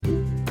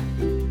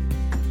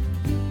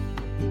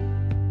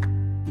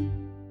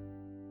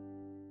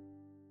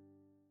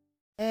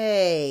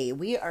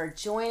we are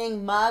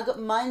joining Mug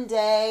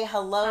Monday.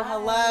 Hello,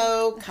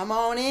 hello. Come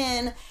on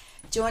in.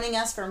 Joining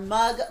us for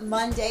Mug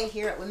Monday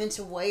here at Women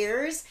to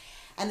Warriors.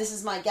 And this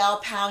is my gal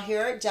pal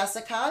here,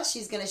 Jessica.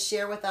 She's going to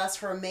share with us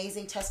her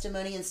amazing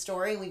testimony and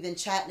story. We've been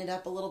chatting it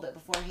up a little bit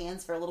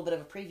beforehand for a little bit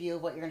of a preview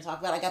of what you're going to talk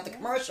about. I got the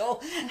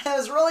commercial. It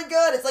was really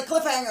good. It's like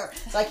cliffhanger.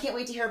 So I can't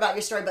wait to hear about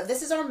your story. But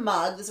this is our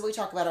mug. This is what we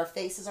talk about. Our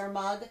face is our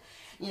mug.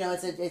 You know,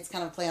 it's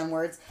kind of a play on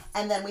words.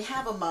 And then we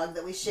have a mug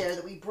that we share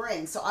that we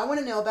bring. So I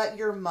want to know about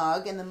your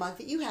mug and the mug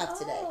that you have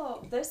today.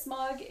 Oh, this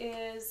mug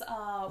is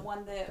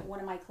one that one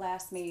of my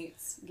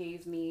classmates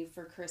gave me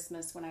for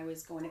Christmas when I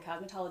was going to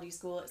cosmetology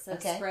school. It says,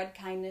 "Spread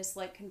kindness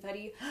like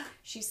confetti."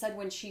 She said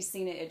when she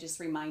seen it, it just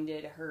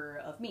reminded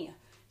her of me.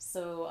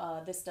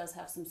 So this does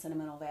have some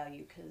sentimental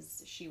value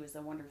because she was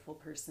a wonderful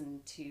person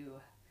to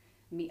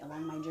meet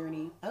along my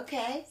journey.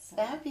 Okay,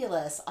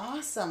 fabulous.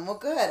 Awesome. Well,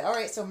 good. All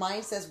right, so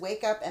mine says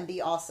wake up and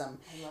be awesome.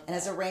 I love and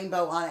has a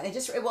rainbow on it.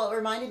 It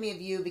reminded me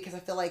of you because I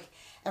feel like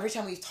every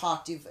time we've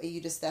talked,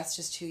 that's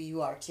just who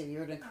you are too.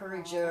 You're an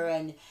encourager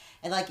and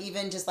like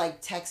even just like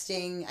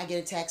texting, I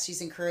get a text,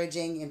 she's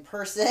encouraging in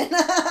person.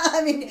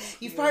 I mean,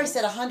 you've probably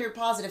said 100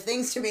 positive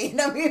things to me. You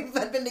know, we've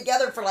been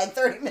together for like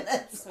 30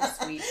 minutes. So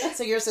sweet.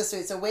 So you're so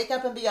sweet. So wake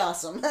up and be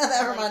awesome.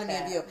 That reminded me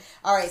of you.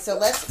 All right, so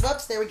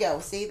whoops, there we go.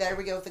 See, there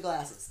we go with the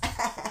glasses.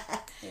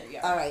 There you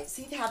go. All right,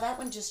 see how that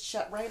one just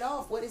shut right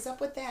off. What is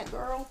up with that,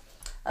 girl?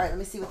 All right, let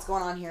me see what's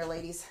going on here,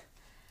 ladies.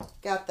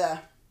 Got the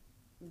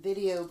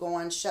video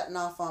going, shutting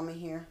off on me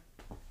here.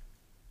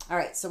 All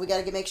right, so we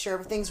got to make sure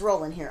everything's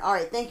rolling here. All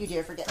right, thank you,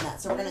 dear, for getting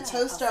that. So we're going to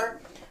toast our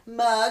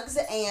mugs,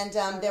 and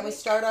then we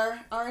start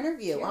our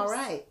interview. Cheers. All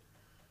right.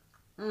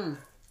 All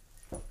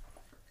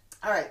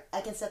right,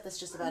 I can set this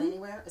just about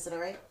anywhere. Is it all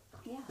right?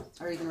 Yeah.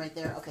 Or even right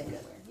there? Okay, good.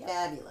 Yep.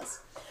 Fabulous.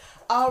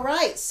 All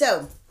right,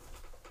 so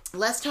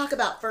let's talk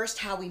about first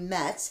how we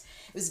met.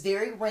 It was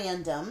very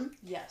random.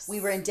 Yes. We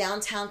were in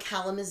downtown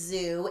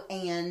Kalamazoo,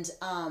 and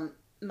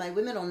my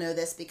women will know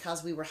this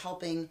because we were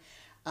helping.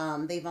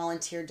 They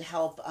volunteered to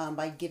help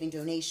by giving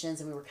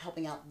donations, and we were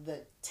helping out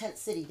the tent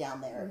city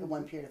down there at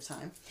one period of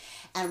time.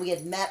 And we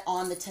had met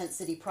on the tent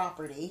city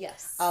property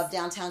of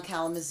downtown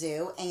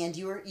Kalamazoo, and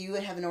you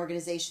would have an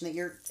organization that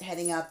you're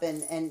heading up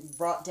and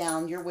brought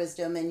down your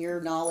wisdom and your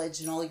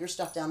knowledge and all your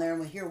stuff down there,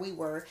 and here we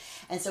were.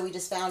 And so we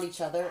just found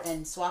each other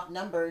and swapped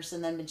numbers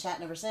and then been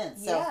chatting ever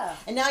since. So,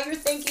 and now you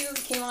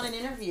came on an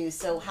interview,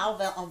 so how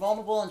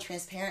vulnerable and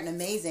transparent and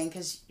amazing,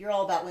 because you're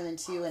all about women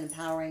too and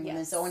empowering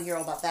women, so I want to hear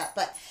all about that.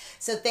 But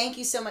so thank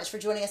you so much for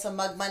joining us on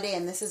Mug Monday,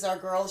 and this is our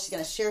girl. She's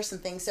going to share some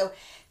things. So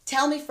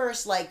tell me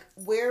first, like,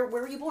 where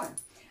were you born?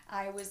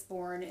 I was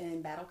born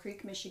in Battle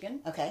Creek,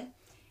 Michigan. Okay.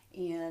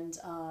 And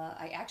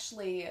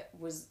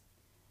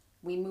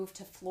we moved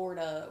to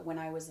Florida when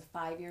I was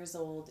 5 years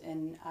old,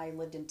 and I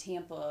lived in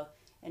Tampa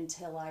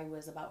until I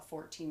was about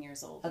 14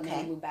 years old. Okay. And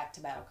then I moved back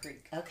to Battle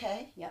Creek.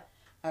 Okay. Yep.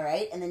 All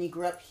right, and then you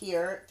grew up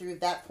here through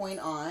that point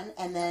on,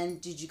 and then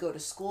did you go to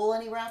school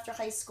anywhere after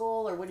high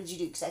school, or what did you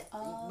do? Because I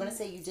want to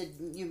say you did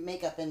your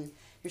makeup, and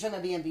you're talking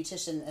about being a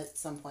beautician at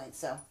some point,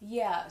 so.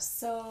 Yeah,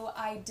 so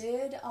I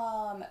did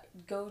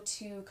go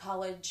to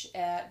college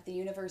at the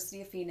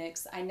University of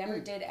Phoenix. I never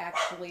did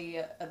actually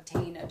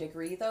obtain a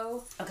degree,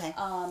 though. Okay.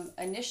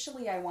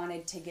 Initially, I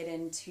wanted to get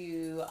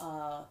into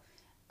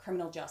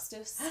criminal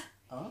justice.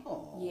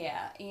 Oh.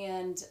 Yeah,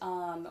 and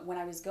when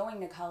I was going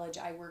to college,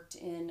 I worked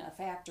in a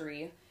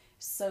factory,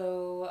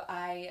 so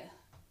I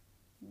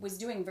was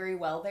doing very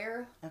well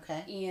there.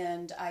 Okay.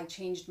 And I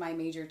changed my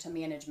major to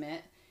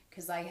management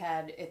because I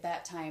had, at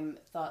that time,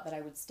 thought that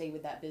I would stay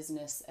with that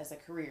business as a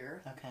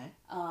career. Okay.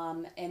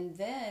 And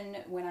then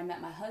when I met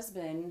my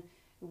husband,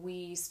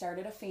 we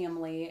started a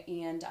family,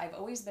 and I've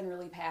always been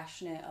really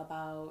passionate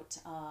about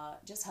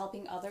just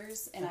helping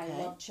others, and I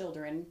love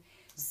children.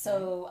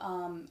 So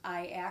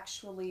I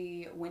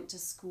actually went to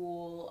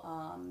school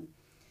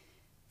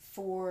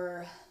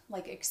for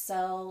like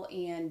Excel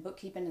and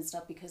bookkeeping and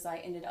stuff because I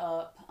ended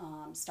up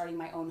starting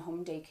my own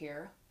home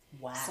daycare.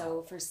 Wow.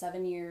 So for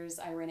 7 years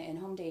I ran an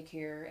in-home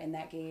daycare, and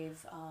that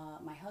gave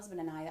my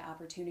husband and I the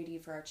opportunity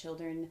for our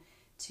children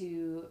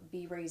to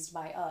be raised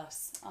by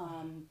us.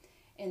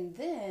 And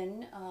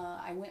then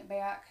I went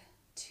back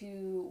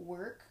to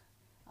work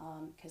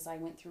because I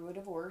went through a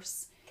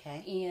divorce.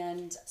 Okay.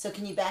 And so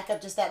can you back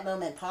up just that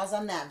moment? Pause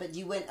on that. But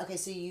you went. Okay.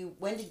 So you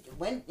went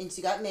and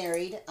you got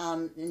married.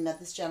 And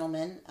met this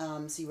gentleman.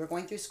 So you were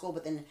going through school,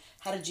 but then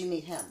how did you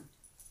meet him?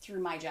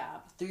 Through my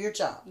job. Through your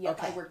job. Yep.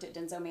 Okay. I worked at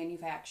Denso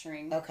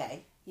Manufacturing.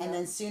 Okay. Yep. And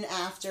then soon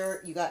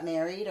after you got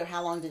married, or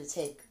how long did it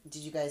take?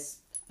 Did you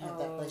guys have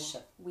that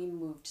relationship? We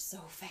moved so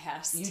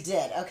fast. You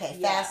did. Okay.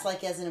 Fast,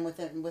 like as in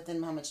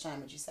within how much time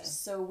would you say?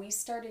 So we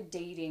started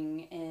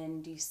dating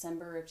in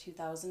December of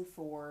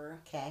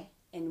 2004. Okay.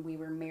 And we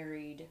were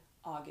married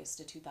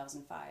August of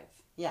 2005.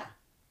 Yeah.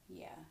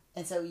 Yeah.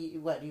 And so, do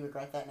you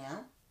regret that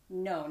now?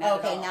 No,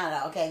 not at all.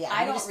 No. Okay, yeah.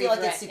 I don't just feel like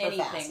it's regret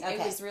super anything. fast.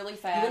 Okay. It was really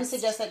fast. You wouldn't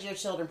suggest that to your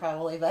children,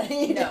 probably, but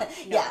No.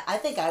 Yeah, I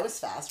think I was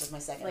fast with my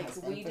second Like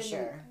husband for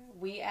sure.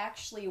 We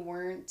actually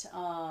weren't.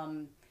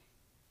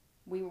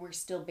 We were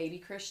still baby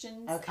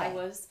Christians. Okay. I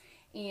was.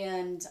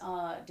 and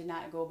did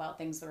not go about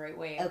things the right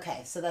way.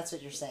 Okay, so that's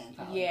what you're saying,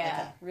 probably. Yeah,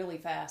 okay. Really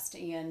fast.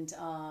 And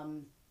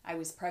I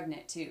was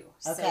pregnant too.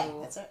 Okay, so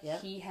that's right.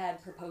 Yep. He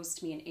had proposed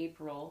to me in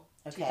April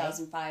Okay.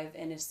 2005,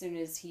 and as soon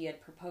as he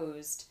had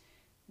proposed,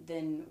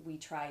 then we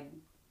tried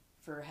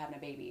for having a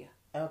baby.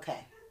 Okay.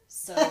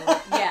 So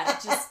yeah,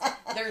 just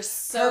there's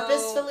so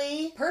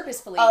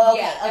purposefully. Oh,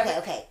 okay, yeah.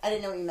 okay. I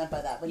didn't know what you meant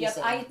by that. When Yep, you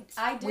said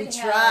I did. We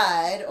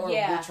tried.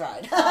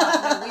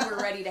 No, we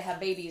were ready to have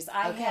babies.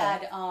 I Okay.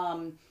 had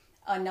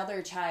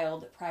another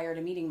child prior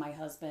to meeting my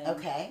husband.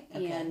 Okay.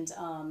 And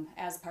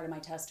as part of my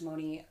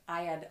testimony,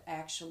 I had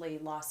actually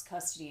lost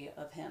custody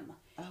of him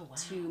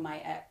to my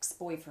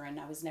ex-boyfriend.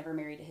 I was never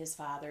married to his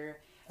father.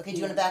 Okay, do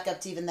you want to back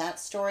up to even that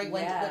story?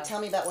 Yeah. Tell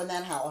me about when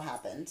that how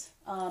happened.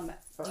 Do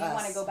you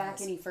want to go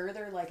back any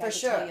further? Like I could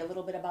tell you a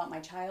little bit about my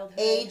childhood.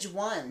 Age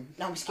 1.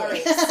 No, I'm just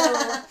kidding. All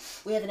right,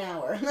 so, we have an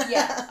hour.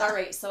 Yeah. All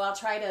right. So I'll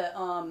try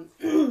to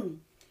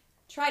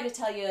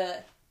tell you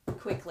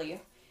quickly.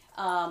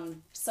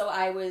 So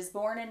I was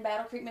born in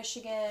Battle Creek,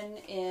 Michigan.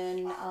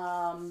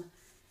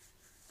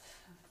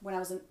 When I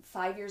was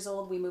 5 years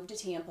old, we moved to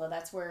Tampa.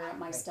 That's where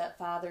my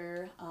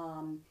stepfather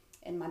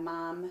and my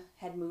mom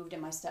had moved,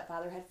 and my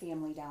stepfather had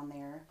family down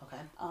there.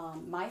 Okay.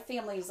 My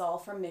family is all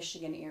from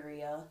Michigan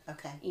area.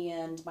 Okay.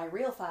 And my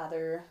real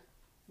father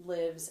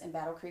lives in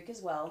Battle Creek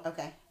as well.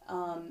 Okay.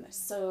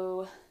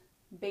 So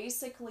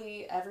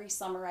basically every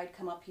summer I'd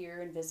come up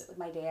here and visit with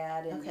my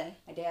dad and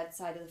my dad's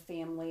side of the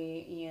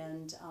family,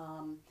 and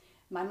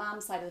my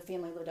mom's side of the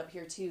family lived up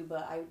here too,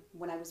 but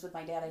when I was with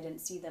my dad I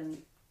didn't see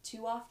them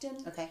too often.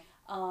 Okay.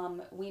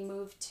 We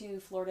moved to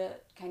Florida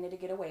kind of to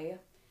get away.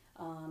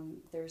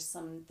 There's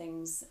some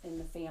things in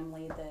the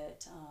family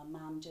that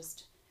Mom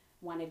just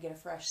wanted to get a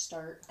fresh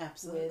start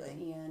with.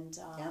 And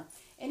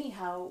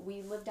anyhow,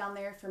 we lived down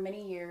there for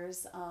many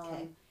years.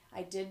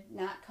 I did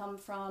not come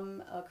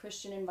from a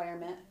Christian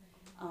environment.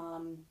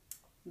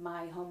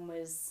 My home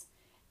was,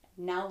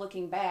 now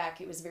looking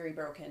back, it was very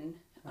broken.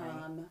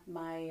 Right.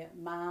 My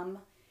mom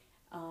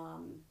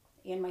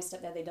and my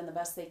stepdad, they'd done the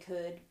best they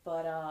could,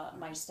 but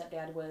my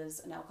stepdad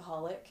was an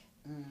alcoholic.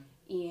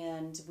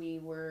 And we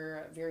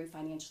were very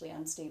financially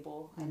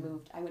unstable.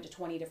 I went to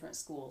 20 different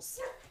schools.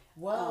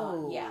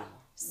 Whoa. Yeah.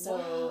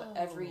 So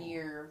every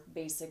year,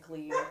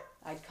 basically,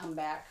 I'd come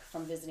back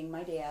from visiting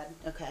my dad.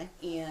 Okay.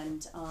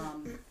 And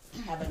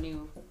have a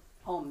new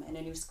home and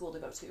a new school to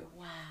go to.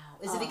 Wow.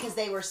 Is it because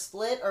they were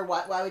split, or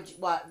why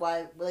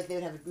like they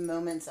would have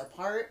moments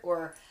apart,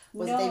 or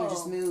was it they would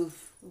just move?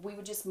 We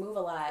would just move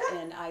a lot,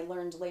 and I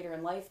learned later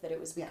in life that it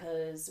was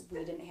because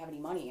we didn't have any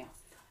money.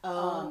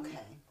 Oh, okay.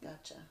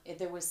 Gotcha.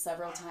 There was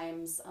several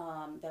times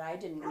that I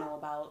didn't know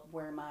about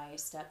where my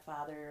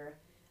stepfather,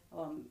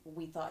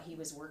 we thought he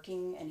was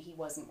working and he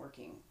wasn't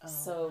working.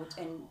 So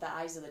in the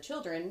eyes of the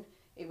children,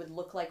 it would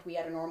look like we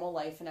had a normal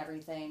life and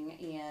everything,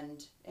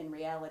 and in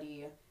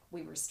reality,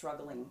 we were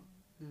struggling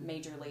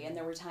majorly. And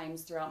there were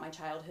times throughout my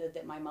childhood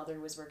that my mother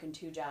was working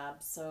 2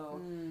 jobs. So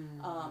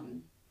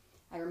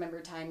I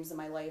remember times in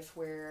my life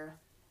where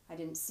I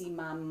didn't see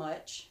Mom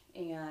much,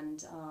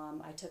 and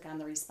I took on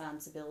the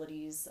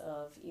responsibilities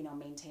of,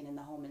 maintaining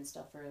the home and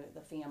stuff for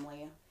the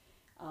family.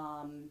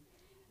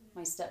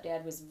 My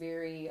stepdad was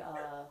very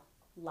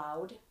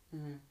loud,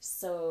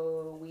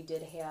 so we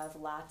did have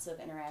lots of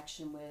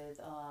interaction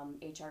with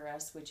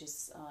HRS, which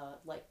is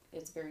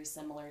it's very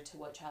similar to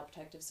what Child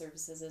Protective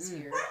Services is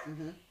here.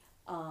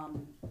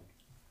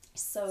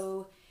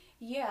 So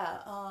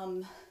yeah,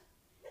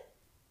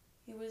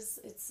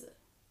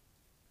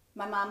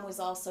 my mom was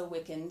also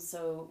Wiccan,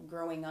 so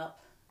growing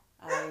up,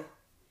 I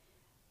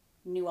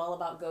knew all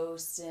about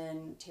ghosts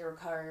and tarot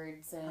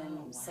cards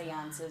and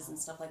seances and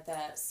stuff like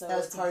that. So that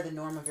was part of the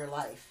norm of your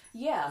life.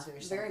 Yeah,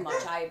 very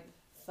much. I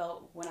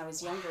felt when I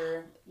was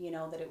younger,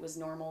 that it was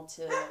normal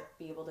to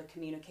be able to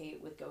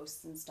communicate with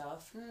ghosts and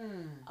stuff.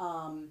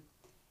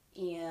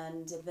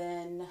 And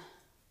then,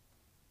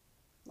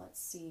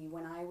 let's see,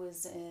 when I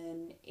was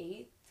in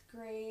 8th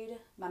grade,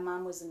 my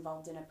mom was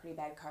involved in a pretty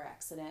bad car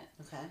accident.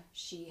 Okay.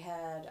 She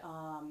had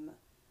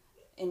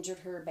injured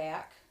her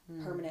back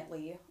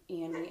permanently,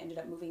 and we ended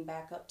up moving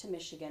back up to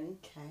Michigan.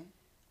 Okay.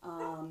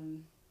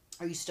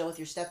 Are you still with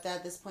your stepdad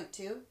at this point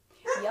too?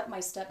 Yep, my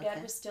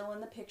stepdad was still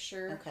in the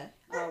picture. Okay.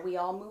 We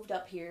all moved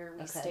up here.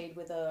 We stayed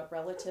with a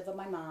relative of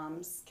my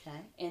mom's. Okay.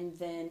 And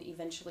then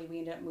eventually we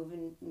ended up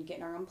moving and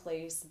getting our own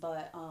place.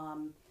 But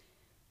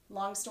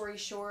long story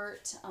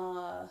short,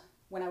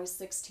 when I was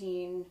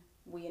 16,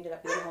 we ended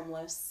up being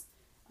homeless.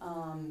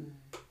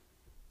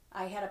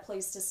 I had a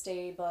place to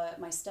stay, but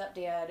my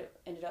stepdad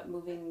ended up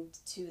moving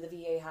to the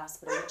VA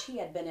hospital, which he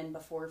had been in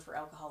before for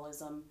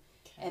alcoholism.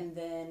 Okay. And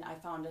then I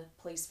found a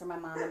place for my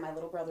mom and my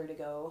little brother to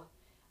go.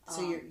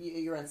 So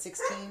you're on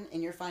 16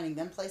 and you're finding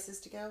them places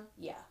to go?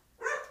 Yeah.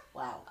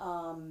 Wow.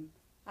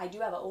 I do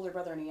have an older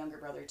brother and a younger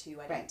brother too.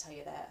 I didn't tell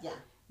you that. Yeah.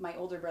 My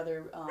older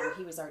brother,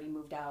 he was already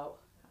moved out.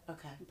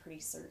 Okay. I'm pretty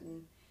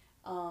certain.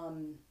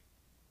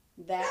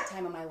 That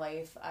time of my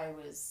life, I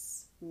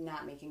was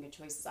not making good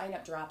choices. I ended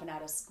up dropping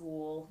out of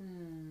school.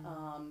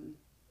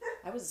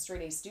 I was a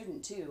straight A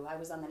student too. I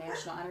was on the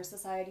National Honor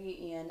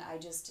Society, and I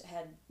just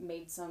had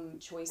made some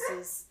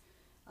choices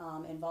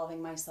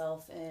involving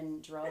myself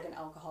in drug and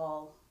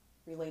alcohol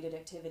related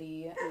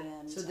activity.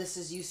 And so this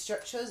is, you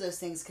chose those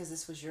things because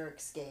this was your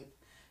escape,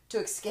 to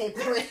escape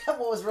what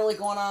was really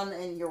going on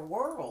in your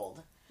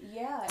world.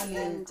 Yeah,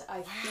 and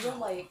I feel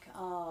like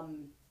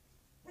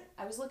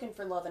I was looking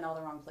for love in all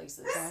the wrong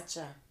places.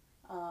 Gotcha.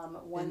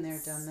 Been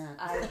there, done that.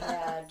 I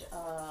had,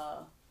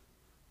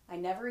 I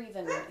never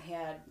even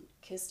had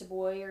kissed a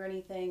boy or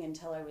anything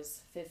until I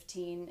was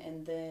 15,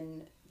 and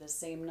then the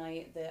same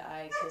night that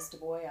I kissed a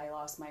boy, I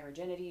lost my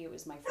virginity. It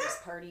was my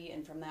first party,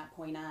 and from that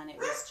point on, it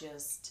was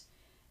just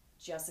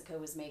Jessica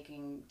was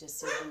making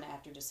decision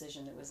after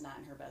decision that was not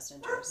in her best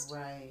interest.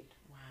 Right.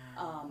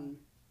 Wow.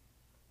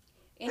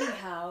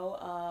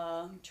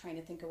 Anyhow, I'm trying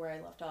to think of where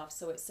I left off.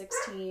 So at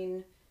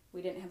 16,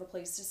 we didn't have a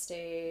place to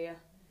stay.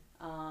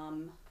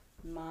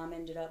 Mom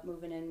ended up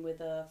moving in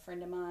with a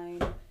friend of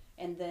mine,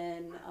 and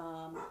then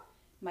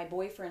my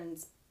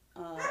boyfriend's,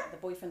 the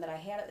boyfriend that I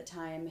had at the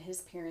time,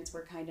 his parents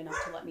were kind enough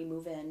to let me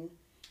move in,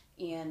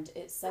 and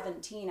at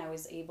 17 I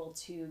was able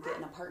to get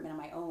an apartment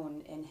of my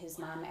own, and his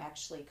mom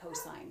actually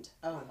co-signed.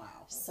 Oh,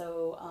 wow.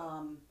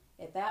 So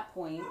at that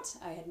point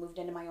I had moved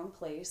into my own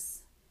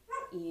place,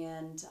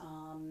 and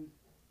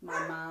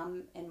my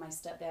mom and my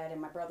stepdad and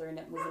my brother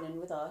ended up moving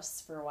in with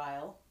us for a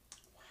while.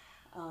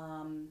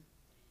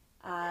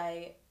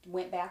 I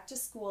went back to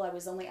school. I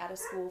was only out of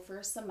school for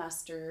a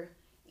semester,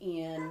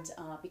 and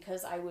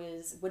because I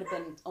would have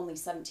been only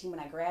 17 when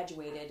I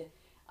graduated,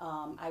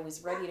 I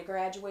was ready to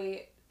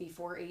graduate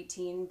before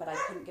 18, but I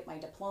couldn't get my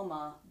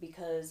diploma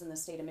because in the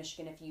state of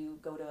Michigan, if you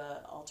go to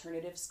an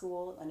alternative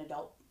school, an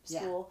adult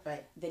school,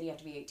 then you have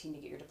to be 18 to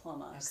get your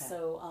diploma. Okay.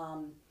 So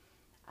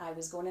I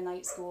was going to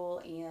night school,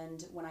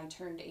 and when I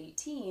turned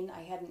 18,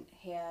 I hadn't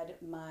had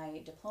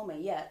my diploma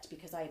yet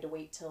because I had to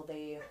wait till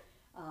they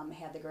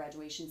had the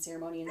graduation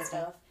ceremony and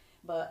stuff.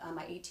 But on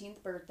my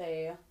 18th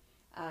birthday,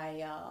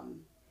 I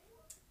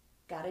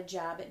got a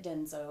job at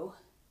Denso.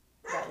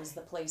 That was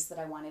the place that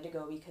I wanted to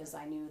go because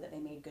I knew that they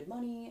made good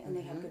money and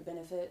they had good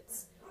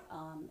benefits.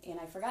 And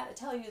I forgot to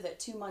tell you that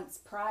 2 months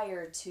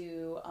prior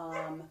to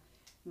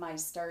my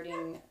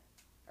starting,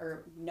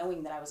 or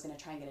knowing that I was going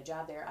to try and get a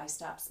job there, I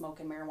stopped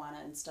smoking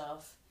marijuana and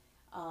stuff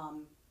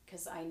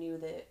because I knew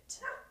that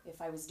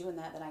if I was doing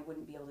that, then I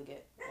wouldn't be able to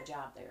get a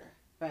job there.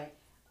 Right.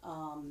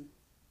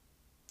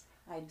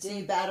 I did. So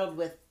you battled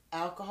with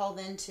alcohol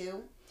then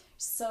too?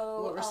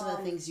 So what were some of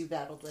the things you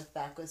battled with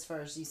back as far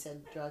as you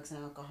said drugs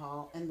and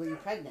alcohol? And were you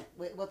pregnant?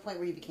 What point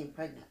were you became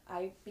pregnant?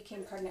 I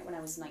became pregnant when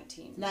I was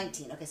 19.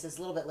 19. Okay, so it's a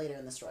little bit later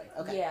in the story.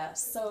 Okay. Yeah,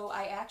 so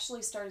I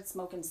actually started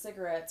smoking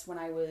cigarettes when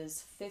I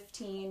was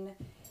 15,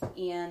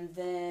 and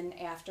then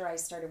after I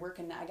started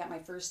working, I got my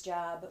first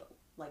job,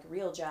 like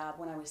real job,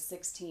 when I was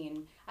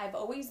 16. I've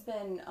always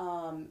been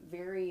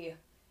very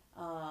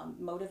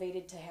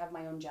motivated to have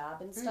my own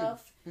job and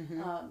stuff.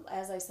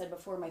 As I said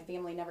before, my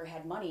family never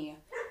had money.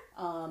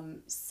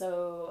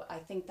 So I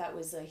think that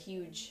was a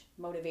huge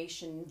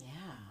motivation.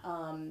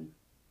 Yeah.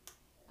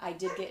 I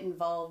did get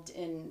involved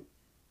in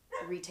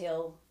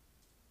retail,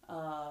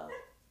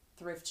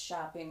 thrift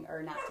shopping,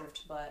 or not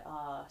thrift, but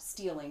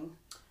stealing.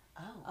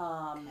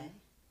 Oh, okay.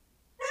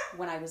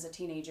 When I was a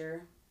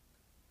teenager.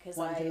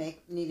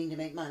 Needing to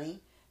make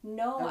money?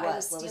 No, I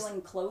was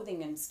stealing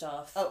clothing and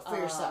stuff. Oh, for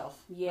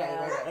yourself.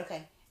 Yeah. Right,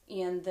 okay.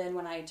 And then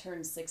when I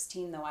turned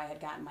 16, though, I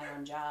had gotten my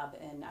own job,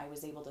 and I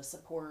was able to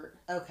support.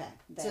 Okay.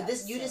 So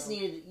just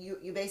needed,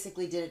 you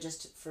basically did it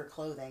just for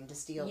clothing, to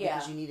steal,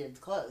 because you needed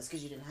clothes,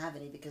 because you didn't have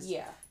any, because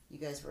you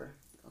guys were,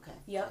 okay.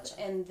 Yep.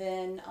 Gotcha. And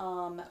then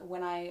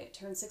when I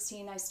turned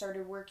 16, I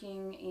started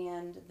working,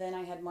 and then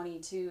I had money,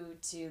 too,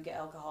 to get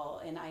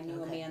alcohol, and I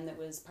knew a man that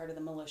was part of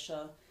the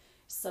militia.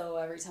 So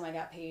every time I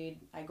got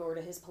paid, I'd go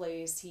to his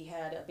place. He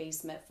had a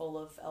basement full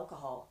of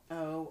alcohol.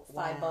 Oh,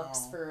 wow.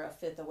 $5 for a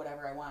fifth of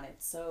whatever I wanted.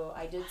 So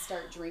I did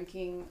start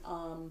drinking.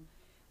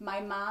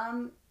 My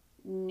mom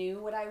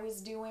knew what I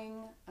was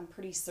doing, I'm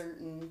pretty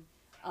certain,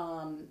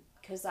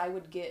 because I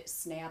would get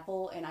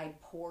Snapple and I'd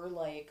pour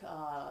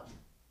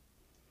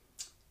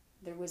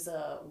there was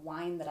a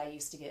wine that I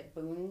used to get,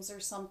 Boone's or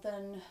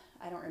something.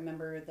 I don't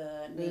remember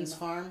the name. Boone's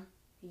Farm?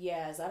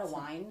 Yeah, is that a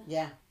wine?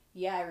 Yeah.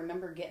 Yeah, I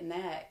remember getting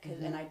that,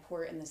 and I'd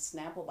pour it in the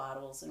Snapple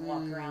bottles and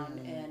walk around.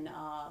 And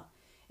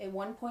at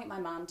one point, my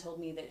mom told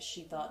me that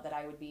she thought that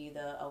I would be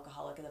the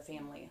alcoholic of the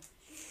family.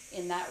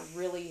 And that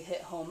really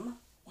hit home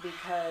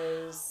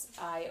because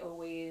I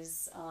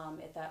always,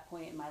 at that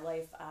point in my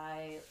life,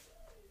 I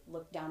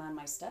looked down on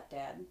my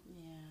stepdad.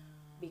 Yeah.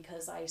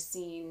 Because I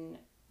seen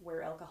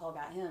where alcohol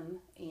got him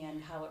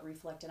and how it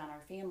reflected on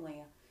our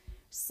family.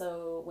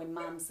 So when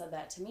Mom said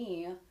that to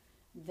me,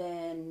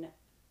 then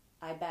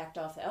I backed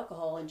off the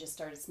alcohol and just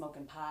started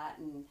smoking pot,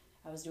 and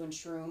I was doing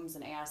shrooms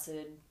and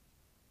acid.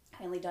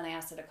 I only done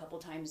acid a couple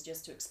times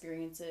just to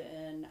experience it,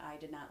 and I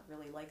did not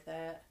really like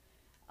that.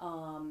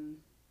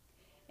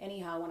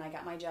 anyhow, when I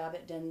got my job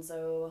at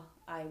Denso,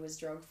 I was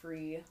drug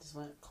free. Just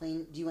went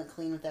clean. You went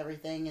clean with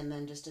everything, and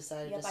then just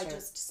decided to start. I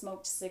just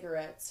smoked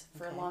cigarettes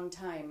for a long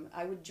time.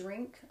 I would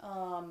drink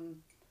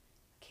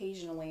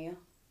occasionally.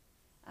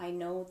 I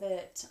know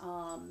that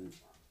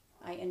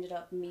I ended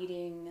up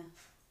meeting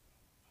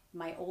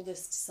my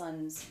oldest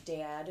son's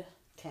dad.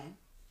 Okay.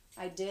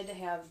 I did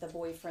have the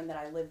boyfriend that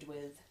I lived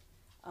with,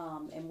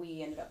 and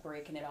we ended up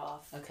breaking it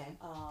off. Okay.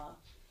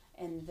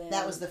 And then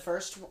that was the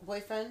first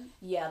boyfriend?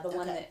 Yeah, the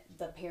one that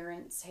the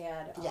parents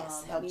had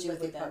helped you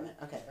with the apartment.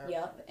 Okay.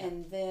 Yep.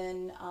 And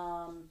then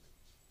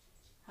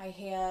I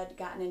had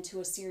gotten into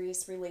a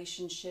serious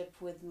relationship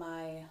with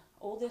my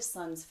oldest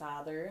son's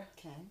father.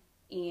 Okay.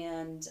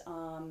 And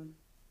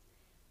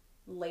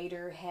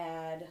later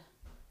had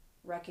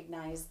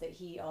recognized that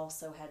he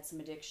also had some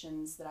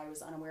addictions that I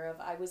was unaware of.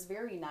 I was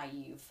very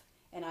naive,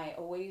 and I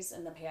always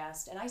in the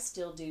past, and I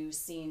still do,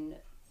 seen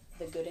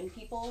the good in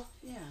people.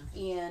 Yeah.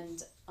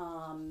 And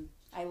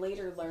I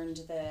later learned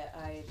that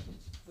I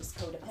was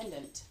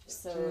codependent,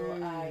 so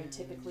I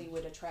typically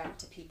would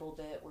attract to people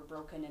that were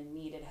broken and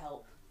needed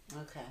help.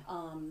 Okay.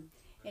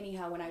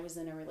 Anyhow, when I was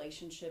in a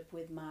relationship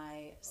with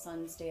my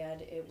son's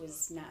dad, it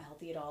was not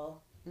healthy at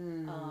all.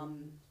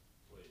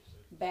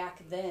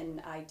 Back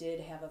then, I did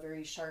have a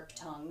very sharp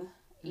tongue,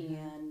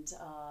 and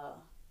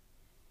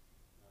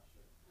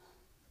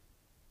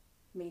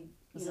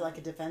was it like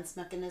a defense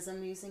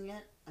mechanism using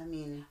it? I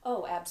mean...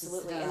 Oh,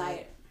 absolutely. And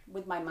I,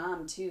 with my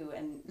mom too,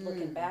 and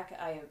looking back,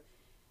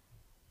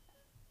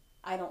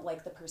 I don't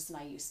like the person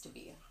I used to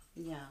be.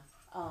 Yeah.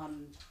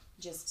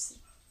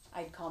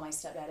 I'd call my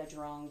stepdad a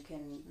drunk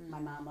and my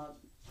mom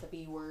the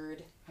B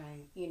word.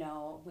 Right. You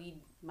know,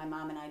 my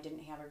mom and I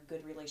didn't have a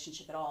good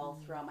relationship at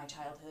all throughout my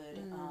childhood.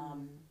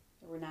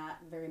 There were not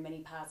very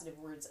many positive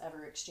words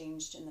ever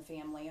exchanged in the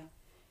family.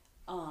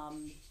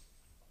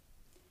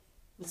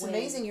 It's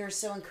amazing you're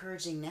so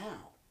encouraging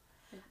now.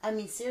 I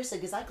mean, seriously,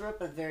 because I grew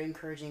up with a very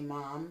encouraging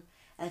mom,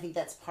 and I think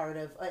that's part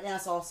of, and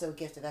that's also a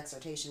gift of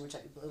exhortation, which I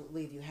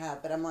believe you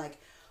have, but I'm like,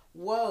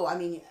 whoa, I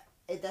mean,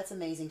 that's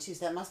amazing too,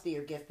 so that must be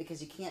your gift,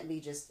 because you can't be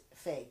just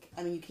fake.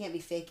 I mean, you can't be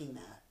faking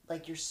that.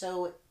 Like, you're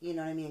so, you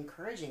know what I mean,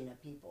 encouraging to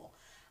people.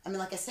 I mean,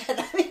 like I said,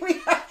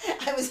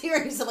 I was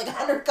hearing you say like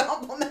 100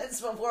 compliments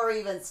before we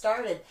even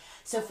started.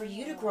 So for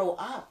you to grow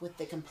up with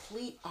the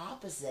complete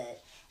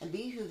opposite and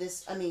be who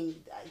this, I mean,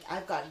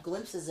 I've got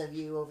glimpses of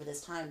you over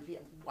this time.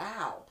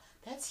 Wow,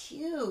 that's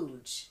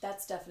huge.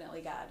 That's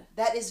definitely God.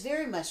 That is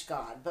very much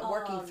God, but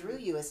working through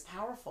you is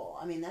powerful.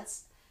 I mean,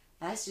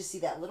 I just see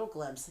that little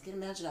glimpse. I can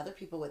imagine other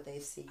people what they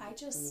see I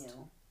just in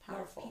you.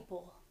 Powerful. love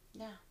people.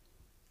 Yeah.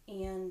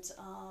 And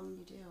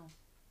you do.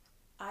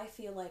 I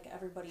feel like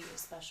everybody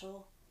is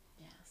special.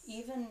 Yes.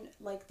 Even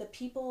like the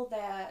people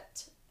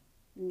that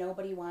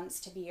nobody wants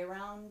to be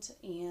around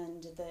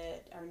and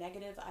that are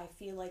negative, I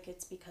feel like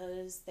it's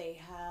because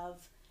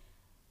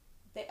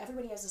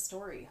everybody has a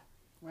story.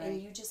 Right.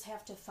 And you just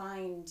have to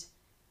find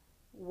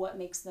what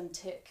makes them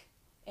tick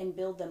and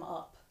build them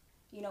up.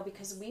 You know,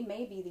 because we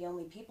may be the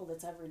only people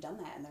that's ever done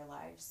that in their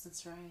lives.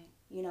 That's right.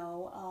 You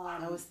know,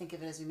 I always think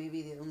of it as we may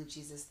be the only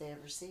Jesus they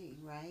ever see,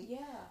 right? Yeah.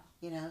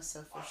 You know,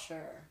 so for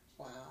sure.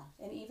 Wow.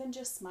 And even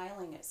just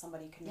smiling at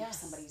somebody can make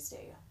somebody's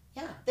day.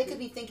 Yeah. They could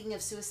be thinking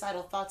of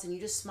suicidal thoughts and you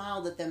just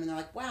smiled at them and they're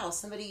like, wow,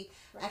 somebody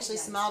actually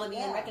smiled at me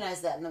and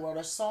recognized that in the world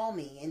or saw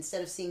me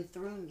instead of seeing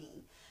through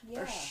me.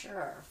 Yeah. For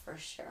sure.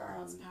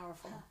 It's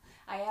powerful.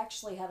 I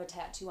actually have a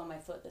tattoo on my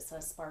foot that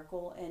says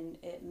sparkle, and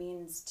it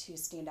means to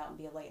stand out and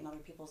be a light in other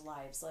people's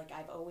lives. Like,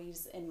 I've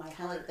always, in my heart...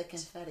 Kind of like the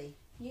confetti.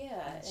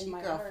 Yeah, in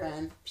my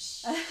girlfriend.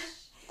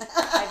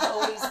 I've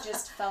always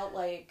just felt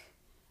like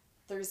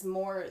there's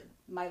more...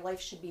 My life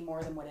should be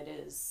more than what it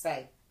is.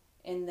 Right.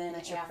 And then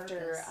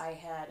after I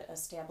had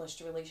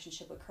established a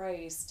relationship with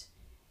Christ,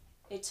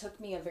 it took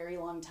me a very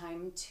long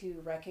time to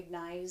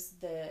recognize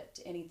that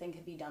anything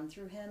could be done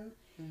through Him.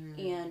 Mm-hmm.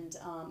 And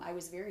I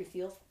was very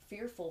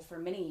fearful for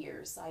many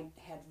years. I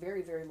had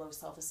very, very low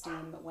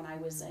self-esteem when I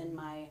was in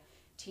my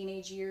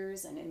teenage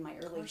years and in my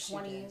early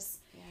 20s.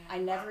 Yeah. I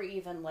never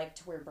even liked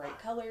to wear bright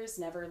colors,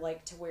 never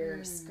liked to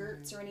wear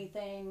skirts or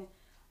anything,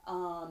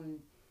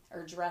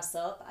 or dress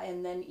up.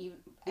 And then even...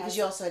 Because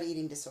you also had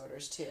eating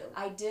disorders too.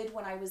 I did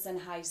when I was in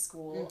high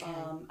school. Okay.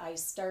 I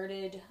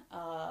started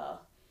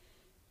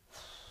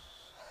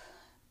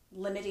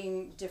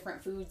limiting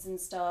different foods and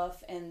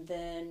stuff, and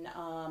then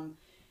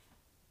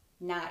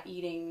not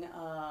eating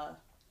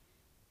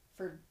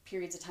for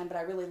periods of time, but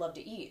I really love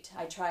to eat.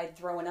 I tried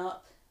throwing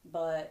up,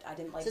 but I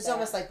didn't like that. So it's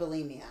almost like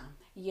bulimia.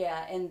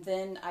 Yeah, and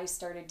then I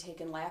started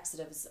taking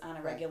laxatives on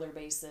a regular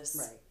basis.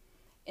 Right.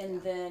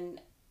 And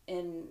then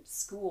in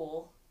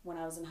school, when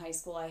I was in high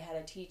school, I had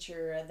a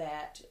teacher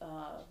that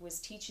was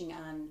teaching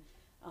on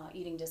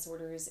eating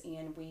disorders,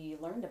 and we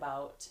learned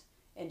about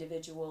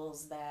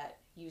individuals that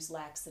use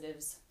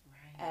laxatives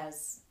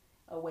as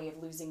a way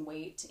of losing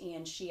weight,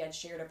 and she had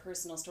shared a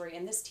personal story,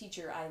 and this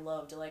teacher I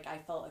loved. Like, I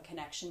felt a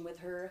connection with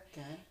her.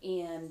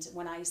 Okay. And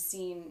when I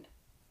seen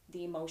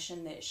the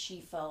emotion that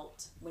she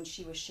felt when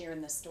she was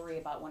sharing this story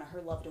about one of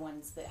her loved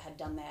ones that had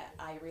done that,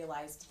 I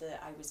realized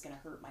that I was going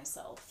to hurt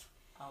myself.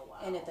 Oh, wow.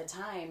 And at the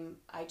time,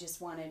 I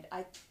just wanted,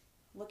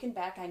 looking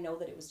back, I know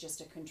that it was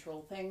just a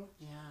control thing.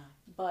 Yeah.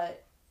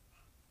 But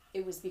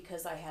it was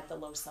because I had the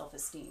low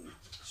self-esteem.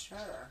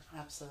 Sure,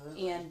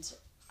 absolutely. And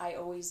I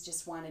always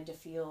just wanted to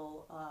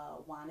feel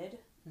wanted.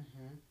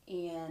 Mm-hmm.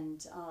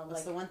 And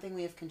that's the one thing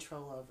we have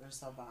control over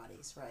is our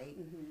bodies, right?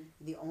 Mm-hmm.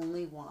 The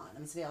only one. I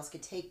mean, somebody else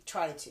could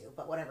try to,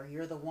 but whatever.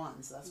 You're the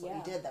one, so that's what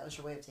you did. That was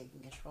your way of taking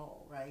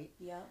control, right?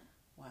 Yep.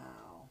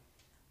 Wow.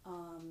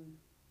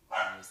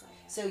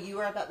 So you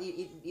were about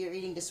your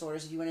eating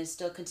disorders. Do you want to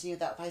still continue with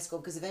that with high school?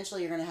 Because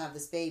eventually you're going to have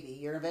this baby.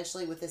 You're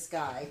eventually with this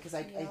guy. Because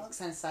I kind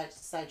of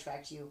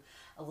sidetracked you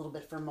a little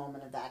bit for a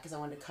moment of that because I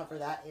wanted to cover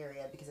that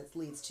area because it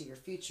leads to your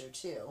future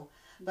too.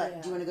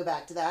 But do you want to go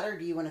back to that, or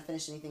do you want to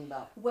finish anything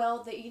about?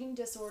 Well, the eating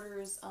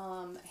disorders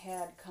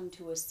had come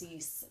to a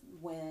cease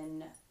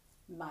when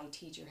my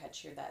teacher had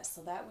shared that.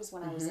 So that was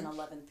when I was in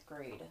 11th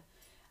grade.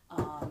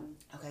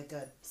 Okay,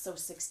 good. So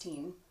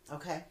 16.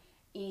 Okay.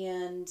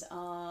 And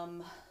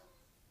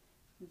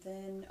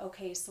then,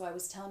 so I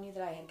was telling you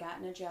that I had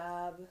gotten a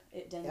job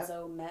at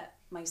Denso, met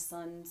my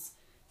son's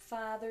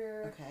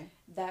father. Okay.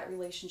 That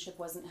relationship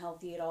wasn't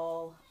healthy at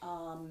all.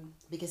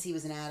 Because he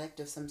was an addict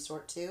of some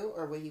sort too,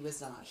 or he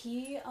was not?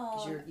 He,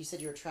 you said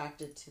you were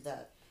attracted to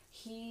that.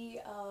 He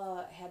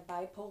had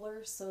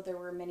bipolar, so there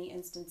were many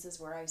instances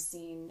where I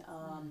seen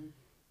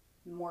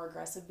more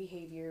aggressive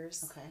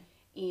behaviors. Okay.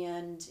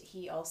 And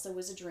he also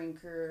was a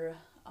drinker.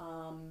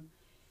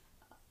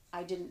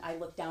 I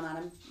looked down on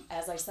him.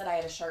 As I said, I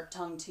had a sharp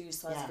tongue too,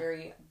 so I was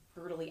very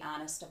brutally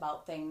honest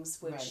about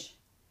things, which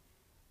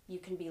you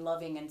can be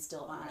loving and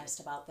still honest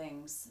about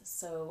things.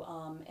 So,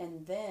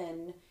 and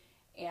then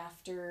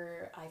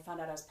after I found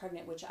out I was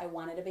pregnant, which I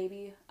wanted a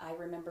baby, I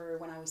remember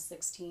when I was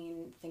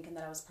 16 thinking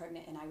that I was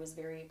pregnant, and I was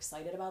very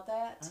excited about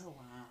that. Oh,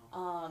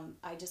 wow.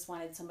 I just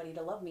wanted somebody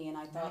to love me, and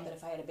I thought that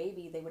if I had a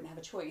baby, they wouldn't have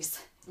a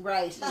choice.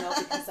 Right.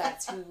 Because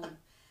that's who would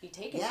be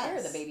taking care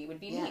of the baby, would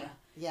be me.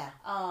 Yeah.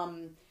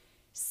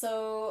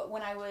 So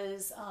when I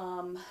was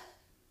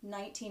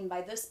 19,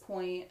 by this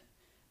point,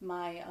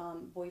 my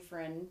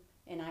boyfriend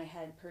and I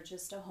had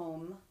purchased a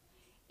home,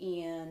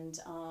 and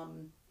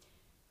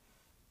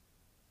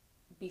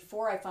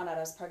before I found out I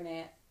was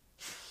pregnant,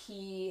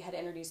 he had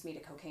introduced me to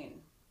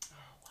cocaine. Oh,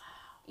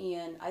 wow.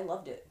 And I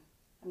loved it.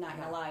 I'm not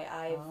going to lie.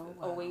 I've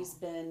always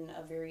been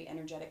a very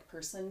energetic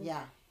person.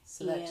 Yeah.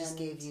 So that just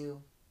gave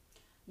you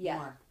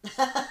more.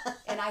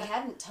 And I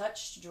hadn't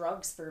touched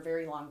drugs for a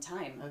very long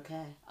time.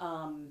 Okay.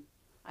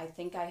 I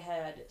think I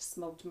had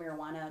smoked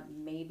marijuana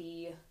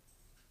maybe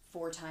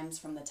 4 times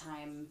from the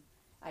time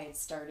I had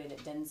started at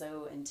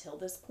Denso until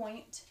this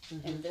point.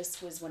 Mm-hmm. And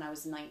this was when I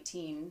was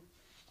 19,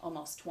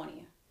 almost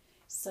 20.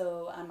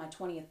 So on my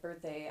 20th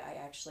birthday, I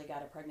actually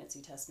got a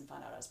pregnancy test and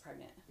found out I was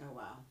pregnant. Oh,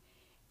 wow.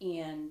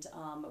 And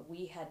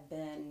we had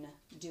been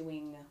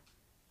doing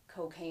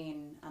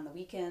cocaine on the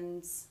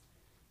weekends.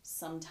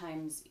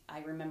 Sometimes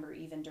I remember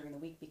even during the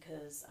week,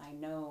 because I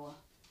know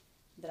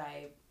that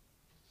I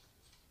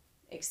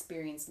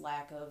experienced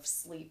lack of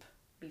sleep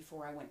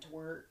before I went to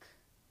work.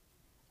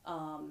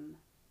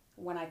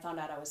 When I found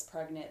out I was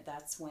pregnant,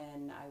 that's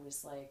when I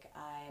was like,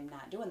 I'm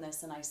not doing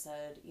this. And I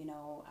said,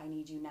 I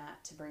need you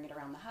not to bring it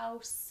around the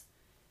house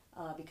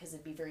because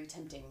it'd be very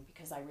tempting,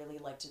 because I really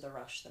liked the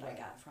rush that I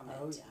got from it.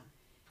 Oh,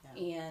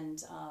 yeah.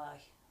 And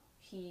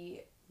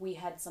we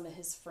had some of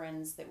his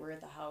friends that were at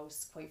the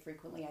house quite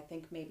frequently. I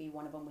think maybe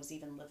one of them was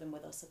even living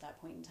with us at that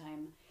point in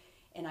time.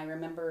 And I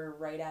remember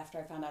right after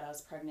I found out I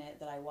was pregnant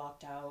that I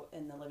walked out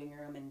in the living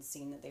room and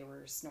seen that they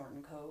were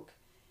snorting coke.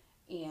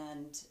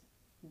 And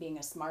being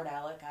a smart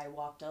aleck, I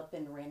walked up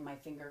and ran my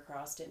finger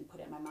across it and put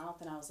it in my mouth.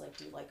 And I was like,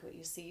 do you like what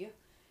you see?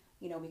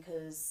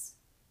 Because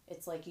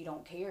it's like you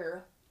don't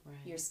care. Right.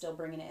 You're still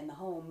bringing it in the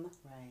home.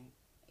 Right.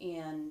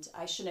 And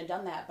I shouldn't have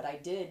done that, but I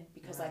did,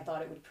 because I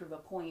thought it would prove a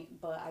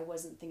point. But I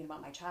wasn't thinking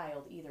about my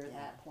child either at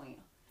that point.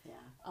 Yeah.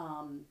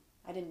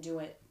 I didn't do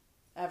it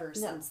ever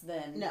since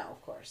then. No,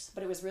 of course.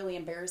 But it was really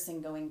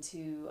embarrassing going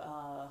to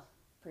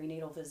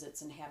prenatal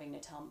visits and having to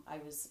tell. I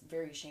was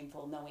very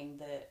shameful knowing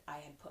that I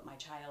had put my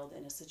child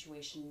in a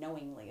situation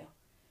knowingly.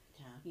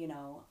 Yeah.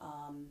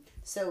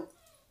 So,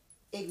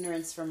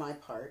 ignorance for my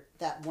part,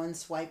 that one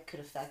swipe could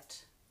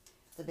affect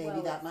the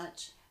baby that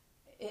much?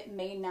 It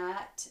may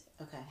not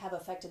have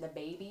affected the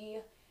baby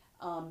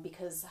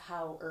because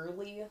how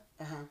early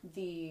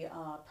the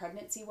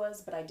pregnancy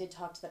was, but I did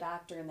talk to the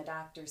doctor, and the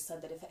doctor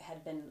said that if it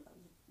had been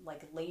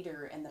like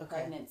later in the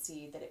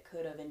pregnancy, that it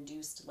could have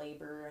induced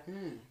labor,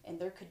 and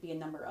there could be a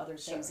number of other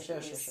things if it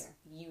was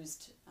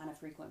used on a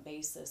frequent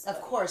basis.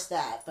 Of course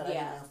that, but I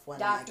don't know if when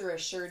doctor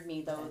assured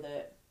me though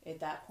that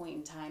at that point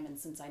in time, and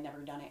since I never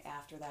done it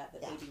after that,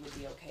 that baby would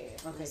be okay.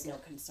 There was no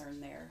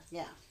concern there.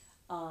 Yeah.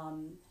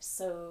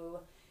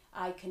 So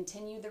I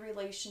continued the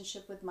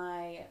relationship with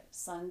my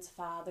son's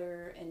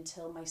father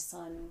until my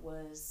son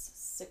was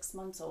 6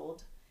 months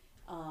old.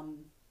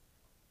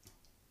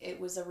 it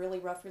was a really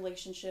rough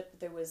relationship.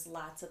 There was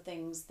lots of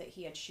things that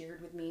he had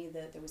shared with me,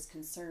 that there was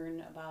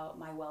concern about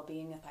my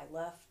well-being if I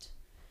left.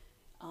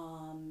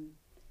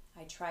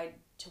 I tried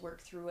to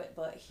work through it,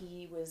 but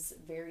he was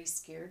very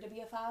scared to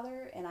be a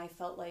father, and I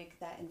felt like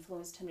that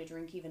influenced him to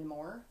drink even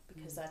more,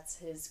 because that's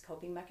his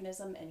coping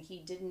mechanism, and he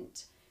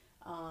didn't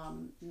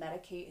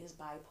medicate his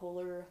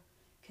bipolar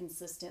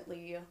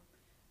consistently.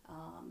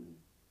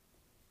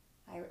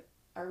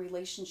 Our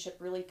relationship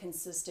really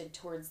consisted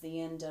towards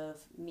the end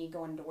of me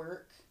going to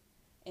work,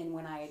 and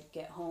when I'd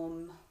get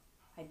home,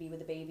 I'd be with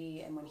the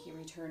baby, and when he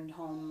returned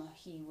home,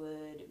 he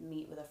would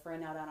meet with a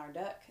friend out on our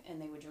deck,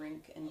 and they would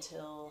drink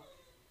until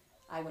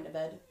I went to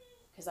bed,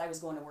 because I was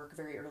going to work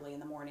very early in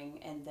the morning,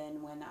 and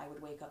then when I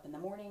would wake up in the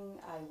morning,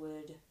 I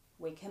would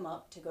wake him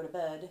up to go to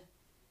bed,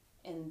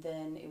 and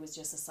then it was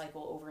just a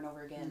cycle over and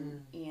over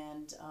again.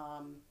 And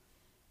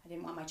I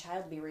didn't want my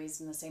child to be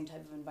raised in the same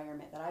type of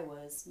environment that I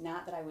was.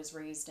 Not that I was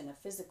raised in a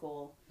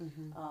physical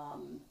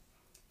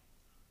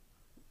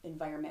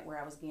environment where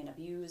I was being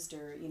abused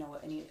or,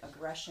 any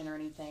aggression or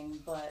anything,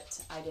 but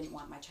I didn't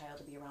want my child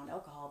to be around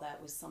alcohol.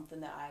 That was something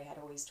that I had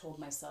always told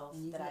myself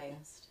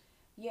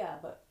Yeah,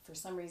 but for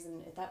some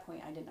reason at that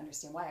point I didn't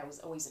understand why. I was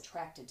always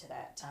attracted to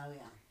that. Oh,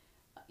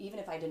 yeah. Even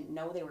if I didn't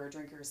know they were a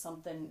drinker,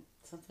 something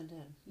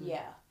did.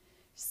 Yeah.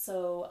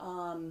 So,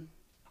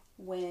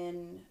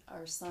 when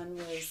our son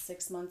was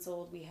 6 months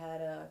old, we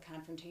had a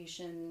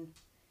confrontation.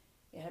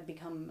 It had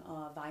become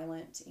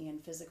violent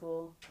and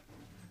physical.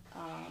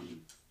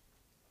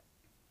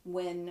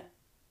 When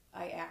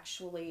I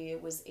actually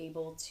was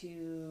able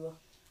to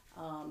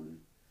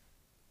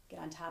get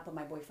on top of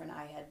my boyfriend,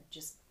 I had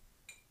just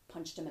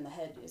punched him in the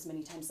head as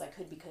many times as I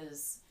could,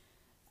 because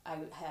I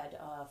had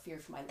fear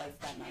for my life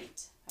that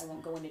night. I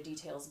won't go into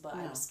details, but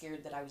I was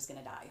scared that I was going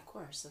to die. Of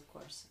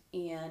course.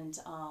 And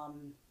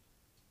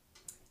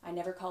I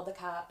never called the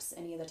cops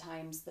any of the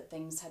times that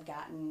things had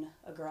gotten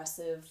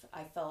aggressive.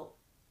 I felt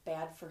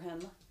bad for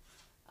him.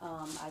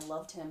 I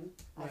loved him.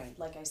 Right.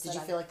 Like I said,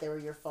 did you feel like they were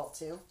your fault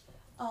too?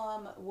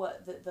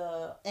 What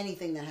the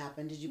anything that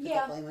happened, did you put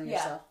that blame on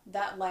yourself? Yeah.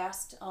 That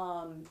last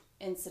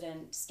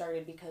incident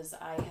started because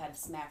I had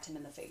smacked him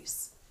in the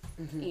face,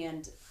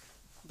 and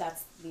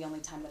that's the only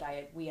time that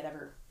I'd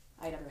ever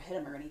hit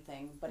him or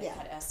anything. But it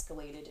had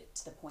escalated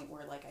to the point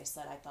where, like I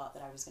said, I thought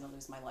that I was going to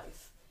lose my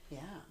life.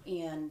 Yeah.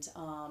 And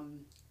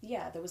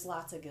there was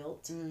lots of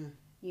guilt,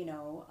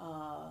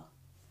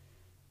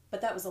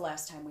 but that was the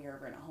last time we were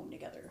ever in a home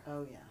together.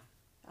 Oh yeah.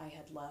 I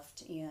had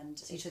left, and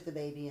so you took the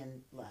baby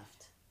and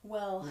left.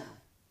 Well,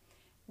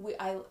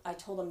 I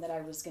told him that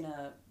I was going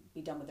to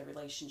be done with the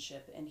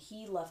relationship, and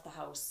he left the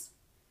house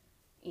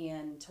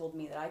and told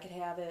me that I could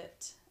have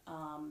it.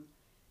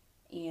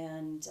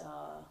 And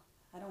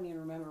I don't even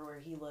remember where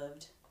he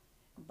lived,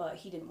 but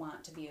he didn't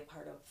want to be a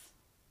part of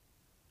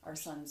our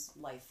son's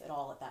life at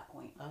all at that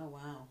point. Oh,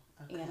 wow.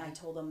 Okay. And I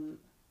told him,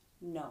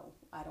 no,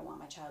 I don't want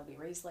my child to be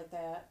raised like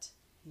that.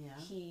 Yeah.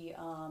 He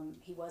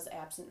was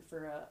absent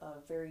for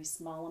a very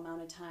small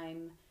amount of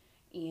time,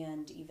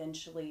 and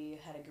eventually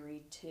had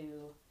agreed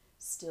to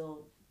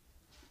still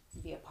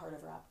be a part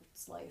of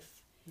Robert's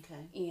life.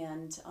 Okay.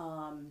 And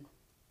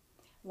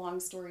long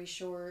story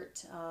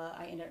short,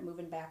 I ended up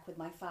moving back with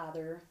my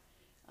father.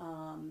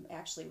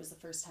 Actually, it was the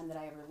first time that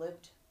I ever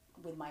lived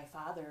with my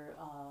father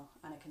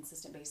on a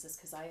consistent basis,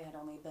 because I had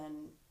only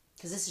been...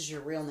 Because this is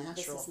your real natural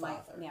father. This is my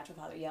natural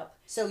father, yep.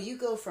 So you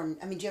go from...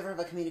 do you ever have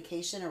a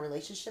communication or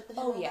relationship with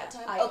him at that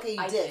time?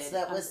 I did.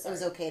 So it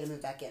was okay to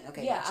move back in.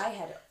 Okay. Yeah, gotcha. I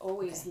had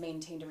always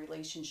maintained a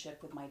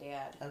relationship with my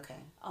dad. Okay.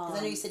 Because I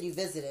know you said you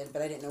visited,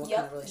 but I didn't know what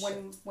kind of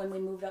relationship. When we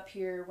moved up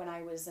here, when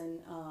I was in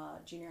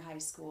junior high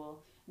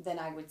school, then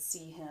I would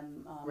see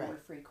him more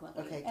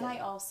frequently. Okay, and I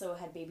also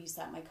had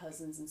babysat my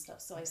cousins and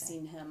stuff, so I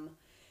seen him.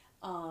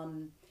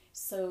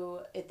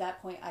 So at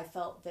that point, I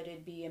felt that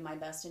it'd be in my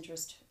best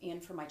interest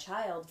and for my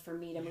child for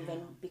me to move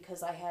in,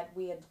 because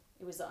it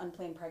was an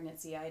unplanned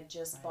pregnancy. I had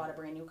just bought a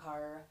brand new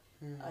car,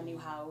 a new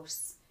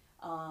house,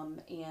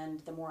 and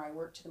the more I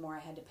worked, the more I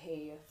had to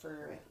pay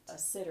for a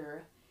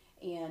sitter.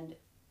 And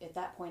at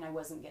that point, I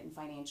wasn't getting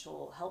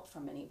financial help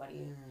from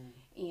anybody,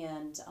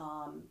 and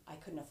I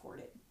couldn't afford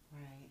it.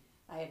 Right.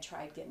 I had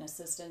tried getting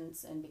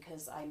assistance, and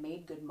because I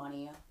made good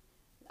money,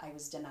 I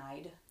was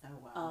denied. Oh,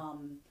 wow.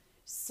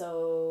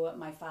 So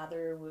my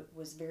father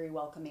was very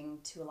welcoming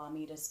to allow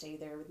me to stay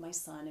there with my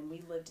son, and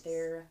we lived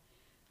there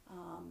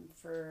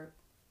for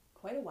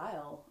quite a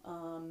while.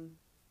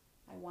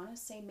 I want to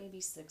say maybe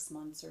 6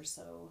 months or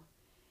so.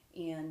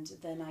 And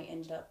then I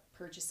ended up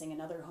purchasing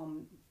another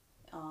home.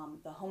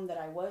 The home that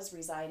I was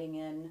residing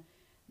in,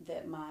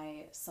 that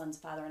my son's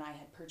father and I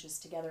had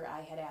purchased together,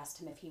 I had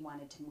asked him if he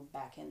wanted to move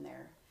back in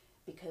there,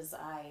 because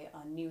I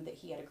knew that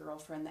he had a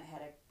girlfriend that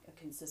had a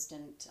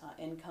consistent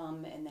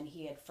income, and then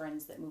he had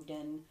friends that moved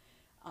in,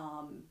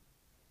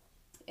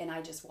 and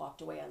I just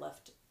walked away. I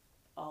left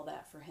all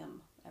that for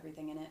him,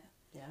 everything in it.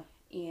 Yeah.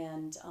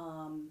 And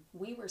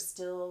we were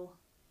still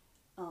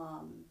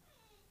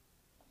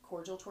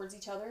cordial towards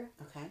each other.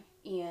 Okay.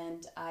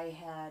 And I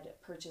had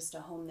purchased a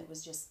home that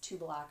was just 2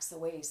 blocks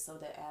away so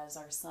that as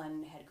our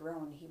son had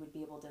grown, he would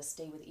be able to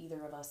stay with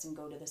either of us and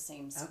go to the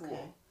same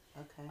school.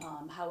 Okay.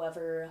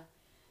 However,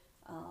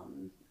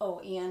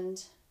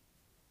 and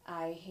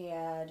I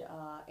had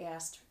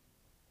asked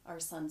our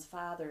son's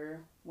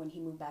father, when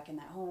he moved back in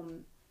that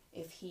home,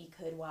 if he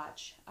could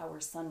watch our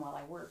son while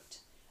I worked.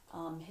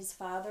 His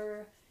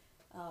father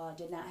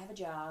did not have a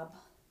job,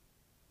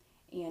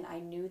 and I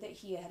knew that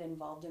he had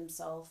involved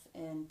himself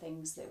in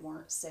things that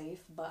weren't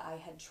safe, but I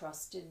had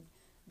trusted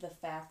the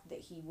fact that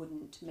he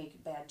wouldn't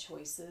make bad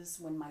choices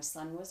when my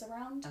son was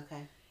around.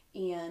 Okay.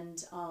 And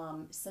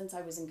since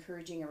I was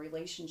encouraging a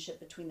relationship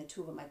between the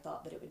two of them, I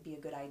thought that it would be a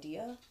good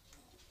idea.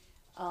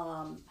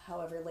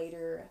 However,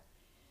 later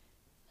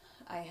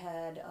I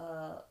had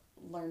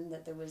learned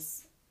that there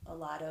was a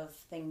lot of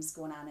things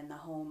going on in the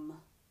home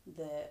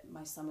that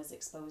my son was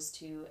exposed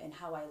to, and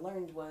how I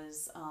learned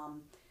was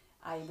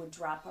I would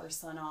drop our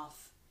son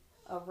off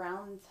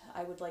around,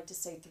 I would like to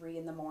say 3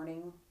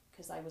 a.m,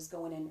 because I was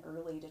going in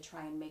early to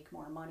try and make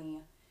more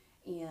money,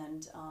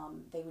 and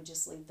they would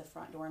just leave the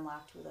front door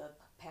unlocked with a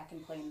pack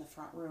and play in the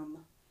front room,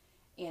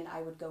 and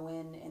I would go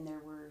in and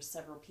there were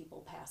several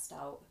people passed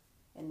out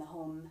in the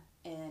home,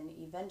 and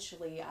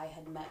eventually I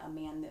had met a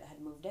man that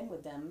had moved in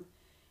with them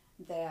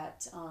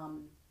that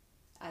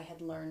I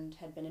had learned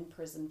had been in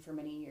prison for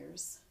many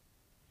years,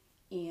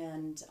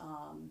 and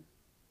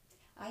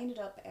I ended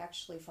up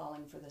actually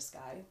falling for this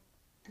guy.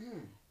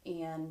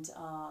 And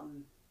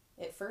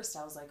at first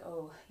I was like,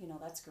 oh,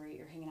 that's great,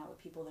 you're hanging out with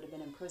people that have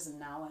been in prison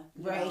now.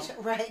 Right.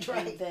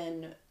 And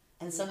then...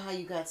 And somehow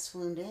you got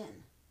swooned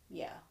in.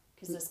 Yeah,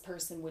 because this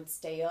person would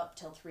stay up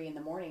till 3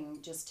 a.m.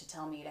 just to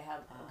tell me to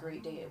have a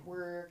great day at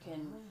work,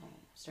 and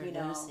started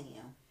noticing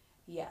you.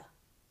 Yeah,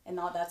 and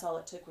that's all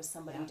it took was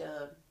somebody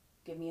to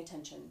give me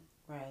attention.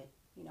 Right.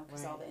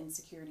 Because all the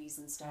insecurities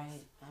and stuff.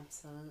 Right,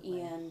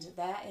 absolutely. And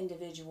that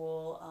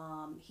individual,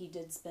 he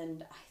did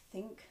spend, I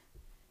think,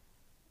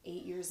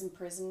 8 years in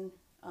prison.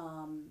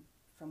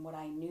 From what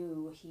I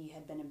knew, he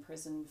had been in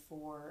prison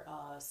for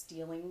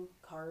stealing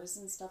cars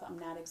and stuff. I'm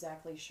not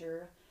exactly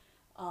sure.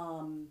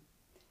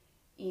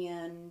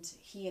 And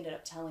he ended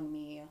up telling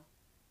me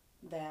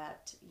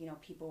that,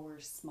 people were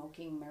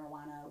smoking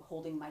marijuana,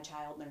 holding my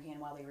child in their hand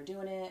while they were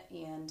doing it.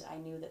 And I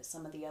knew that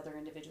some of the other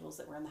individuals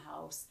that were in the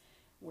house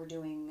were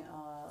doing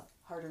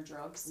harder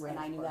drugs. Right, and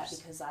I knew that course.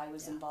 because I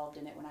was involved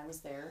in it when I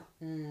was there.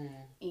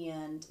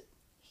 And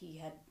he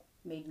had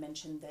made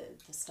mention that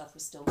the stuff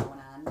was still going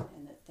on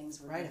and that things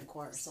were being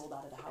sold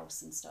out of the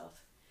house and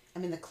stuff. I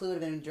mean, the clue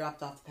would have been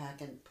dropped off the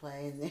pack and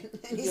play,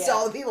 and he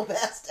saw the people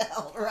passed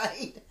out,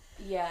 right?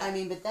 Yeah. I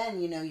mean, but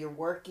then, you're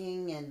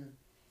working and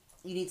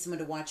you need someone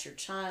to watch your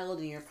child,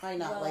 and you're probably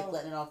not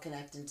letting it all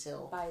connect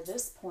until... By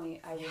this point,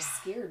 I was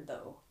scared,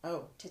 though,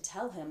 to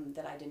tell him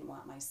that I didn't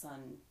want my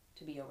son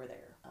to be over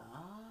there.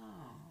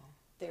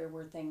 There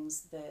were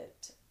things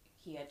that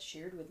he had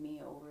shared with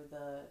me over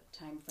the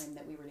time frame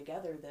that we were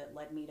together that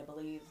led me to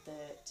believe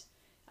that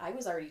I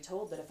was already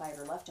told that if I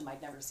ever left him,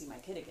 I'd never see my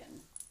kid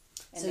again.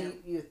 And so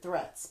you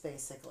threats,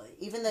 basically.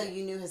 Even though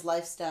you knew his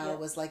lifestyle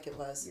was like it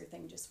was. Your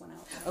thing just went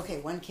out. Okay,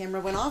 one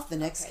camera went off, the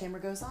next camera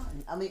goes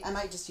on. I mean, I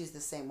might just use the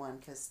same one,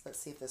 because let's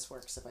see if this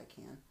works, if I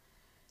can.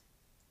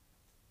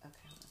 Okay.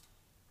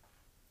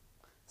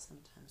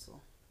 Sometimes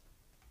we'll...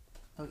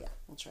 Oh, yeah,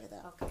 we'll try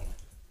that. Okay.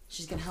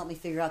 She's going to help me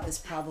figure out this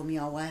problem,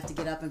 y'all. I have to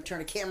get up and turn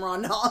a camera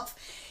on and off.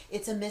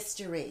 It's a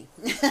mystery.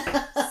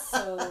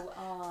 So,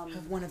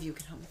 one of you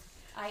can help me.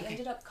 I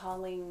ended up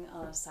calling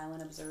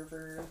Silent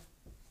Observer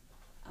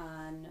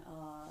on...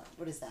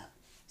 what is that?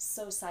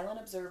 So, Silent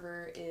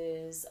Observer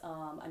is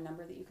a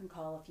number that you can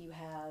call if you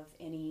have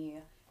any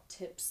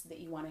tips that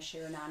you want to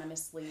share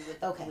anonymously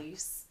with the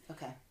police.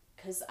 Okay.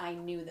 Because I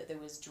knew that there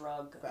was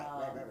drug...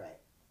 Right.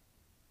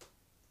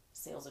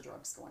 Sales of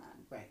drugs going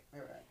on. Right.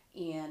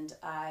 And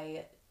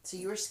I... So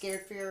you were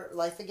scared for your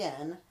life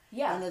again.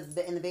 Yeah. And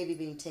the baby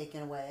being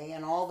taken away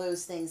and all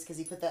those things, because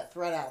he put that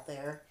threat out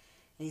there.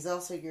 And he's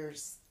also your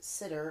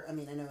sitter. I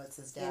mean, I know it's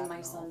his dad. And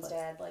my son's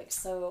dad.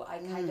 So I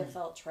kind of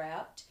felt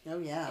trapped. Oh,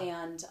 yeah.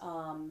 And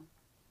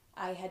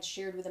I had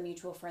shared with a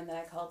mutual friend that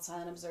I called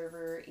Silent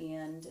Observer.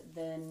 And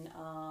then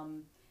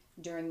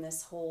during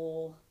this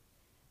whole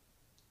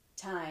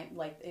time,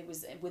 it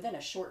was within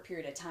a short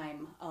period of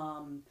time,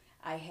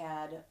 I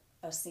had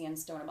a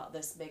sandstone about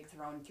this big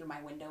thrown through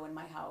my window in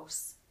my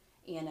house.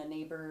 And a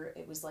neighbor,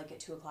 it was at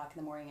 2 o'clock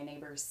in the morning, a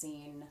neighbor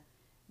seen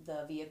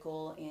the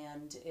vehicle,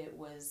 and it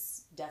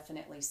was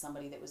definitely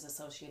somebody that was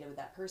associated with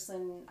that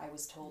person. I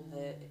was told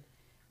that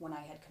when I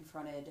had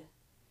confronted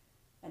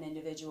an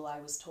individual, I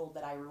was told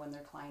that I ruined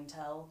their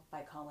clientele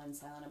by calling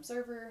Silent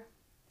Observer.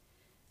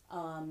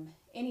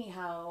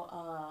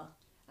 Anyhow,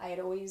 I had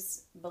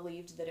always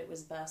believed that it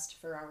was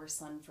best for our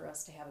son for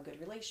us to have a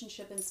good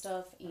relationship and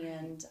stuff,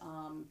 and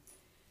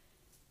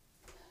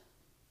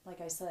like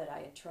I said, I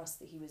had trust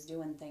that he was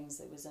doing things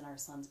that was in our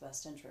son's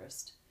best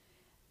interest.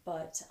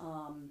 But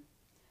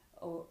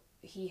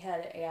he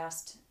had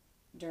asked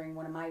during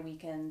one of my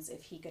weekends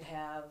if he could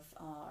have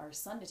our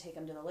son to take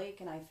him to the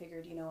lake, and I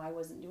figured, I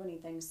wasn't doing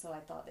anything, so I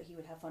thought that he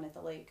would have fun at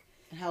the lake.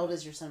 And how old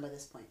is your son by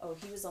this point? Oh,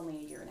 he was only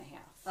a year and a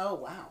half. Oh,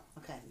 wow.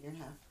 Okay, year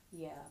and a half.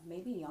 Yeah,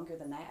 maybe younger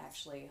than that,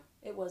 actually.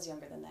 It was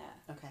younger than that.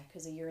 Okay.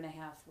 Because a year and a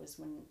half was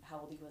how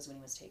old he was when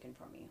he was taken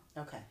from me.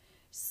 Okay.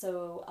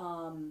 So,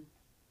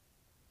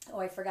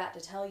 I forgot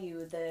to tell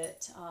you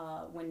that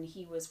when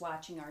he was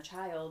watching our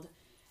child,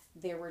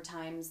 there were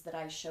times that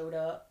I showed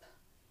up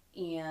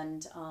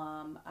and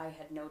I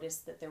had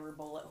noticed that there were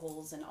bullet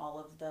holes in all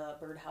of the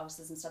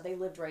birdhouses and stuff. They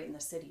lived right in the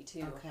city,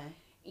 too.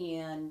 Okay.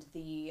 And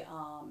the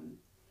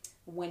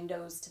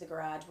windows to the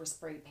garage were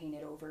spray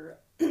painted over.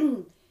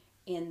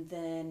 And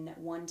then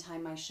one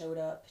time I showed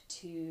up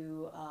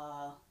to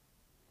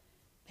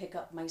pick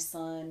up my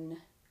son,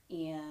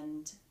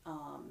 and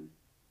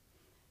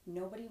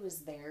nobody was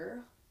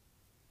there.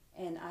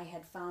 And I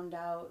had found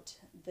out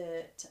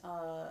that,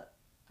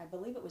 I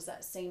believe it was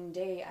that same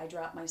day, I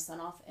dropped my son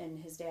off and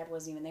his dad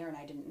wasn't even there, and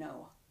I didn't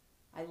know.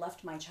 I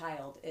left my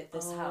child at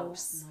this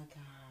house. Oh my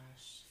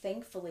gosh.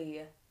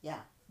 Thankfully, yeah,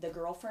 the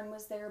girlfriend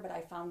was there, but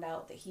I found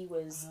out that he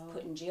was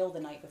put in jail the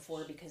night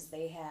before because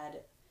they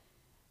had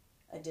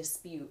a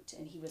dispute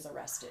and he was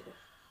arrested.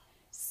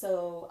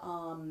 So,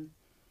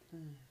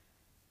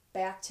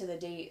 back to the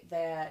date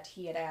that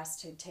he had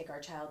asked to take our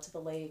child to the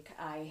lake,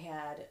 I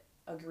had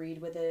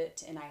agreed with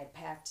it, and I had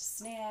packed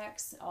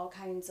snacks, all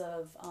kinds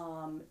of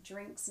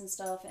drinks and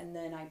stuff, and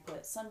then I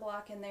put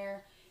sunblock in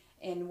there.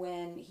 And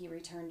when he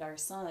returned our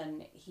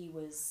son, he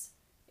was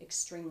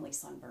extremely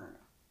sunburned.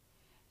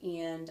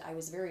 And I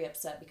was very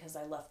upset because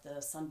I left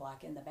the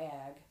sunblock in the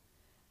bag.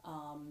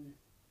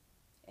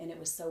 And it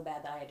was so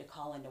bad that I had to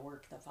call into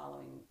work the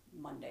following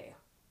Monday.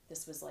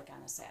 This was like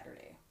on a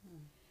Saturday.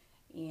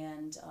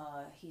 And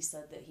he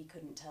said that he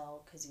couldn't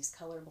tell because he's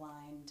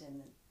colorblind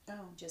and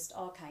just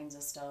all kinds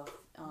of stuff.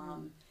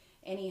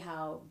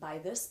 Anyhow, by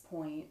this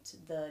point,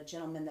 the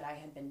gentleman that I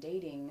had been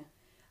dating...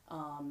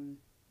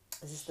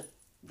 is this the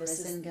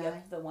this prison is guy?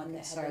 Yep, the one that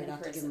had Sorry, been in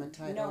not prison. To give him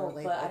a title no, or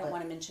label, but I don't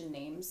want to mention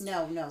names.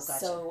 No, gotcha.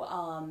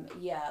 So,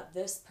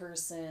 this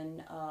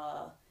person,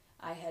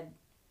 I had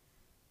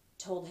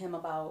told him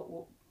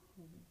about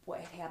what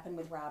had happened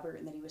with Robert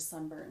and that he was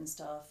sunburnt and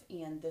stuff,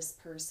 and this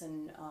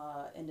person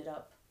ended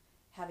up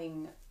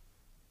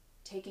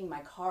taking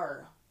my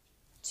car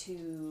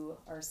to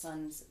our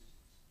son's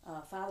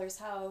father's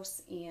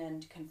house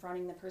and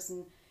confronting the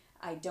person.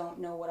 I don't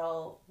know what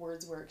all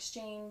words were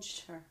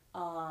exchanged. Sure.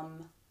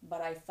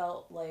 But I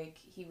felt like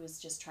he was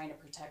just trying to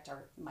protect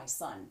my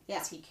son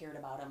because he cared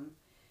about him.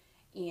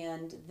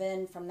 And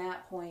then from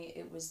that point,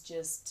 it was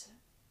just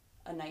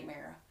a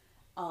nightmare.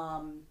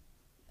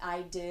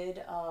 I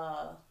did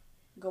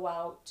go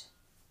out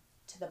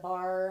to the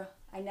bar.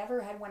 I never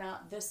had went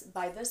out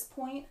by this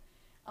point.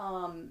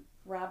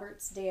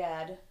 Robert's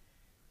dad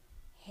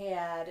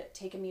had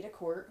taken me to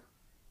court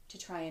to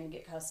try and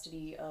get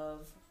custody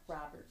of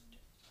Robert.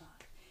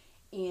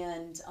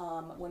 And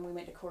when we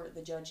went to court,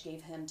 the judge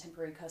gave him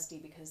temporary custody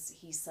because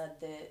he said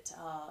that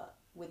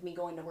with me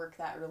going to work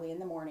that early in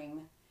the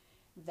morning,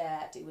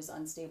 that it was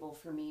unstable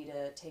for me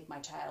to take my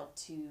child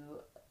to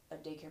a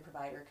daycare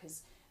provider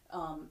because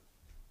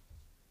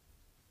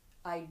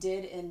I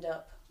did end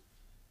up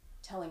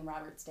telling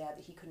Robert's dad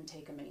that he couldn't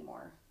take him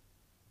anymore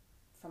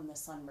from the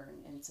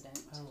sunburn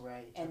incident. Oh,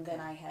 right. And then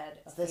I had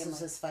a This family. was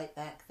his fight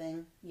back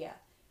thing? Yeah.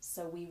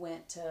 So we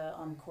went to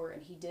court,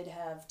 and he did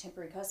have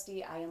temporary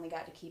custody. I only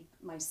got to keep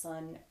my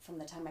son from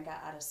the time I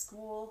got out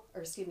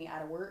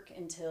of work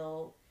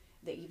until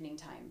the evening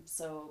time.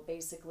 So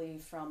basically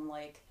from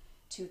like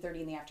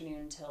 2:30 in the afternoon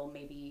until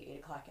maybe 8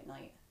 o'clock at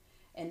night.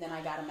 And then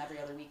I got him every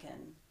other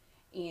weekend.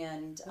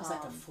 And it was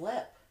like a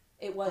flip.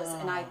 It was,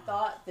 and I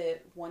thought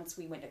that once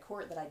we went to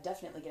court that I'd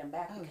definitely get him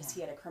back because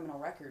he had a criminal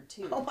record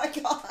too. Oh my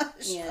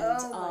gosh! And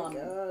oh my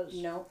gosh!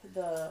 Nope,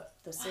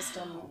 the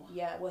system. Wow.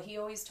 Yeah, well, he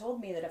always told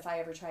me that if I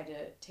ever tried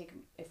to take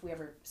him, if we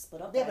ever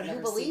split up, yeah, but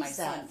who believes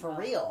that for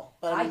real?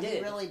 But I did.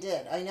 He really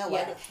did. I know.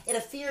 Yeah. In a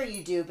fear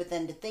you do, but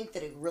then to think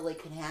that it really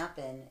could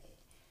happen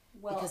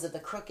because of the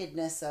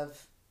crookedness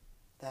of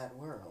that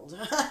world.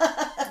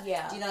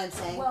 Yeah. Do you know what I'm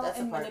saying? Well, that's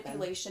and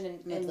manipulation,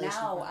 and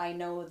now I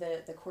know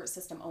that the court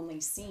system only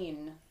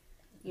seen,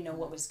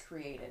 what was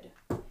created.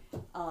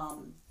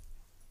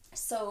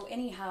 So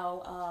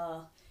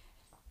anyhow,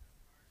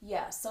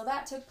 so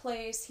that took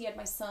place. He had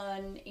my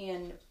son,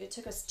 and it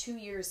took us 2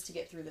 years to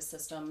get through the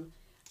system.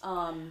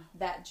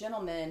 That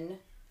gentleman,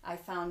 I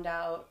found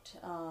out,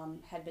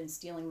 had been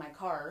stealing my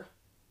car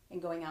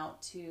and going out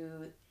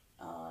to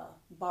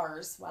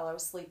bars while I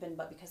was sleeping,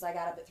 but because I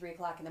got up at 3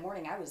 o'clock in the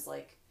morning, I was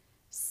like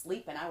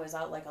sleeping. I was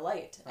out like a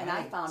light. Right. And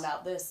I found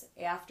out this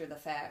after the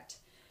fact.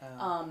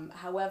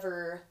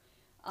 However...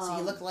 So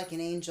you look like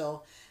an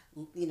angel,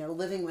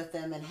 living with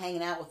them and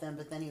hanging out with them,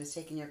 but then he was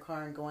taking your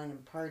car and going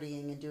and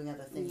partying and doing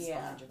other things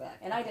behind your back.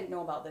 And I didn't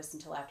know about this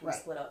until after we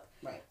split up.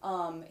 Right.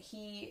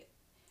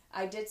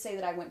 I did say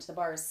that I went to the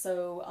bars.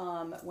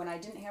 So when I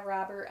didn't have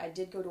Robert, I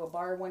did go to a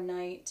bar one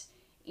night,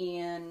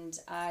 and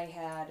I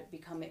had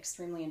become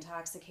extremely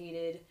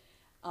intoxicated.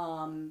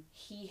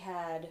 He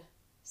had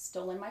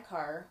stolen my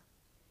car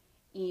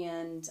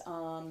and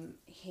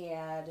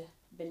had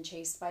been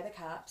chased by the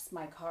cops.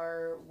 My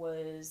car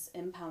was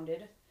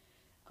impounded.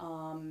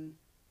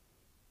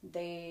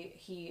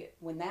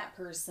 When that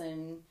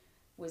person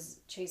was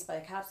chased by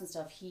the cops and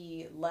stuff,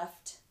 he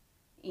left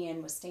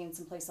and was staying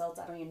someplace else.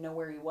 I don't even know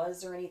where he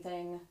was or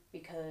anything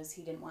because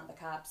he didn't want the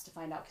cops to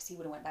find out because he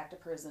would have went back to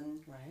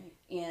prison. Right.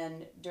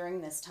 And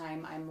during this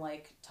time, I'm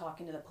like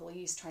talking to the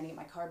police, trying to get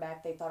my car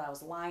back. They thought I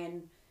was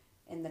lying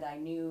and that I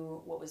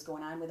knew what was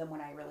going on with him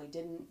when I really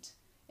didn't.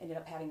 Ended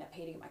up having to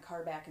pay to get my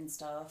car back and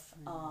stuff.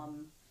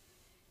 Mm-hmm.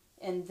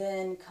 And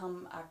then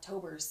come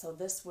October, so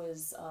this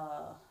was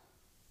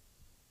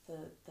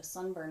the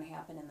sunburn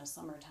happened in the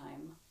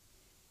summertime.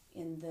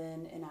 And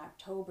then in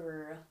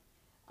October,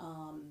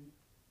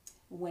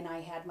 when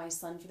I had my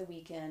son for the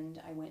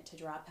weekend, I went to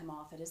drop him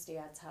off at his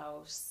dad's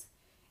house,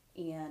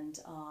 and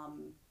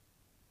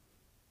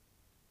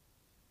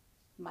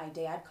my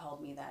dad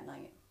called me that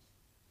night.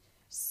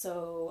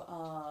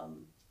 So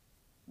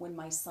when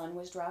my son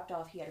was dropped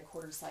off, he had a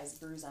quarter-sized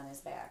bruise on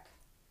his back.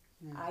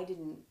 Mm. I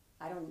didn't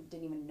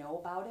even know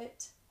about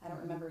it. I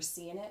don't remember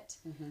seeing it,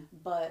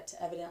 but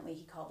evidently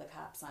he called the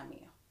cops on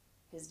me.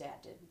 His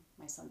dad did,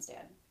 my son's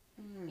dad.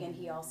 And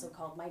he also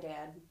called my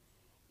dad,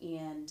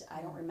 and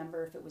I don't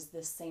remember if it was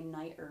this same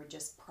night or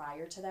just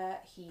prior to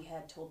that. He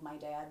had told my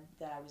dad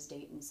that I was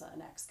dating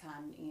an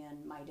ex-con,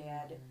 and my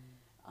dad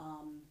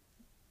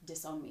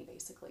disowned me,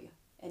 basically.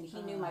 And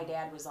he knew my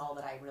dad was all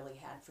that I really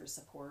had for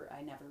support.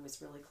 I never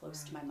was really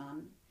close to my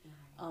mom.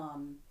 Right.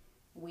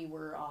 We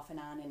were off and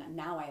on, and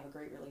now I have a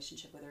great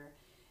relationship with her.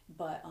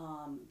 But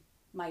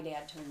my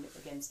dad turned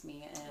against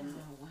me, and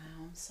oh wow,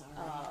 I'm sorry.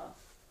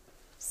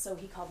 So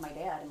he called my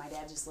dad, and my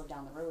dad just lived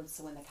down the road.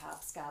 So when the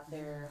cops got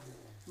there,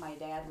 my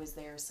dad was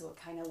there. So it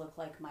kind of looked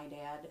like my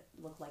dad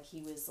looked like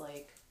he was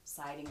like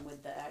siding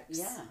with the ex.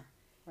 Yeah,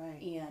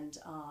 right. And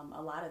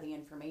a lot of the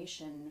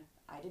information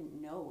I didn't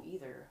know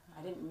either.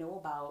 I didn't know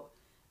about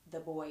the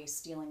boy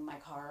stealing my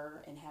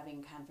car and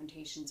having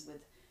confrontations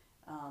with.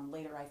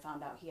 Later, I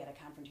found out he had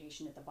a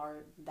confrontation at the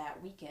bar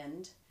that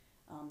weekend.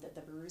 That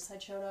the Brewers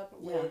had showed up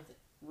with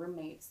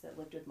roommates that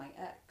lived with my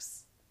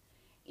ex.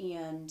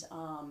 And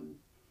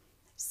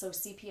so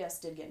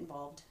CPS did get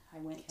involved. I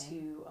went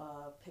to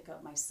pick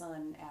up my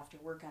son after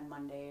work on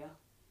Monday,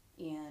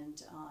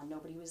 and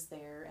nobody was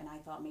there, and I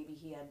thought maybe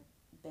he had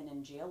been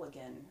in jail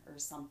again or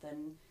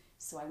something.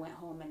 So I went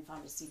home and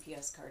found a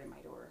CPS card in my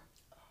door.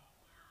 Oh,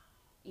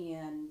 wow.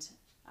 And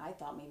I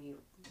thought maybe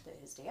that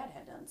his dad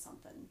had done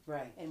something.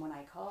 Right. And when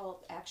I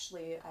called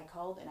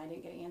and I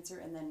didn't get an answer,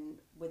 and then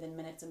within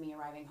minutes of me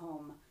arriving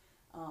home,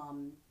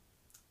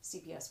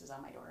 CPS was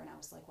on my door, and I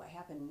was like, what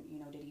happened?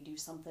 Did he do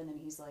something? And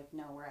he's like,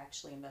 no, we're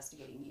actually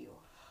investigating you.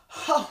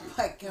 Oh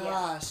my gosh.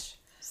 Yeah.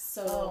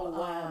 So,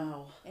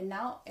 wow. And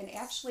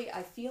actually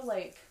I feel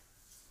like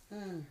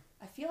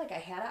I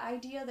had an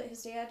idea that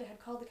his dad had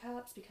called the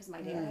cops because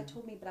my dad had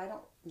told me, but I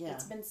don't,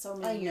 it's been so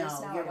many years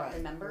now, I don't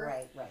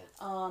remember. Right.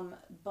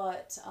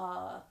 But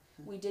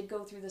we did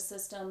go through the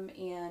system,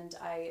 and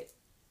I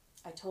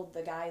told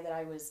the guy that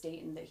I was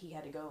dating that he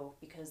had to go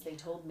because they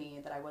told me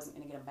that I wasn't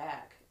going to get him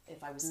back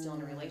if I was still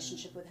in a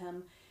relationship with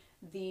him.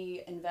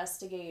 The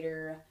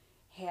investigator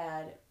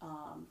had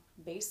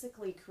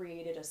basically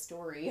created a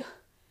story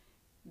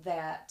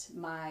that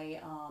my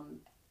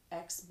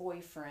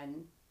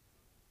ex-boyfriend,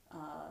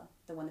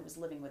 the one that was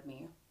living with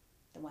me,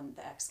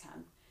 the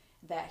ex-con,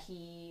 that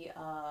he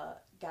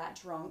got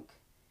drunk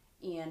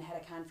and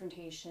had a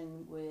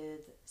confrontation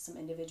with some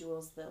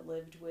individuals that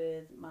lived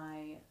with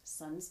my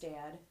son's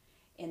dad,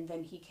 and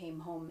then he came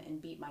home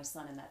and beat my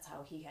son, and that's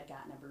how he had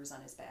gotten a bruise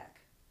on his back.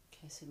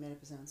 Okay, so he made up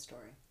his own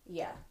story.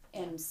 Yeah,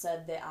 and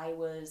said that I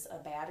was a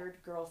battered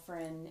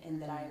girlfriend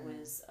and that I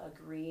was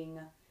agreeing,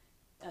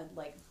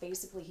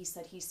 basically he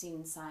said he's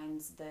seen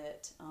signs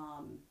that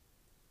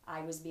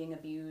I was being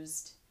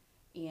abused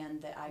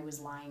and that I was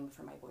lying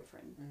for my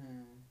boyfriend.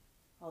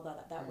 Although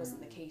that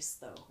wasn't the case,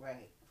 though.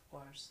 Right, of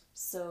course.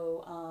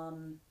 So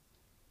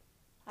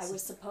I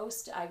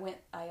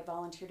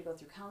volunteered to go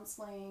through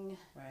counseling.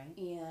 Right.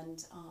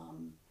 And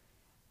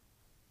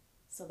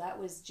so that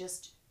was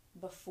just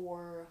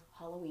before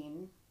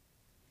Halloween.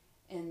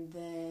 And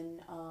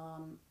then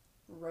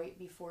right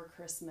before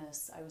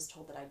Christmas, I was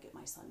told that I'd get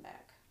my son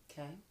back.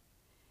 Okay.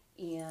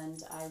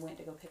 And I went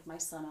to go pick my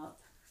son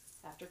up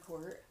after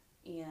court,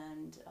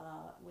 and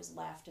was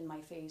laughed in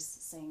my face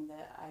saying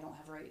that I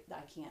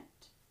can't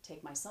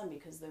take my son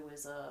because there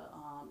was a,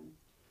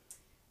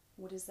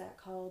 what is that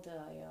called?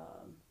 A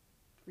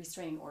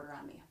restraining order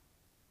on me.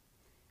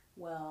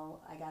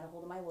 Well, I got a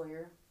hold of my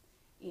lawyer,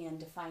 and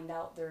to find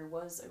out there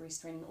was a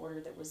restraining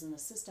order that was in the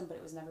system, but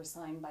it was never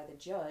signed by the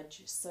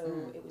judge, so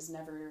it was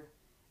never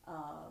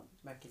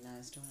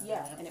recognized.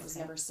 And it was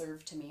never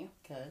served to me.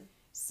 Good.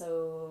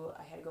 So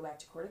I had to go back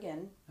to court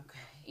again.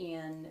 Okay.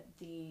 And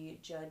the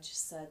judge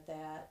said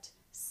that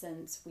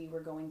since we were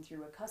going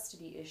through a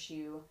custody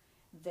issue,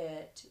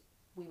 that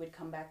we would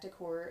come back to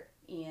court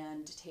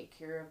and take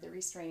care of the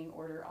restraining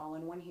order all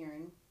in one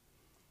hearing.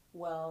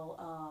 Well,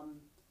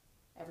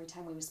 every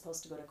time we were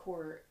supposed to go to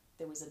court,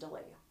 there was a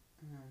delay.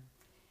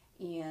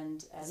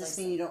 And does this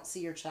mean you don't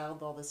see your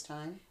child all this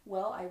time?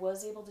 Well, I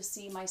was able to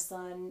see my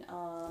son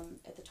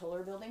at the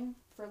Toller building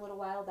for a little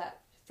while.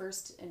 That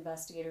first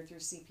investigator through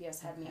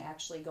CPS had me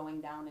actually going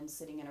down and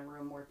sitting in a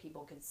room where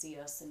people could see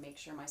us and make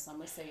sure my son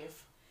was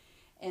safe.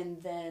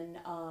 And then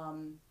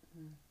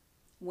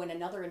when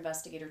another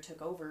investigator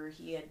took over,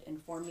 he had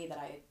informed me that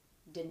I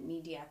didn't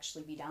need to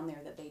actually be down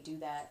there, that they do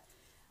that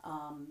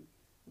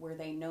where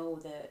they know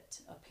that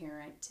a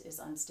parent is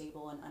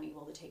unstable and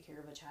unable to take care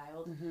of a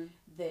child,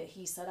 that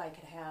he said I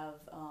could have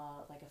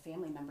like a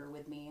family member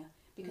with me,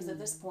 because at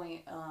this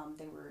point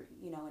they were,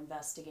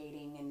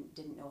 investigating and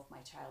didn't know if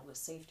my child was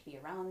safe to be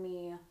around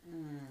me.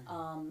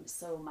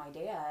 So my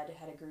dad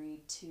had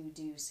agreed to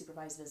do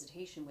supervised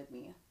visitation with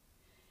me.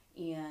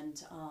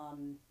 And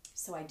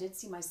so I did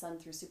see my son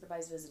through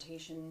supervised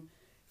visitation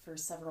for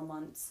several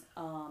months.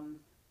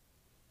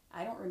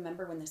 I don't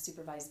remember when the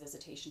supervised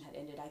visitation had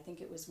ended. I think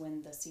it was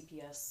when the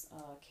CPS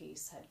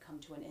case had come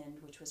to an end,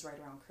 which was right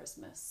around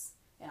Christmas,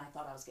 and I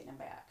thought I was getting him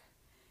back.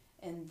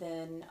 And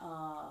then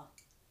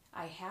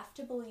I have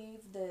to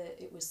believe that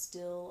it was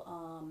still,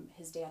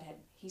 his dad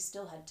he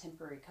still had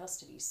temporary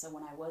custody, so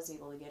when I was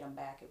able to get him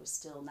back, it was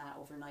still not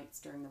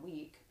overnights during the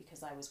week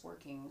because I was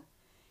working.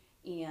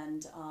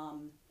 And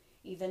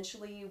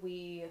eventually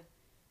we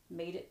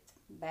made it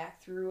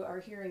back through our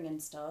hearing and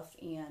stuff,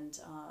 and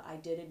I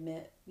did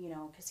admit,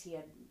 because he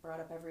had brought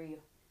up everything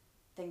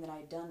that I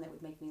had done that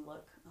would make me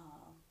look,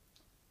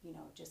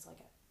 just like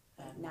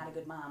not a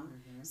good mom.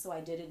 So I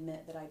did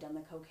admit that I'd done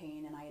the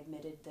cocaine, and I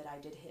admitted that I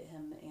did hit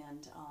him,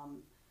 and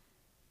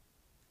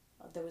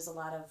there was a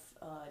lot of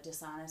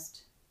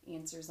dishonest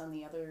answers on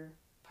the other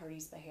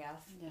party's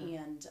behalf,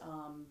 and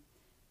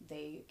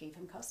they gave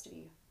him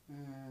custody.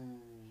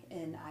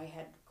 And I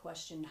had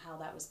questioned how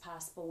that was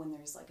possible when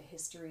there's like a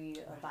history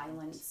of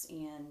violence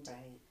and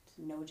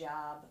no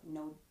job,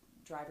 no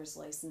driver's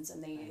license,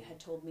 and they had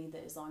told me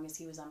that as long as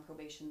he was on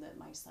probation that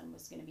my son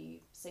was going to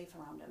be safe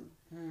around him.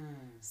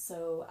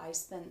 So I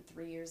spent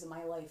 3 years of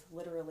my life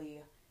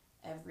literally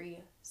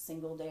every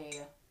single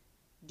day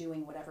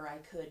doing whatever I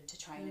could to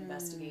try and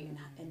investigate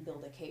and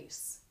build a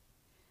case.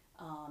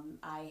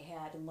 I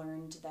had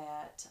learned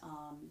that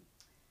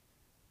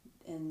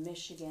in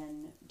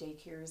Michigan,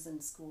 daycares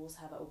and schools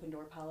have an open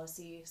door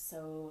policy,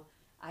 so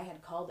I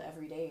had called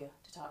every day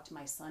to talk to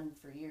my son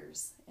for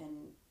years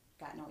and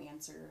got no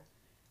answer,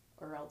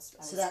 or else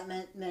so that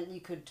meant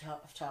you could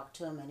talk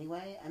to him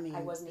anyway? I mean,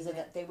 I wasn't even,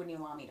 they wouldn't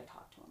even allow me to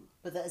talk to him.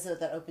 But is that what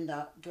that open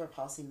door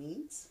policy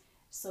means?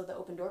 So the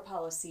open door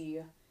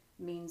policy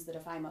means that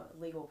if I'm a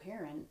legal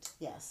parent,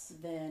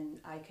 then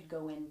I could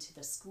go into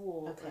the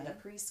school or the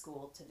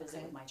preschool to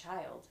visit with my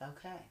child.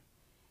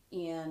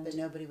 But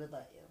nobody would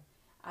let you.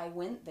 I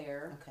went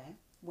there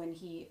when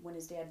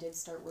his dad did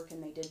start working.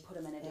 They did put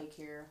him in a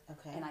daycare,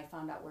 and I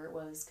found out where it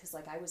was, because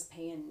like I was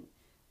paying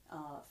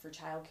for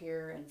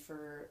childcare and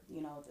for the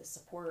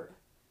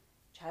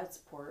child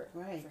support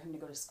for him to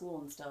go to school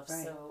and stuff.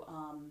 So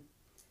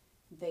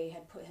they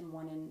had put him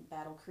one in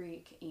Battle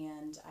Creek,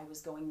 and I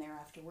was going there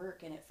after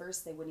work, and at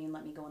first they wouldn't even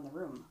let me go in the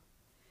room,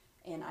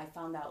 and I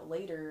found out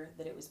later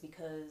that it was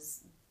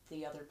because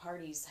the other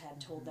parties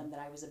had told them that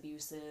I was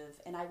abusive,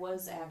 and I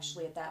was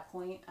actually at that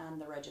point on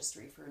the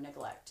registry for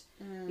neglect,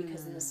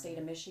 because in the state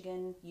of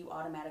Michigan you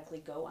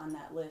automatically go on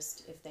that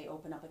list if they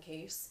open up a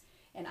case,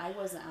 and I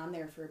wasn't on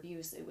there for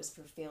abuse, it was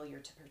for failure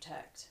to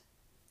protect.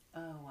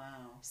 Oh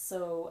wow.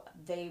 So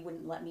they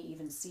wouldn't let me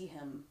even see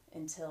him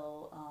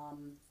until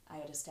I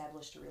had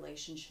established a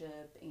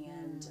relationship,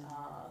 and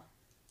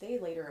they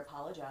later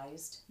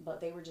apologized,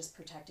 but they were just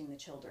protecting the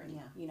children,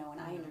 and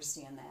I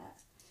understand that.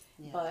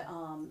 But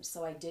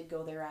so I did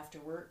go there after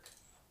work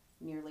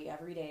nearly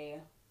every day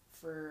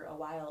for a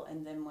while,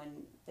 and then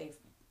when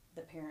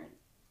the parent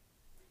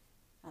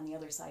on the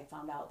other side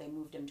found out, they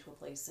moved him to a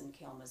place in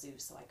Kalamazoo,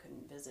 so I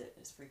couldn't visit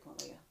as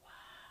frequently.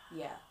 Wow.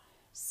 Yeah.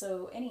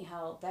 So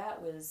anyhow,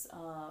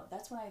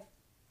 that's when I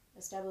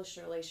established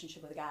a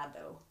relationship with God,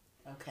 though.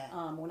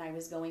 When I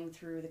was going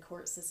through the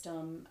court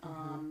system,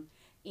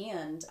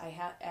 and I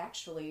had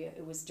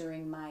it was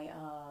during my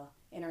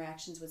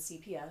interactions with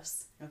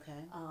CPS.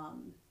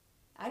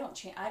 I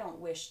don't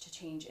wish to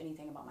change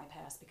anything about my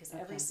past, because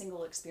every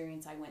single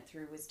experience I went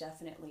through was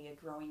definitely a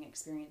growing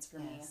experience for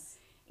me.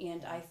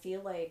 And I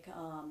feel like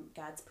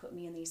God's put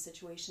me in these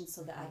situations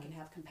so that I can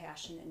have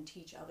compassion and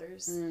teach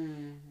others.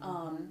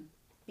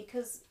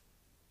 Because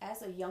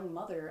as a young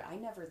mother, I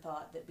never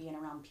thought that being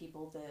around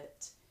people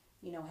that,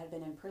 had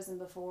been in prison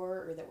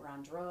before, or that were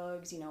on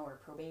drugs, or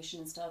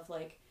probation and stuff,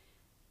 like,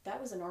 that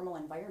was a normal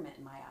environment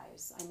in my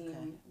eyes. I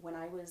mean, when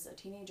I was a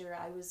teenager,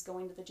 I was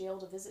going to the jail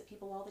to visit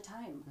people all the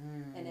time.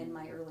 And in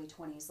my early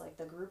 20s, like,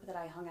 the group that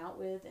I hung out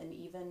with, and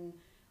even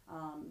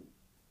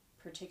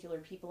particular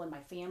people in my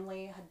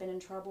family had been in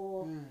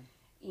trouble.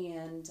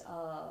 And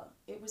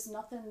it was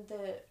nothing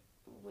that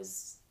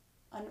was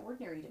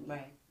unordinary to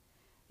me.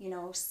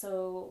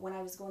 So when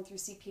I was going through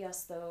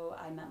CPS, though,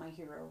 I met my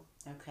hero.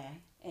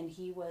 And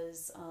he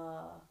was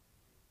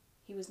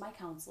my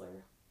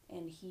counselor,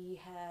 and he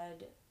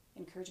had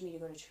encouraged me to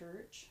go to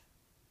church,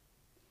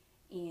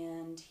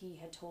 and he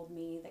had told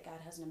me that God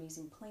has an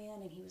amazing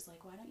plan, and he was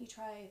like, why don't you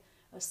try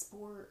a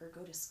sport or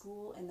go to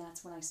school? And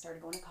that's when I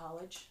started going to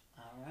college.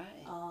 All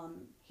right.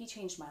 He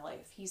changed my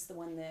life. He's the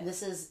one that...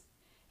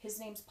 His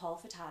name's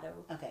Paul Furtado.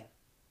 Okay.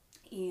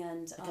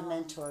 And... Like a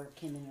mentor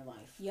came in your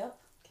life. Yep.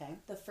 Okay.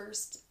 The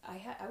first... I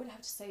would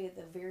have to say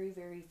the very,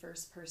 very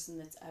first person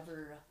that's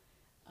ever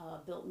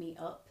built me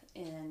up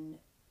and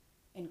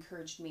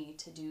encouraged me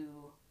to do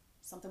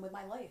something with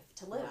my life,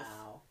 to live.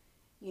 Wow.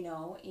 You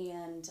know,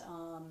 and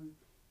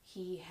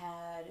he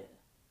had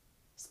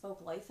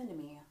spoke life into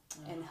me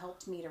and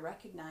helped me to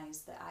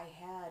recognize that I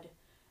had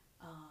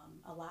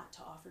a lot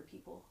to offer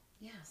people.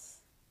 Yes.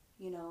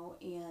 You know,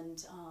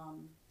 and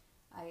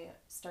I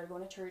started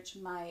going to church.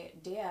 My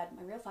dad,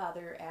 my real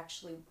father,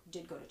 actually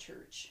did go to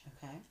church.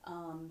 Okay.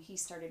 He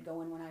started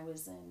going when I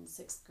was in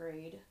 6th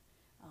grade.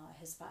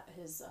 His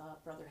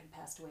brother had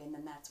passed away, and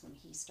then that's when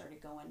he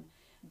started going.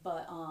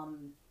 But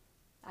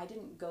I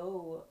didn't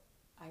go.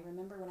 I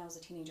remember when I was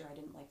a teenager, I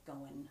didn't like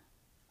going.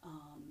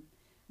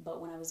 But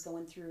when I was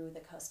going through the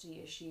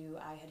custody issue,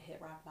 I had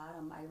hit rock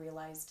bottom. I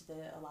realized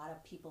that a lot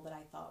of people that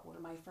I thought were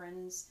my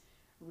friends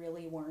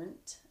really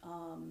weren't.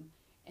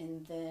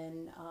 And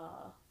then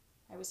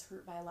I was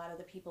hurt by a lot of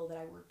the people that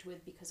I worked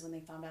with, because when they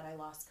found out I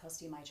lost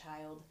custody of my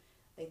child,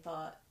 they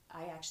thought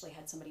I actually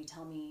had somebody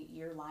tell me,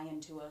 you're lying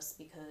to us,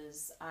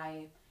 because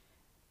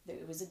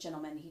it was a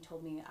gentleman. He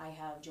told me, I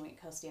have joint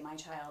custody of my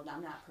child.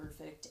 I'm not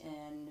perfect,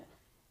 and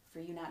for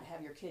you not to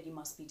have your kid, you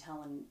must be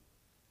telling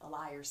a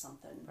lie or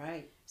something.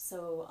 Right.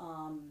 So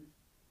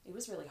it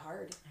was really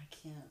hard. I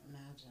can't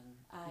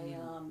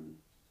imagine.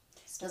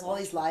 Because all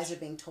these lies are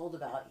being told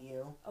about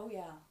you. Oh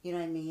yeah. You know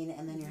what I mean?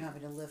 And then you're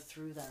having to live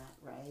through that,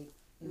 right?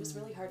 It was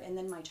really hard. And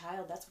then my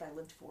child, that's what I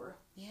lived for.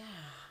 Yeah.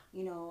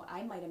 You know,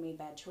 I might have made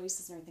bad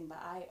choices and everything,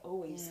 but I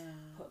always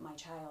put my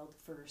child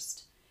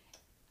first.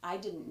 I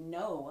didn't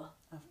know.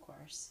 Of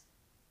course.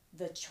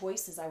 The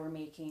choices I were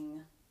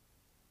making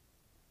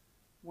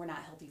were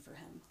not healthy for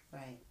him.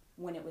 Right.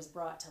 When it was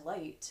brought to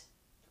light,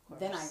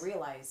 then I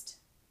realized,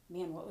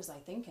 man, what was I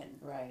thinking?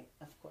 Right,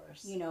 of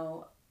course. You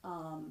know,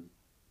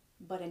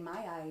 but in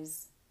my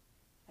eyes,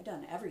 I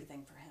done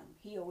everything for him.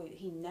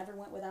 He never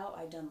went without.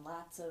 I done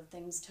lots of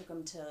things, took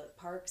him to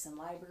parks and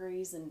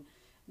libraries, and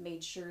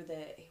made sure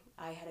that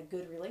I had a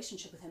good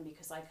relationship with him,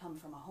 because I come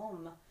from a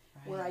home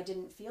where I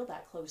didn't feel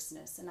that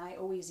closeness, and I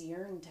always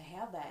yearned to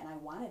have that, and I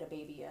wanted a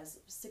baby. As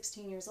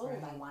 16 years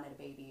old, I wanted a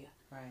baby.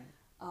 Right.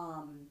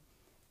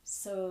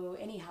 So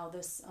anyhow,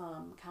 this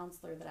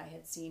counselor that I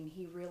had seen,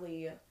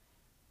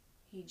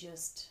 he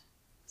just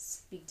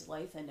speaked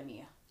life into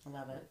me. I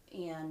love it.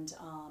 And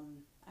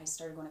I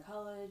started going to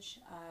college.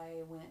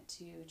 I went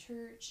to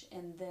church,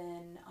 and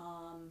then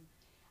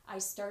I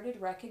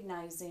started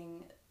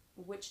recognizing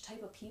which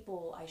type of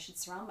people I should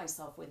surround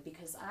myself with,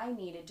 because I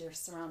needed to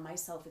surround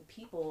myself with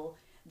people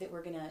that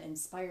were going to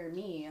inspire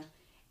me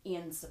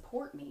and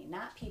support me,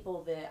 not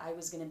people that I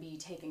was going to be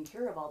taken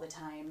care of all the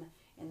time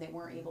and that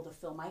weren't able to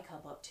fill my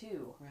cup up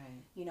too.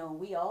 Right. You know,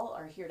 we all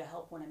are here to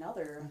help one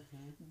another,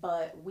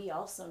 but we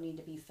also need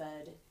to be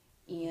fed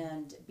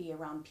and be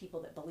around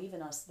people that believe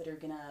in us, that are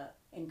going to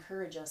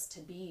encourage us to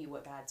be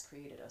what God's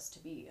created us to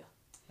be.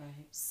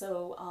 Right.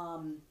 So,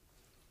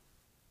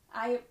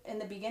 in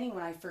the beginning,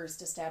 when I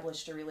first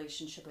established a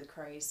relationship with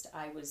Christ,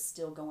 I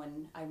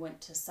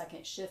went to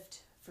second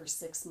shift for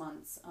 6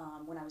 months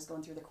when I was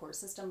going through the court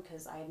system,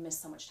 because I had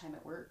missed so much time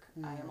at work.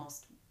 I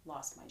almost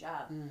lost my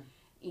job.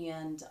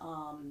 And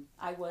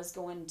I was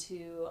going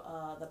to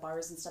the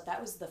bars and stuff. That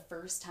was the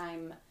first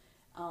time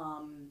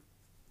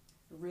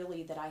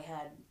really that I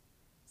had,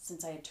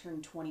 since I had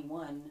turned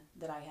 21,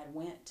 that I had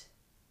went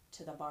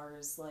to the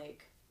bars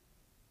like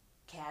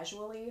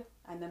casually.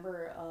 I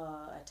remember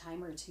a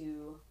time or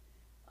two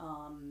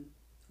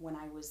when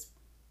I was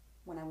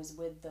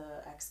with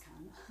the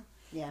ex-con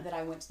that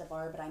I went to the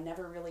bar, but I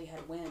never really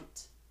had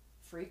went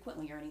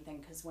frequently or anything,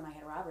 because when I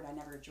had Robert, I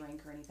never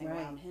drank or anything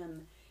around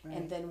him. Right.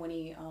 And then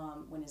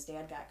when his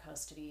dad got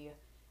custody,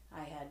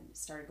 I had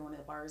started going to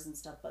the bars and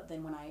stuff. But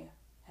then when I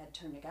had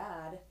turned to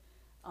God,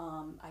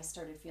 I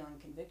started feeling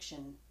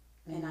conviction.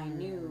 And I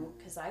knew,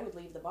 because I would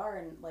leave the bar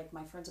and like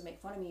my friends would make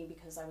fun of me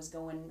because I was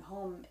going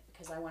home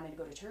because I wanted to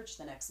go to church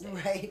the next day.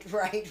 Right.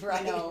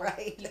 You know,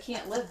 right. You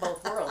can't live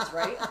both worlds,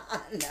 right?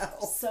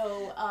 No.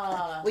 So,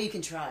 well, you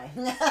can try.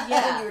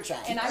 Yeah. You were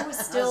trying. And I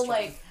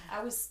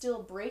was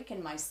still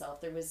breaking myself.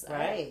 There was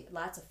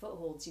lots of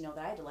footholds, that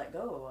I had to let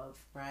go of.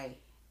 Right.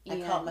 I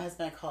call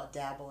it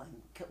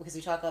dabbling, because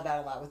we talk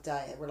about a lot with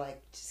diet. We're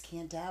like, just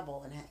can't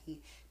dabble and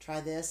try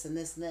this and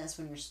this and this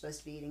when you're supposed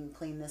to be eating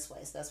clean this way.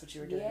 So that's what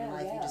you were doing in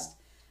life. Yeah. You just,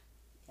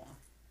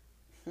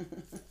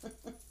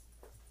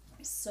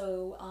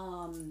 So,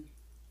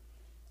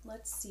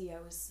 let's see. I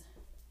was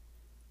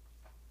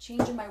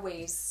changing my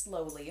ways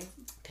slowly.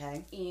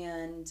 Okay.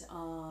 And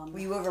were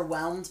you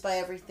overwhelmed by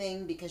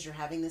everything because you're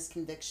having this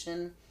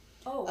conviction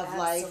of absolutely.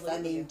 life? I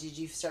mean, did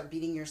you start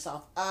beating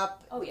yourself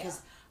up? Oh,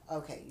 because, yeah.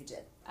 Okay, you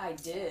did. I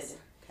did. Yes.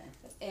 Okay.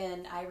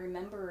 And I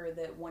remember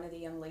that one of the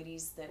young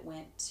ladies that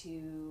went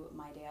to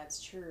my dad's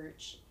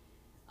church,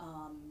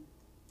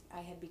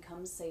 I had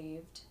become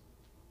saved,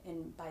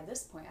 and by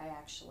this point I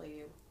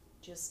actually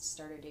just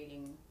started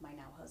dating my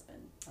now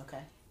husband.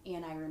 Okay.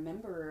 And I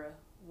remember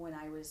when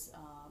I was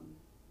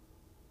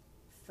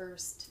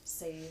first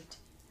saved,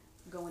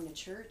 going to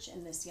church,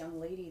 and this young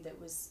lady that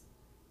was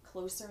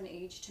closer in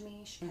age to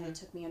me, she kind of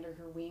took me under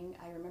her wing.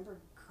 I remember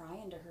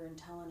crying to her and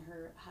telling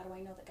her, how do I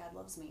know that God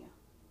loves me?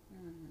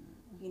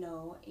 You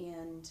know,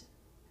 and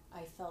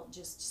I felt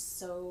just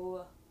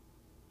so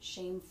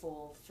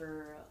shameful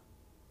for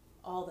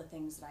all the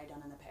things that I'd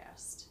done in the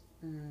past.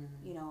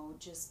 You know,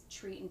 just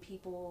treating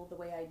people the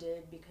way I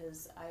did,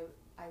 because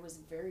I was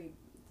very,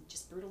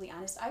 just brutally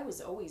honest. I was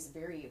always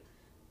very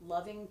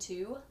loving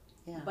too,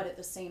 but at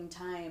the same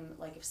time,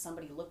 like if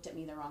somebody looked at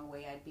me the wrong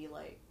way, I'd be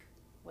like,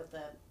 what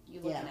the,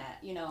 you looking at,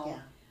 you know?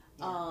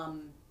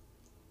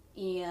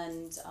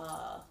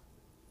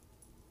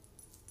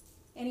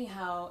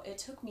 Anyhow, it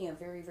took me a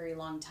very, very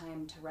long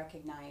time to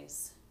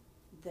recognize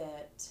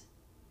that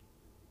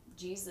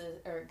Jesus,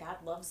 or God,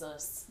 loves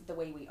us the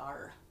way we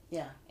are.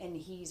 Yeah. And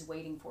He's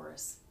waiting for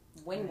us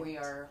when we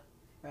are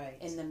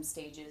in them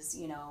stages,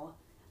 you know.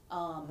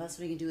 Well, that's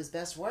when He can do His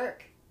best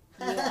work.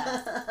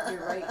 Yeah,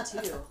 you're right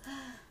too.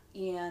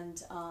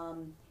 And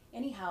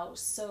anyhow,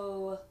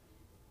 so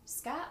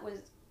Scott was,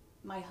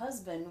 my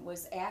husband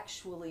was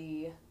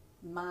actually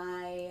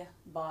my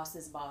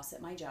boss's boss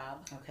at my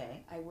job.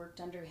 Okay. I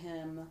worked under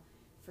him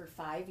for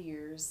 5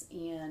 years,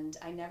 and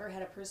I never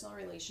had a personal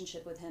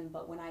relationship with him,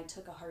 but when I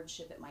took a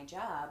hardship at my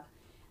job,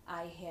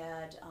 I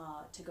had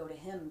to go to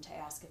him to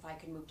ask if I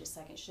could move to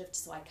second shift.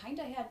 So I kind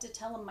of had to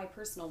tell him my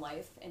personal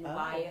life and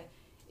why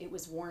it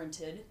was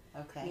warranted.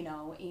 Okay. You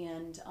know,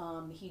 and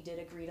he did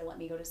agree to let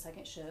me go to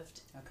second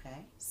shift.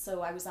 Okay.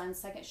 So I was on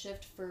second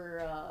shift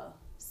for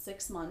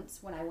 6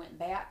 months. When I went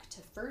back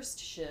to first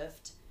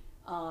shift,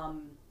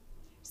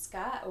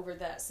 Scott, over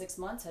that 6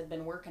 months, had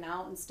been working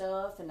out and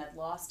stuff and had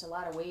lost a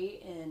lot of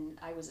weight, and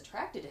I was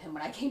attracted to him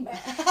when I came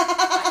back.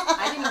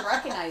 I didn't even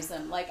recognize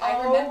him. Like,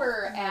 I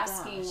remember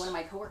asking one of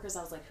my coworkers,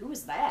 I was like, who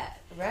is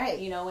that? Right.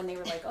 You know, and they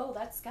were like, oh,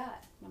 that's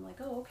Scott. And I'm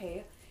like, oh,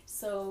 okay.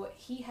 So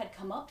he had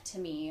come up to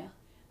me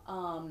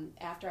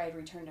after I had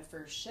returned to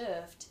first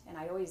shift, and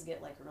I always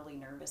get like really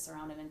nervous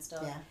around him and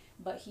stuff. Yeah.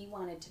 But he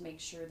wanted to make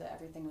sure that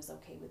everything was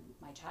okay with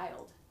my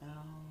child. Oh,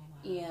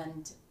 wow.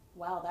 And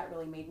wow, that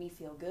really made me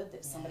feel good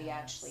that somebody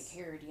actually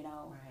cared, you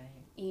know.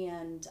 Right.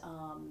 And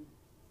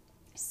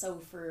so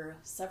for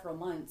several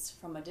months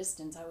from a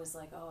distance, I was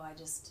like, oh, I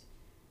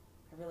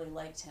really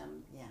liked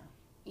him. Yeah.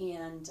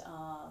 And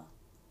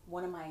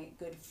one of my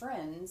good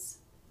friends,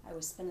 I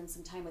was spending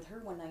some time with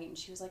her one night, and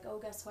she was like, oh,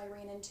 guess who I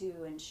ran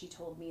into? And she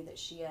told me that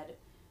she had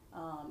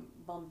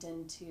bumped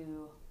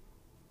into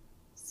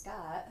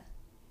Scott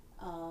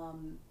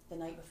the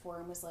night before,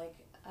 and was like,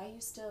 I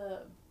used to...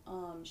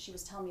 she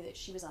was telling me that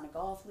she was on a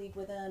golf league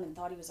with him and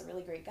thought he was a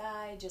really great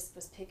guy, just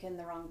was picking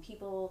the wrong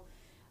people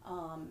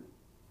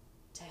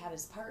to have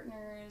his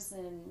partners,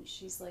 and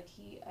she's like,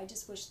 I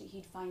just wish that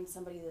he'd find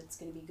somebody that's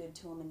going to be good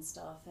to him and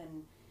stuff.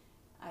 And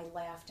I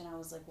laughed, and I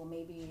was like, well,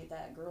 maybe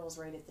that girl's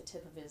right at the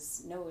tip of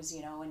his nose,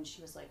 you know. And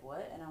she was like,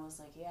 what? And I was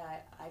like, yeah,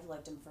 I've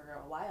liked him for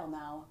a while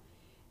now.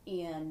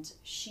 And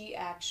she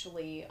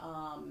actually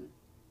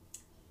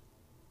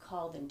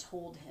called and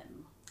told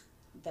him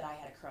that I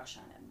had a crush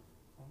on him.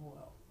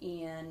 Whoa.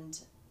 And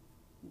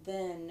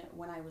then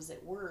when I was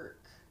at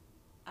work,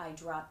 I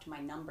dropped my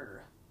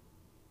number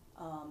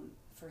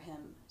for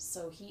him.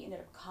 So he ended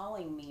up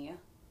calling me,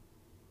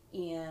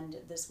 and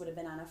this would have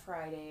been on a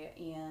Friday,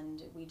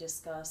 and we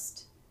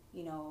discussed,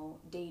 you know,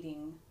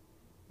 dating,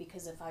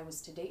 because if I was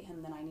to date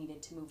him, then I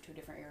needed to move to a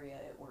different area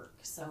at work.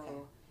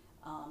 So,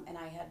 and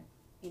I had,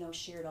 you know,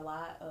 shared a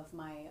lot of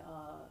my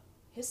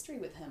history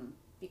with him,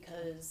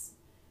 because,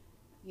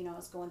 you know, I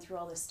was going through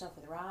all this stuff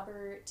with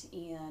Robert,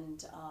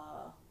 and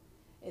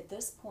at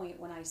this point,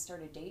 when I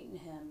started dating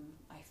him,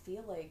 I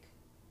feel like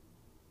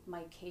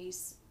my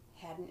case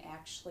hadn't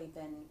actually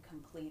been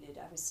completed.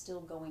 I was still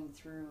going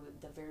through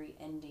the very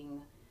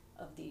ending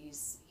of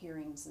these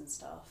hearings and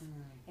stuff,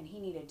 and he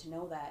needed to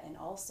know that, and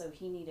also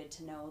he needed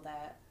to know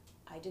that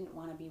I didn't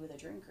want to be with a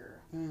drinker.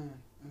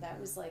 That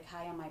was like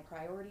high on my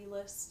priority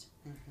list.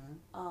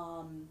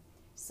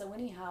 So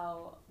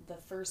anyhow, the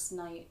first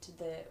night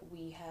that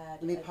we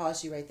had... Let me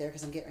pause you right there,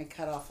 because I'm getting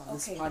cut off on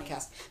this podcast.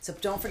 Thanks. So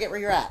don't forget where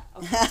you're at.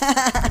 Okay.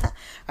 All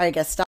right,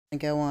 guys, stop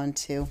and go on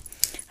to...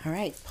 All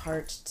right,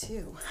 part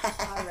 2. All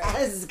right.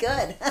 This is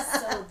good.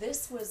 So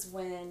this was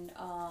when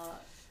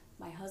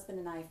my husband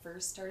and I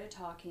first started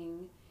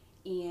talking,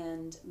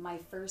 and my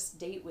first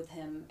date with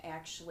him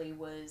actually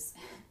was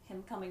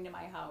him coming to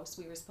my house.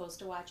 We were supposed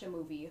to watch a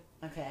movie.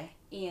 Okay.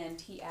 And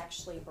he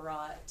actually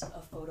brought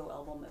a photo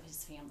album of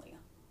his family.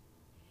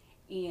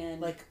 And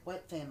like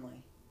what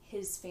family?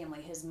 His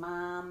family, his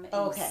mom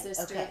and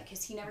sister,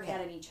 because he never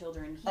had any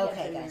children. He had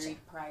been married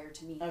prior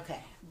to me. Okay.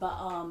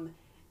 But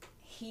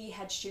he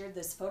had shared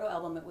this photo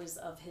album. It was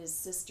of his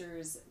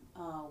sister's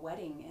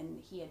wedding,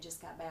 and he had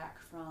just got back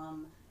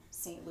from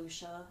St.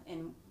 Lucia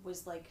and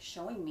was like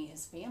showing me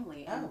his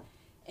family. And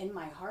in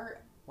my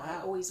heart,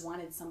 I always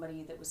wanted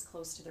somebody that was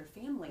close to their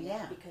family.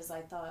 Yeah. Because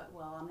I thought,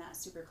 well, I'm not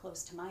super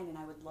close to mine, and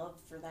I would love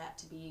for that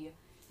to be,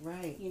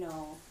 right. you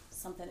know,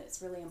 something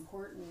that's really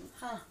important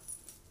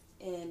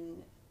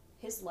in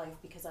his life,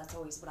 because that's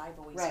always what I've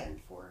always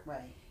yearned for.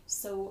 Right.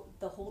 So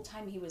the whole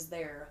time he was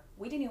there,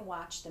 we didn't even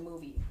watch the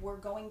movie. We're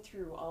going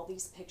through all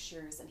these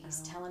pictures, and he's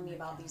telling me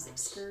about these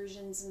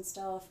excursions and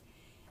stuff.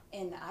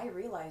 And I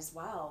realized,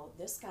 wow,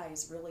 this guy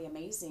is really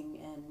amazing,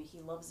 and he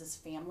loves his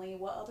family.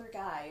 What other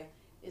guy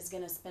is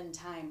going to spend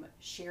time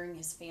sharing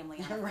his family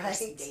on a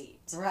first date?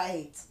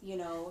 Right. You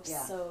know,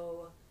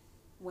 so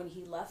when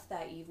he left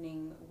that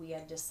evening, we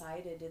had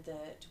decided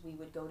that he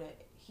would go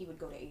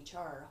to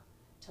HR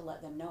to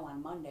let them know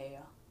on Monday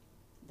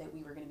that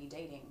we were going to be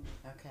dating.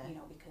 Okay. You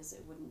know, because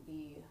it wouldn't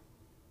be,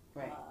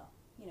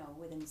 you know,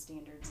 within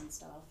standards and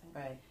stuff. And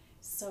right.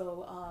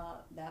 So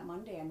that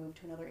Monday, I moved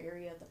to another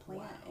area at the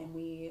plant, and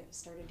we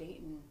started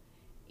dating.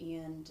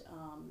 And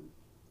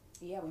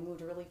we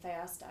moved really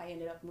fast. I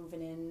ended up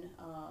moving in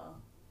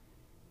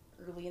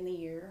early in the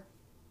year,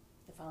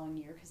 the following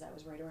year, because that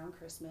was right around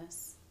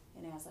Christmas.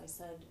 And as I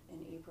said,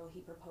 in April he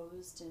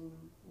proposed, and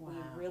we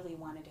really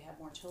wanted to have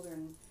more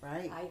children.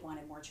 Right. I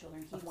wanted more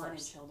children. He wanted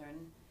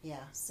children. Yeah.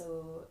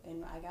 So,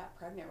 and I got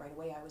pregnant right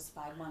away. I was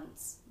 5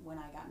 months when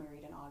I got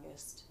married in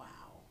August.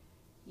 Wow.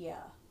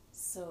 Yeah.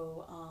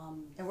 So,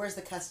 and where's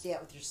the custody at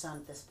with your son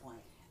at this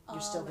point?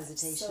 You're still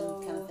visitation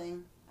kind of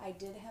thing? I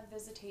did have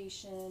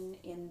visitation,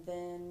 and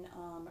then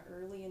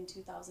early in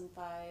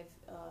 2005,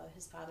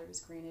 his father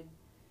was granted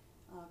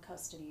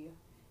custody.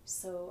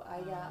 So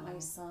I got my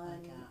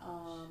son.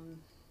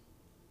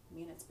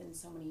 Man, it's been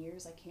so many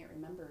years, I can't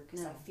remember,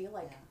 because I feel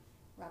like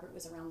Robert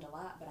was around a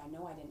lot, but I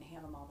know I didn't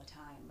have him all the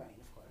time. Right,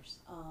 of course.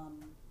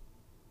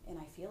 And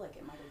I feel like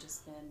it might have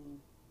just been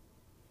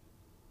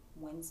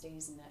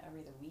Wednesdays and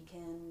every other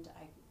weekend.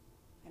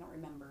 I don't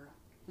remember.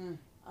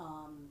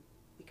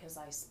 Because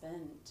I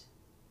spent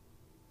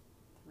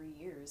 3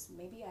 years.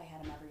 Maybe I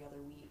had him every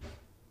other week.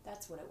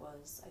 That's what it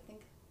was. I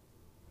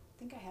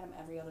think I had him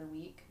every other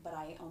week, but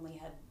I only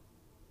had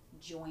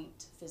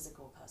joint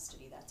physical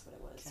custody. That's what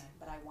it was. Okay.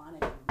 But I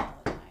wanted him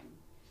all the time.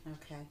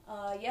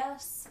 Okay.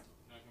 Yes.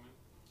 Can I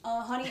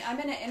come in? Honey, I'm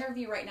in an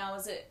interview right now.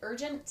 Is it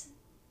urgent?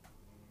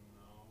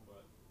 No,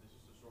 but it's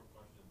just a short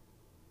question.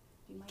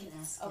 Do you mind? You can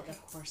ask it.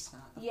 Of course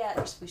not. Yeah. Of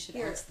course we should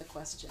ask the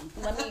question.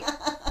 Let me.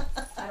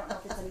 I don't know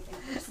if it's anything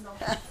personal.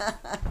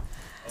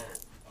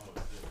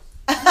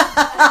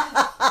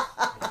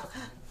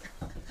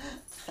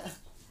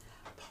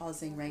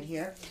 Pausing right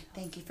here.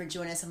 Thank you for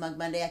joining us on Mug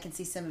Monday. I can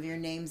see some of your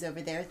names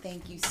over there.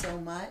 Thank you so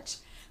much.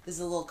 This is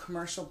a little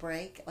commercial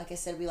break. Like I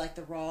said, we like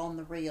the raw and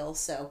the real.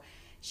 So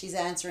she's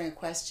answering a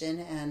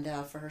question and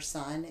for her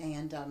son,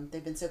 and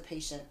they've been so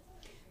patient.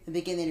 In the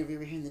beginning of the interview, we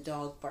were hearing the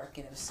dog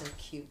barking. It was so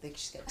cute.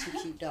 She's got 2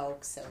 cute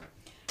dogs. So,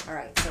 all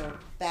right. So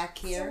back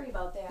here. Sorry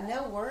about that.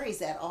 No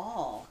worries at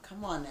all.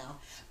 Come on now.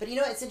 But you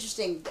know, it's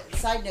interesting.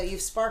 Side note,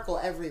 you've sparkle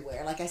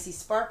everywhere. Like I see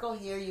sparkle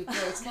here.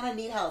 It's kind of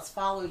neat how it's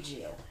followed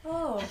you.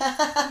 Oh,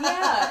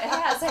 yeah, it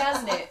has,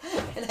 hasn't it?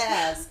 It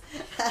has.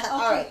 Okay.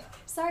 All right.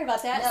 Sorry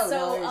about that.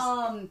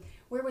 No worries.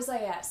 Where was I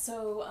at?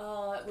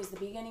 So, it was the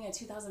beginning of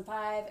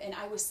 2005, and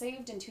I was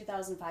saved in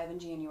 2005 in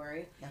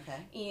January.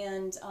 Okay.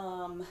 And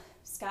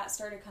Scott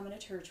started coming to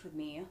church with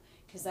me,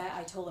 because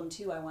I told him,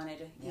 too, I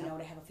wanted, you know,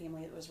 to have a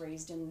family that was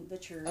raised in the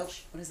church. Oh,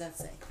 what does that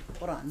say?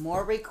 Hold on.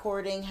 More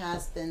recording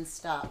has been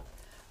stopped.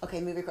 Okay,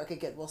 move record. Okay,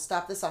 good. We'll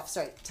stop this off.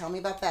 Sorry. Tell me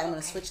about that. I'm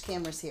going to switch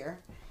cameras here.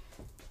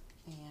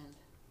 And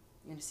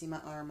you're going to see my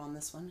arm on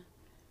this one.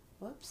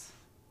 Whoops.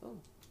 Oh.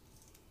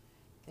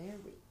 There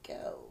we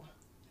go.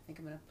 I think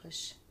I'm going to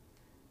push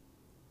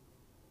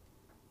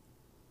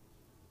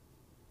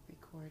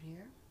record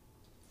here.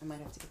 I might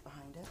have to get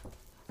behind it.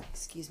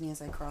 Excuse me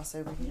as I cross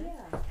over here.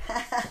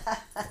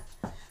 Yeah.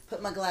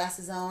 Put my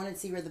glasses on and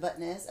see where the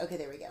button is. Okay,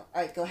 there we go.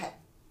 All right, go ahead.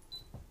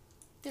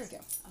 There we go.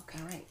 Okay.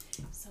 All right.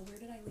 So where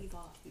did I leave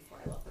off before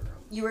I left the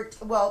room? You were,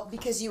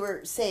 because you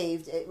were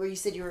saved, where you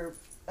said you were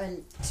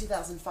in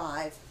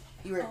 2005.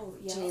 You were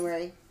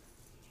January.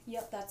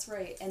 Yep, that's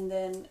right. And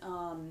then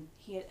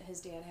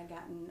his dad had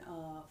gotten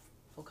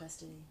full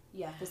custody.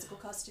 Yeah, physical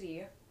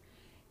custody.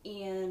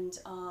 And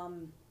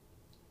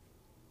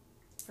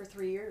for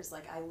 3 years,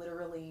 like, I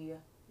literally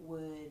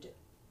would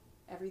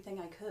everything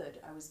I could.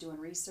 I was doing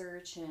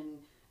research and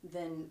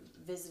then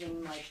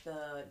visiting, like,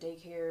 the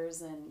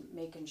daycares and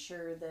making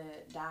sure the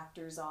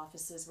doctors'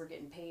 offices were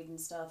getting paid and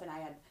stuff. And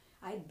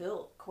I had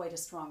built quite a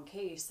strong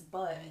case,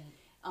 but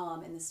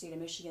in the state of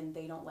Michigan,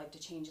 they don't like to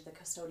change the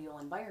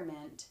custodial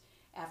environment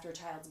after a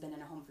child's been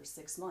in a home for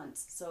 6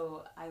 months.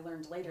 So I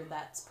learned later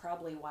that's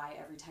probably why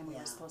every time we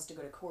were supposed to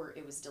go to court,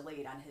 it was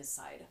delayed on his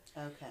side.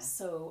 Okay.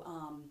 So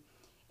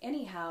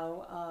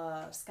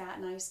anyhow, Scott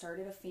and I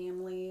started a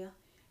family,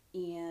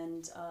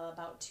 and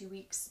about 2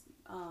 weeks,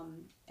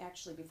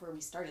 actually before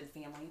we started the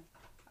family,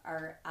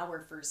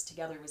 our first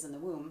together was in the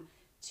womb.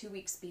 2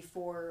 weeks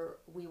before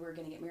we were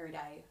going to get married,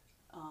 I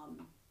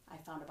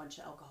found a bunch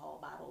of alcohol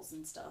bottles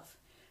and stuff.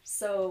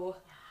 So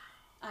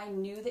I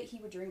knew that he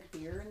would drink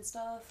beer and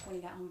stuff when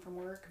he got home from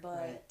work,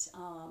 but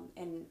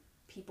and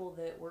people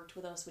that worked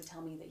with us would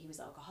tell me that he was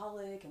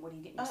alcoholic and what are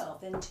you getting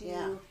yourself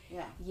into?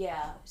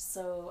 Yeah.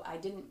 So I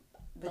didn't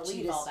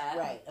believe all that.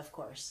 Right, of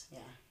course. Yeah.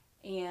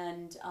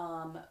 And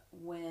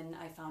when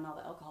I found all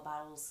the alcohol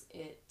bottles,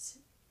 it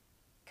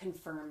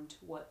confirmed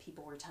what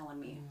people were telling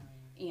me.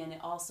 And it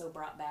also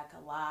brought back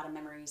a lot of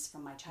memories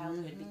from my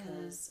childhood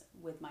because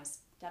with my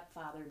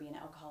stepfather being an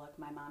alcoholic,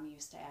 my mom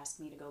used to ask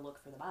me to go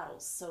look for the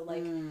bottles. So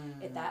like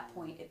at that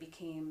point it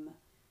became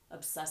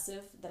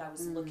obsessive that I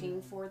was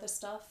looking for the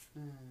stuff.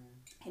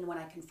 And when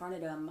I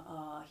confronted him,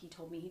 he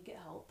told me he'd get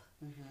help.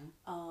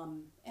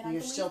 And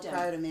you're still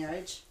prior to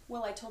marriage?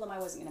 Well, I told him I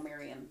wasn't going to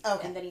marry him.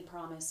 Okay. And then he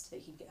promised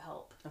that he'd get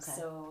help. Okay.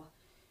 So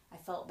I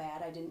felt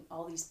bad.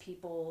 All these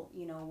people,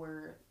 you know,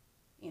 were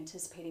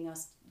anticipating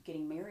us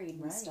getting married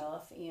and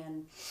stuff.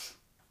 And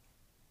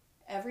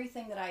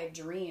everything that I had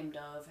dreamed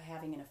of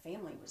having in a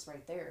family was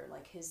right there.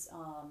 Like his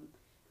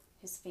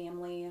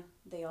family,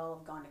 they all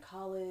have gone to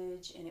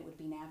college, and it would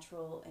be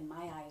natural in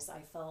my eyes, I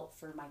felt,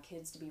 for my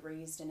kids to be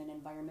raised in an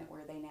environment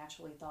where they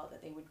naturally thought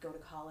that they would go to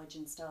college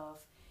and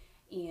stuff.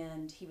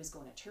 And he was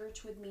going to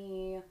church with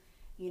me.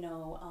 You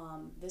know,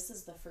 this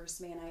is the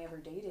first man I ever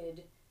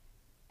dated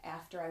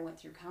after I went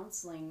through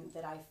counseling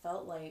that I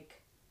felt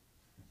like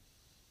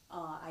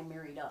I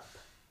married up.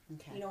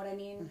 Okay. You know what I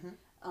mean?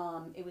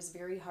 It was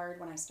very hard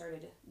when I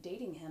started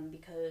dating him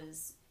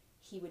because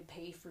he would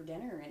pay for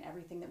dinner and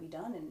everything that we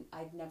done, and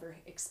I'd never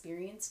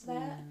experienced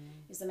that.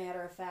 As a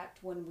matter of fact,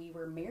 when we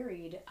were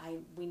married,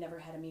 we never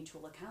had a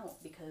mutual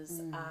account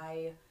because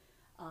I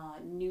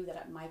knew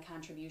that my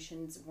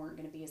contributions weren't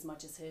going to be as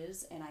much as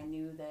his, and I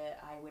knew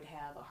that I would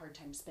have a hard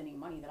time spending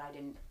money that I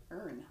didn't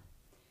earn.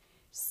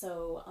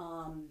 So,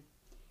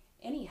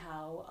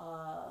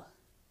 anyhow,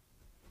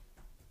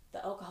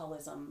 the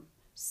alcoholism.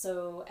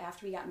 So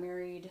after we got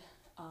married...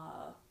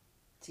 so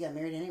you got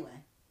married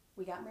anyway?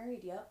 We got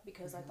married, yep,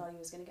 because I thought he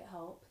was going to get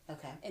help.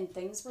 Okay. And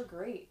things were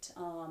great.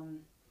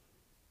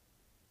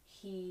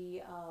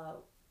 He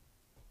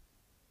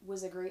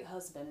was a great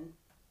husband.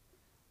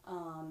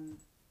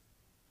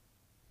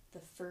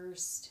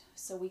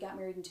 So we got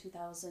married in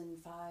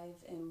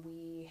 2005, and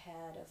we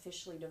had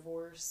officially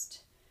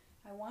divorced,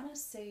 I want to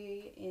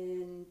say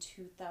in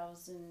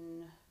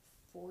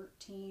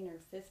 2014 or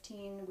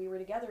 15. We were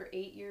together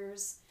 8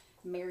 years,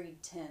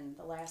 married 10.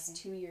 The last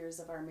 2 years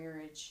of our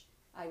marriage,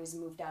 I was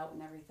moved out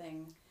and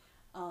everything.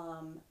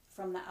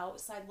 From the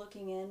outside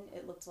looking in,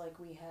 it looked like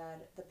we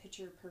had the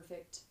picture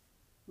perfect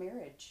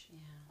marriage.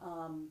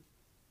 Yeah.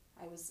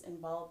 I was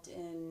involved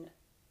in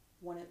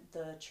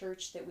the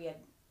church that we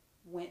had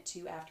went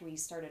to after we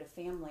started a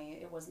family.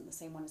 It wasn't the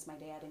same one as my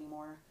dad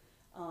anymore.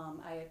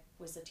 I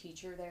was a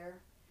teacher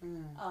there.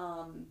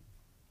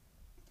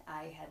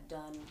 I had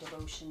done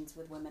devotions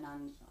with women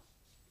on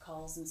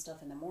calls and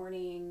stuff in the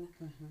morning.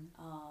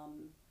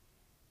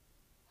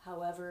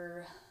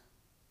 However,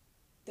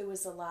 there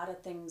was a lot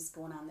of things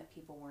going on that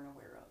people weren't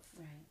aware of.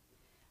 Right.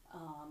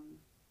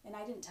 And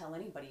I didn't tell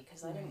anybody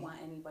because I didn't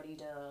want anybody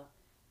to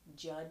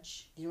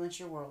judge. You want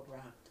your world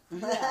rocked.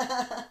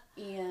 Yeah.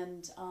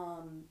 And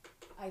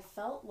I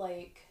felt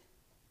like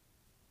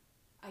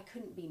I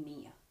couldn't be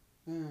me.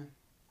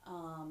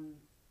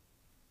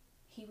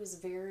 He was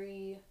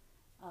very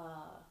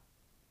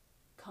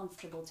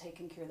comfortable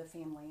taking care of the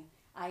family.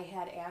 I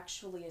had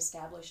actually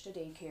established a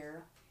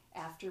daycare.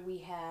 After we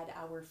had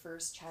our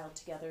first child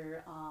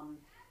together,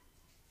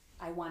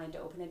 I wanted to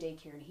open a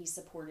daycare, and he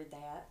supported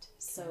that.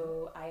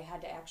 So I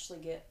had to actually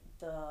get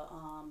the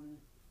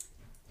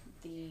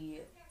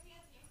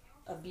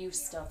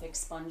abuse stuff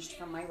expunged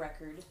from my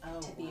record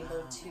to be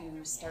able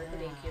to start the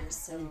daycare.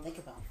 So I didn't think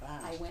about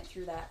that. I went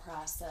through that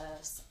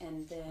process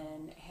and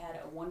then had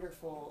a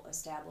wonderful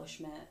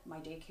establishment. My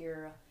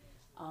daycare,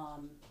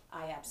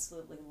 I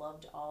absolutely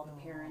loved all the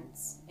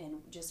parents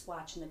and just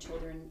watching the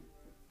children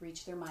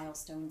reach their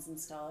milestones and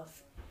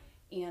stuff.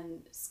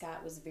 And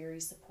Scott was very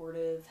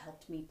supportive,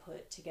 helped me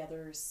put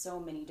together so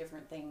many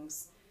different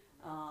things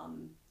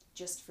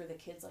just for the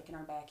kids, like in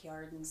our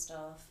backyard and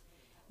stuff.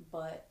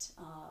 But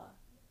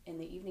in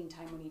the evening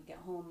time when he'd get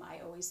home, I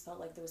always felt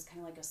like there was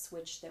kind of like a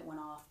switch that went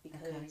off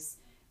because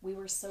we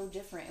were so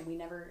different and we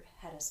never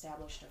had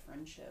established a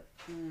friendship.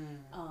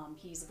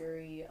 He's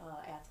very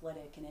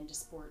athletic and into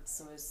sports,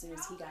 so as soon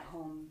as he got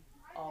home,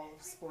 all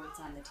sports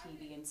on the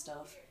TV and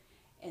stuff.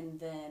 And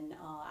then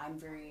I'm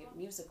very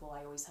musical.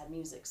 I always had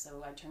music,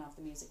 so I'd turn off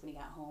the music when he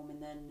got home.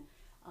 And then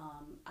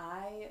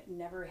I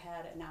never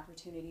had an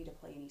opportunity to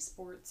play any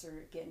sports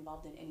or get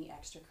involved in any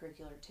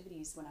extracurricular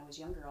activities when I was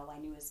younger. All I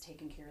knew was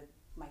taking care of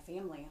my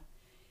family.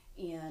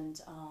 And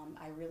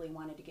I really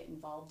wanted to get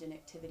involved in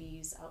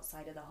activities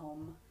outside of the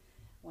home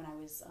when I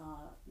was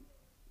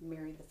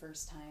married the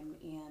first time,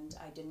 and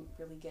I didn't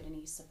really get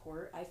any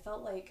support. I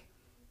felt like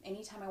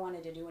anytime I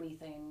wanted to do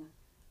anything,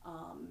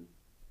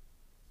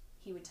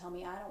 he would tell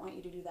me, I don't want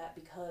you to do that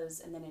because,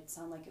 and then it'd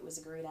sound like it was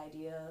a great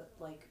idea,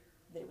 like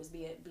that it was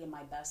be in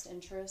my best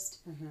interest.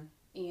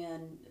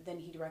 And then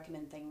he'd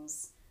recommend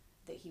things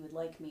that he would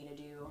like me to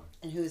do.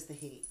 And who is the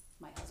he?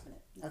 My husband.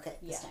 Okay.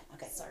 Yeah.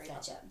 Okay. Sorry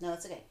gotcha. about that. No,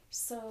 it's okay.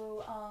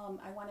 So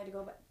I wanted to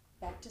go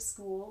back to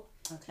school.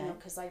 Okay. You know,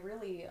 because I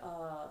really,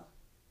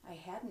 I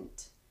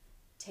hadn't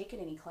taken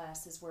any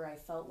classes where I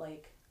felt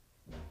like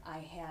I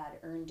had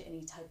earned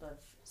any type of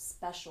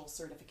special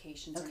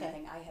certifications or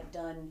anything. I had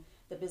done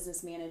the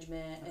business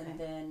management, and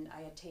then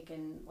I had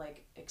taken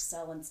like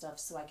Excel and stuff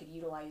so I could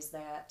utilize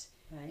that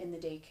in the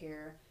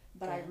daycare.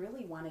 But I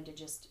really wanted to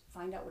just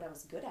find out what I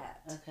was good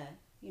at. Okay.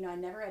 You know, I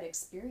never had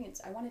experience.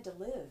 I wanted to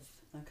live.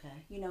 Okay.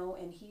 You know,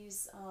 and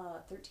he's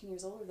 13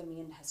 years older than me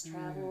and has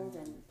traveled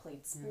and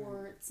played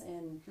sports,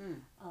 and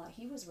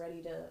he was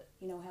ready to,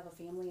 you know, have a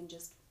family and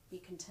just be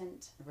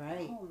content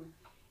at home.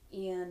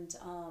 And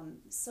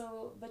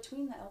so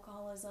between the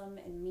alcoholism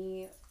and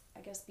me, I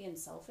guess being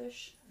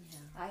selfish,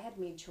 I had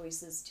made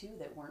choices too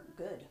that weren't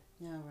good.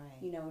 Yeah, right.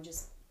 You know,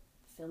 just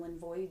filling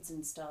voids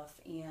and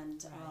stuff,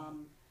 and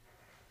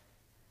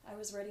I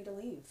was ready to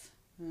leave.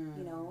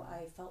 You know,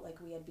 I felt like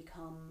we had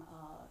become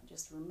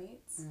just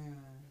roommates.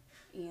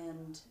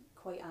 And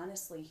quite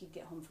honestly, he'd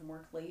get home from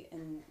work late,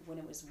 and when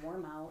it was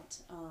warm out,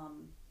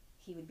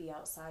 he would be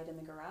outside in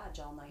the garage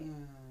all night.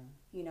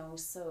 You know,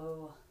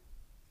 so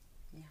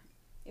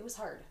it was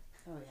hard.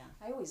 Oh, yeah.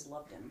 I always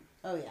loved him.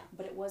 Oh, yeah.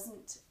 But it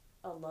wasn't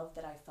a love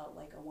that I felt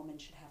like a woman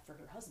should have for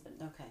her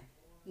husband. Okay.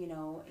 You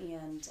know,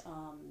 and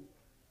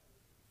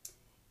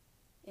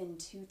in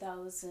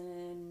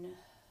 2012,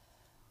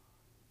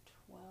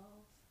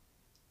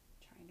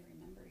 trying to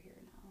remember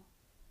here now,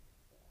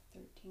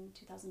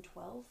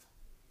 2012,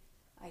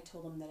 I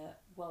told him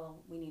that,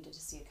 we needed to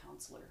see a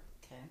counselor.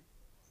 Okay.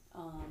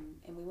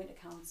 And we went to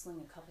counseling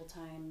a couple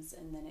times,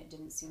 and then it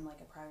didn't seem like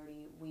a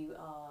priority. We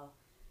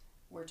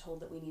were told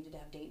that we needed to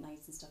have date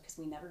nights and stuff because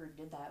we never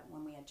did that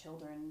when we had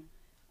children.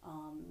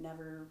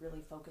 Never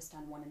really focused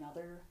on one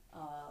another.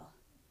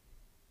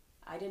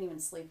 I didn't even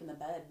sleep in the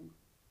bed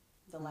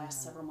the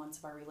last several months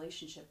of our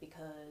relationship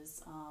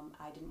because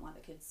I didn't want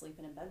the kids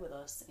sleeping in bed with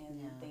us,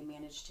 and they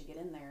managed to get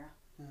in there.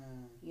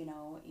 You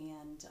know,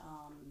 and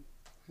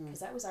because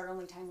that was our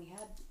only time we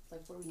had,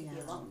 like, where we could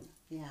be alone.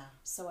 Yeah.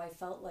 So I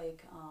felt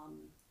like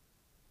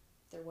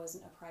there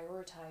wasn't a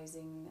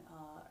prioritizing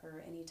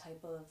or any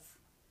type of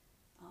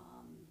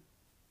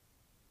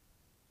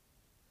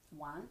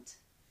want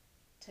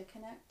to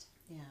connect.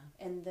 Yeah.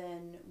 And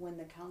then when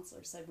the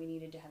counselor said we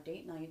needed to have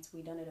date nights,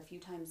 we done it a few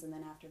times, and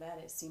then after that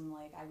it seemed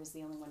like I was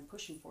the only one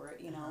pushing for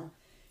it, you know.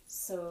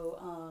 So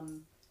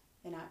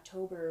in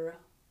October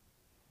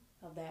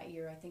of that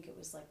year, I think it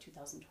was like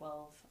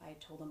 2012, I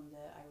told him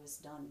that I was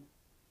done.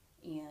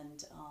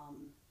 And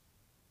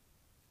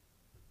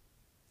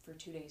for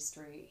 2 days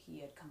straight, he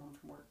had come home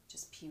from work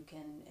just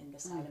puking and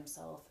beside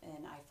himself,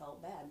 and I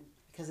felt bad.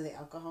 Because of the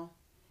alcohol?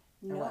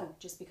 No,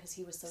 just because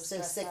he was so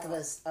stressed sick out. of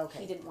us. Okay.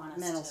 He didn't want us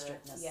mental to.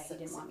 strictness. Yeah, he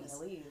didn't want me to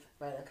leave.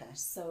 Right. Okay.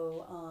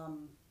 So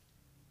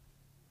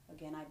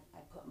again, I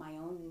put my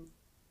own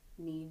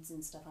needs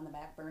and stuff on the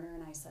back burner,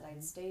 and I said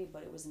I'd stay,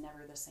 but it was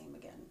never the same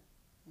again.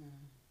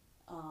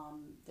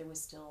 There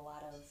was still a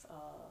lot of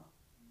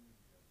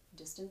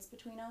distance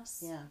between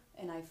us. Yeah.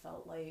 And I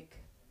felt like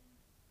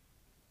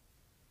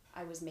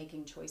I was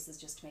making choices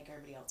just to make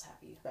everybody else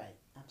happy. Right.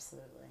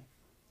 Absolutely.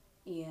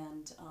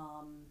 And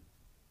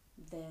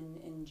then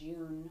in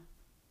June,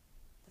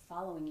 the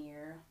following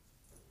year,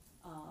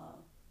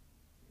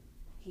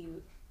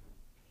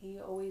 he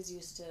always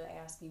used to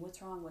ask me,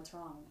 what's wrong?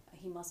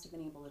 He must have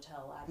been able to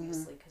tell,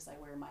 obviously, because I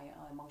wear my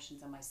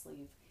emotions on my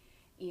sleeve.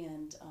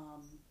 And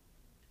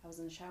I was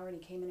in the shower, and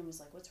he came in and was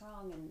like, what's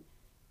wrong? And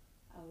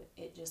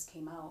it just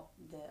came out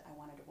that I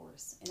want a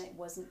divorce. And it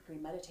wasn't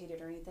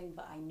premeditated or anything,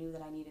 but I knew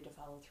that I needed to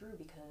follow through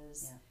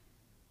because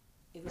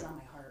it was on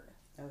my heart.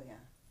 Oh, yeah.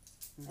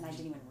 And I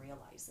didn't even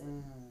realize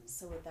it.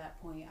 So at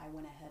that point, I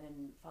went ahead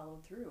and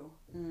followed through.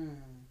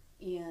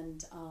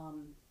 And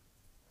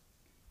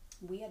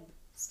we had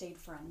stayed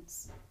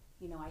friends.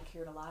 You know, I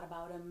cared a lot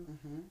about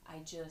him. I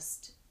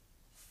just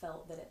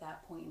felt that at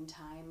that point in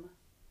time,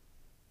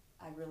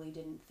 I really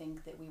didn't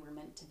think that we were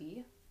meant to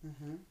be.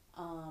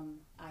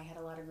 I had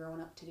a lot of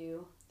growing up to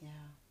do. Yeah.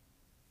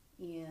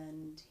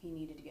 And he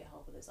needed to get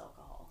help with his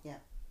alcohol. Yeah.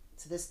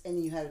 So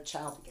and you had a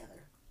child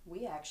together.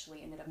 We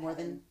actually ended up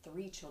having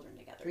 3 children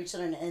together. 3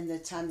 children, and the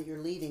time that you're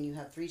leaving, you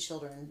have 3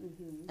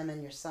 children, and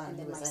then your son. And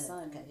then my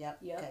son. Okay, yep.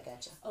 Okay,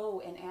 gotcha. Oh,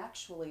 and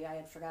actually, I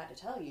had forgot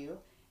to tell you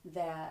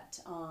that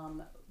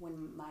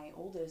when my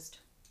oldest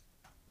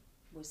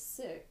was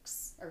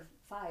 6 or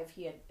 5,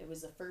 it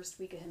was the first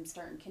week of him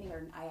starting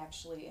kindergarten. I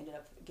actually ended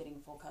up getting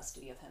full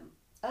custody of him.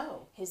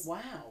 Oh,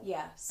 wow.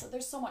 Yeah, so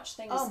there's so much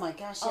things. Oh my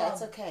gosh, yeah,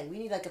 it's okay. We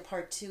need like a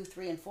part 2,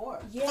 3, and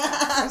 4. Yeah.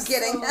 I'm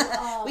kidding.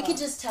 So, we could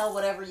just tell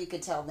whatever you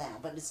could tell now,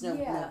 but it's no,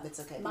 it's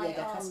okay. We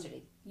got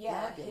custody.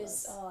 Yeah,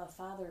 Fabulous. his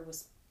father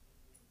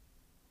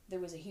there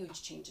was a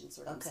huge change in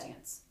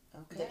circumstance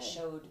that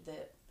showed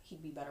that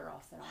he'd be better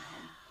off than on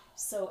him.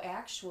 So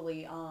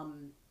actually,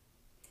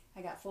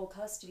 I got full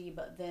custody,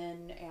 but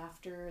then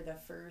after the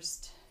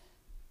first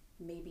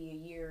maybe a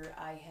year,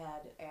 I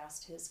had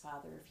asked his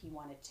father if he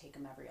wanted to take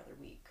him every other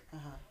week.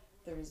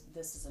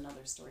 This is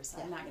another story, so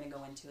I'm not going to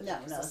go into it. No,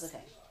 it's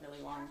okay.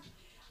 Really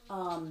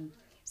long.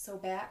 So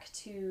back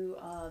to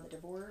the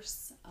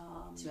divorce.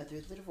 So you went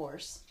through the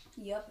divorce.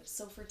 Yep.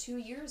 So for 2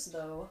 years,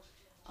 though,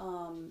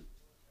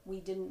 we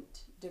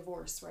didn't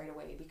divorce right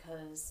away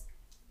because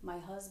my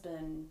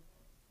husband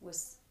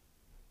was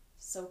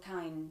so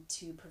kind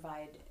to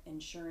provide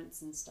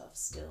insurance and stuff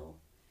still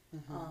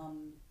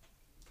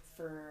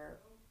for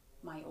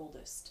my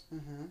oldest.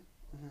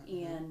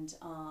 And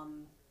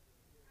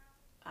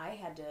I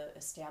had to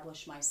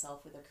establish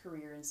myself with a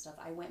career and stuff.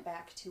 I went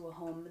back to a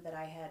home that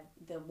I had,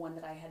 the one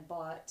that I had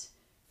bought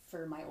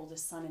for my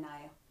oldest son and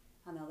I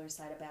on the other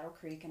side of Battle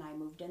Creek, and I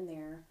moved in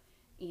there.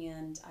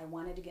 And I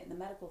wanted to get in the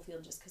medical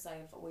field just because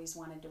I've always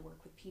wanted to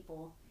work with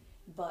people,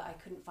 but I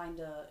couldn't find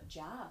a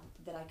job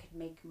that I could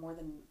make more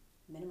than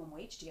minimum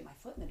wage to get my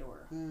foot in the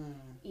door.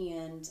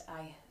 And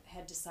I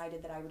had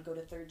decided that I would go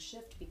to third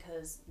shift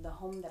because the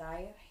home that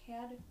I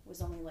had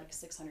was only like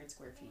 600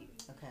 square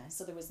feet. Okay.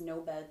 So there was no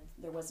bed,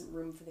 there wasn't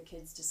room for the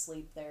kids to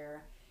sleep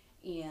there,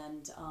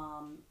 and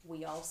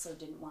we also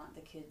didn't want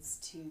the kids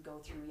to go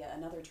through yet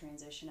another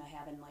transition of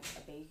having like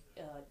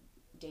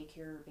a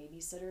daycare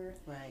babysitter.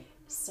 Right.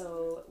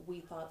 So we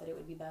thought that it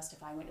would be best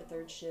if I went to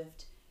third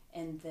shift,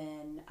 and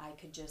then I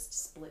could just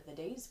split the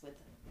days with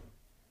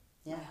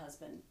my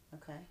husband.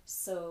 Okay.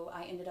 So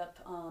I ended up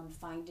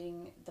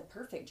finding the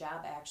perfect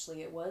job,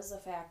 actually. It was a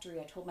factory.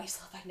 I told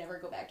myself I'd never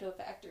go back to a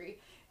factory,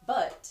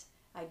 but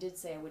I did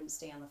say I wouldn't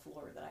stay on the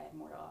floor, that I had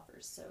more to offer.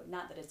 So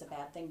not that it's a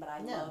bad thing, but I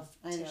love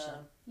to,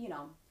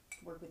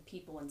 work with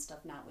people and stuff,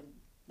 not with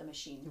the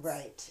machines.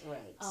 Right.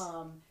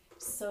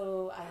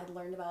 So I had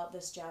learned about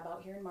this job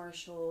out here in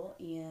Marshall,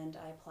 and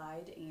I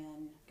applied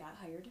and got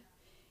hired.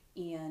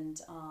 And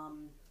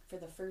for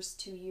the first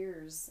 2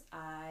 years,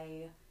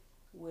 I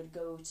would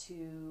go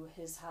to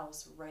his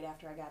house right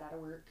after I got out of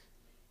work,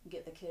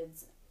 get the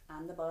kids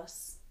on the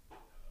bus,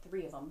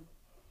 3 of them,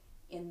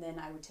 and then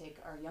I would take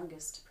our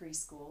youngest to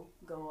preschool,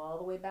 go all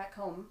the way back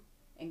home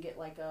and get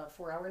like a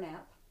 4-hour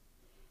nap,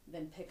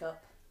 then pick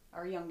up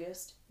our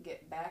youngest,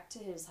 get back to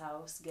his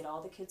house, get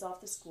all the kids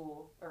off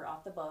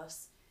the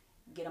bus,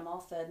 get them all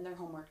fed and their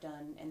homework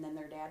done, and then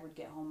their dad would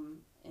get home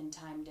in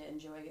time to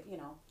enjoy,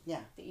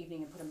 the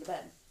evening and put them to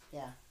bed.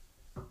 Yeah.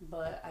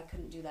 But I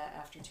couldn't do that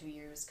after 2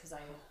 years because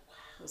I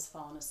was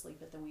falling asleep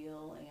at the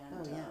wheel,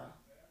 and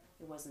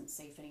it wasn't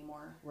safe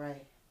anymore.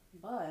 Right.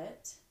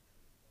 But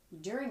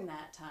during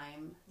that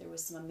time, there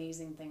was some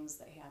amazing things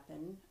that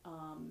happened.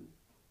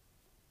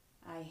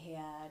 I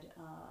had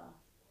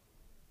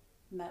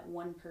met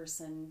one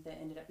person that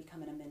ended up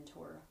becoming a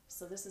mentor.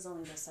 So this is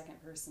only the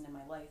second person in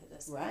my life at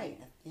this point. Right,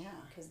 yeah.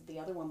 Because the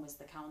other one was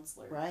the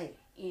counselor. Right.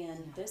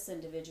 And this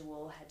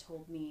individual had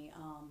told me,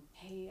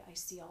 hey, I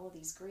see all of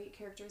these great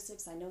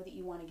characteristics. I know that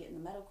you want to get in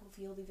the medical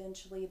field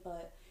eventually,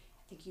 but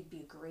I think you'd be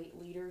a great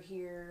leader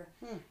here.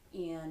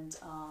 And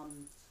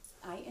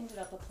I ended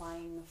up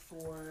applying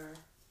for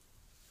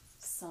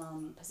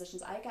some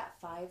positions. I got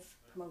 5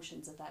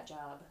 promotions at that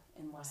job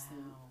in less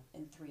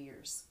than 3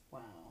 years.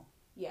 Wow.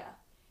 Yeah.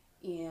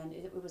 And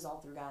it was all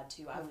through God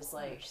too. I was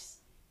like,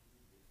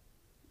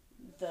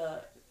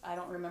 I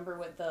don't remember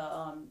what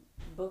the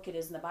book it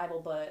is in the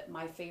Bible, but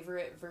my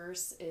favorite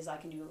verse is, I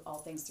can do all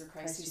things through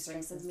Christ who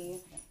strengthens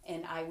me.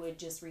 And I would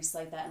just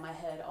recite that in my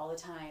head all the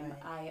time.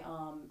 Right.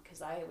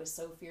 Because I was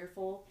so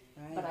fearful,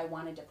 but I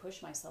wanted to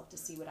push myself to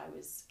see what I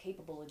was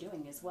capable of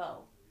doing as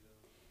well.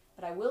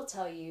 But I will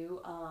tell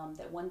you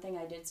that one thing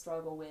I did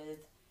struggle with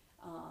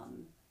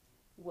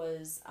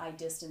was I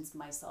distanced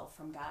myself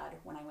from God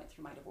when I went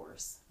through my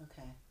divorce.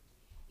 Okay.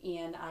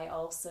 And I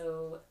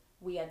also,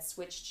 we had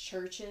switched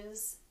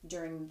churches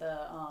during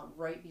the,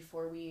 right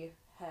before we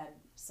had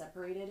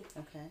separated.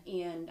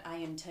 Okay. And I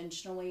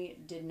intentionally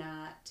did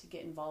not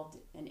get involved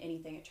in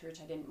anything at church.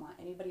 I didn't want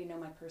anybody to know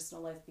my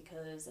personal life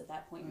because at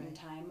that point in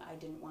time, I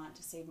didn't want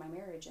to save my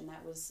marriage, and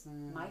that was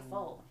my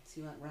fault.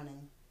 So you went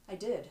running. I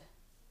did.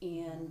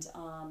 And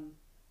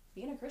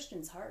being a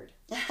Christian's hard.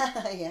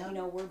 Yeah.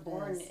 We're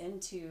born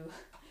into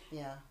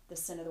yeah. the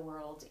sin of the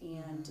world,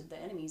 and the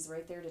enemy's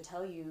right there to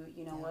tell you,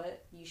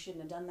 what, you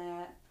shouldn't have done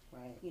that.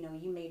 Right.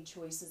 You made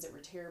choices that were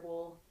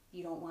terrible.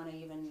 You don't want to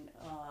even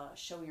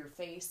show your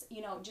face.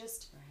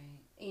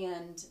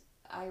 And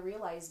I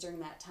realized during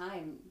that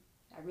time,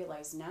 I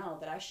realize now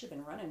that I should have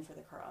been running for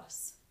the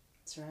cross.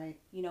 That's right.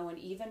 And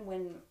even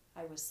when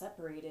I was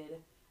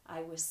separated,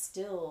 I was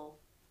still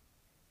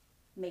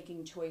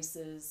making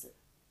choices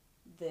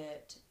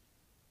that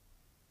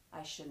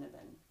I shouldn't have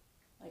been.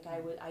 Like,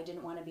 I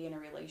didn't want to be in a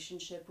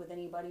relationship with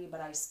anybody,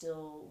 but I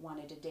still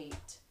wanted to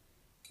date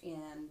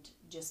and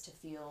just to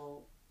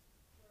feel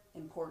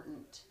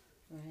important.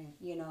 Right.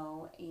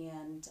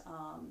 And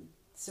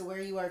so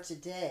where you are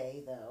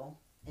today, though,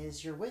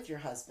 is you're with your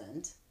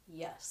husband.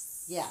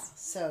 Yes. Yeah.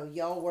 So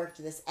y'all worked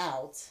this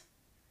out.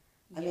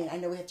 I mean, I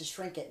know we have to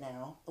shrink it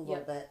now a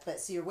little bit, but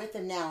so you're with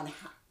him now, and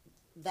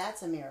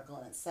that's a miracle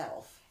in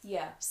itself.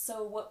 Yeah.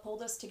 So what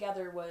pulled us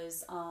together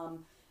was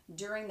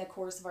during the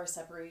course of our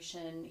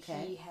separation,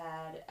 he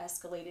had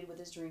escalated with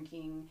his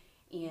drinking,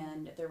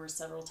 and there were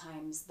several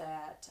times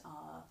that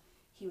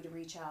he would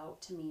reach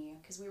out to me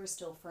because we were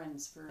still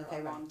friends for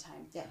a long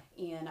time. Yeah.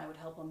 And I would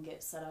help him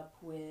get set up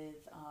with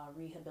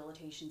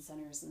rehabilitation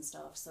centers and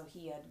stuff. So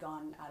he had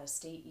gone out of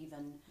state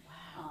even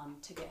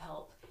to get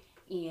help.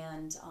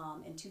 And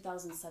in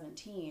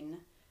 2017,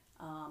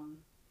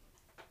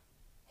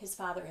 his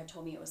father had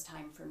told me it was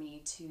time for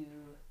me to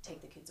take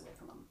the kids away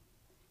from him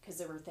because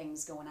there were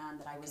things going on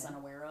that I was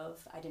unaware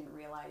of. I didn't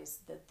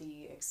realize that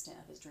the extent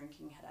of his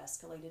drinking had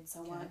escalated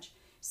so much.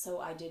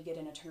 So I did get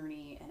an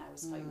attorney, and I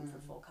was fighting for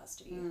full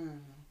custody.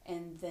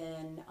 And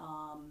then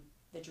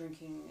the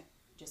drinking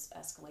just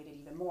escalated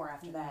even more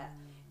after that.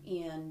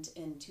 And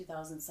in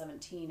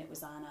 2017, it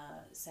was on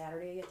a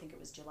Saturday, I think it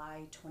was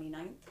July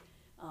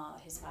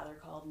 29th, his father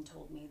called and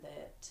told me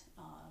that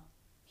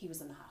he was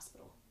in the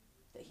hospital,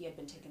 that he had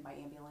been taken by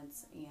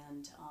ambulance.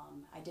 And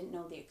I didn't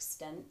know the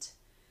extent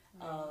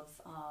of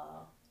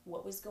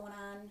what was going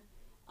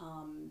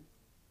on.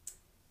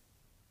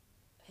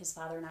 His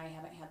father and I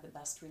haven't had the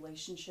best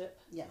relationship.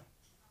 Yeah.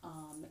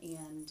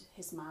 And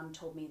his mom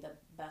told me the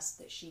best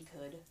that she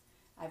could.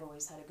 I've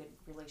always had a good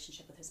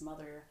relationship with his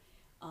mother.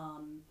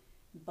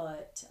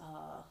 But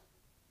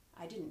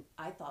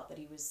I thought that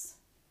he was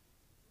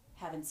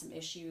having some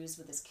issues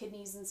with his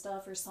kidneys and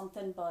stuff or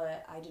something,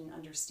 but I didn't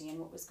understand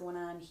what was going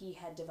on. He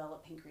had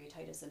developed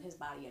pancreatitis and his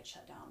body had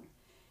shut down.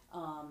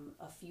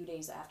 A few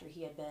days after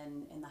he had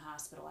been in the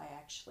hospital,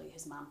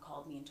 his mom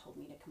called me and told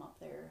me to come up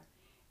there.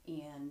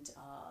 And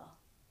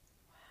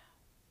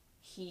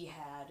he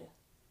had,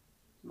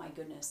 my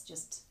goodness,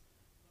 just,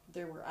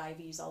 there were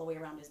IVs all the way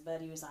around his bed.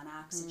 He was on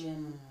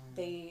oxygen.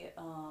 They,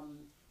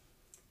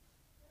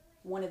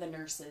 one of the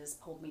nurses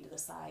pulled me to the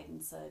side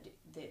and said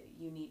that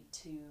you need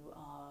to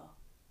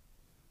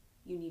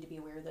be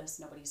aware of this.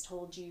 Nobody's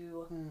told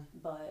you,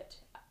 but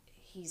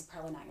he's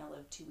probably not going to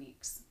live 2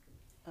 weeks.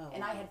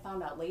 And I had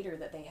found out later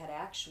that they had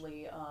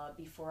actually,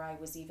 before I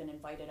was even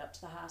invited up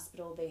to the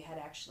hospital, they had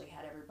actually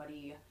had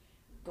everybody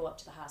go up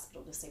to the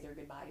hospital to say their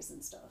goodbyes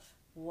and stuff.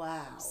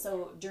 Wow.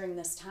 So during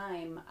this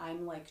time,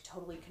 I'm like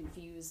totally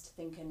confused,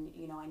 thinking,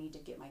 I need to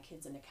get my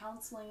kids into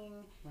counseling,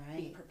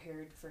 be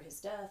prepared for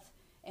his death.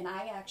 And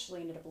I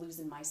actually ended up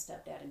losing my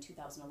stepdad in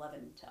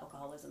 2011 to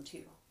alcoholism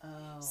too.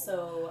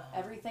 So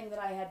everything that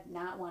I had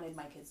not wanted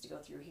my kids to go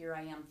through, here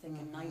I am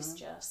thinking, nice,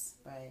 Jess.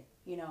 Right.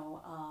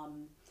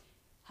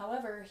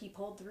 However, he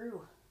pulled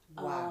through.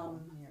 Wow.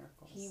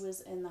 Miracles. He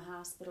was in the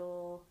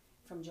hospital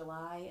from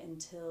July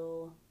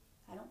until,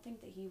 I don't think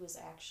that he was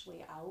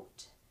actually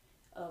out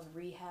of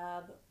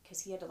rehab,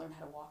 because he had to learn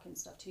how to walk and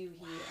stuff too.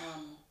 He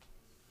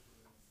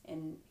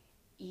and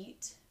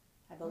eat.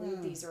 I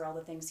believe these are all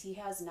the things. He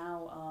has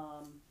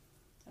now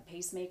a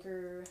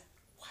pacemaker.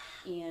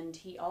 Wow. And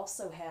he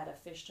also had a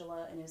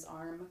fistula in his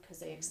arm because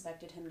they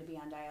expected him to be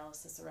on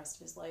dialysis the rest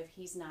of his life.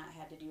 He's not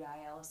had to do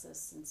dialysis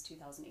since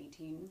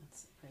 2018.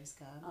 Praise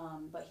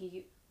God. But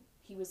he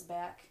was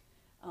back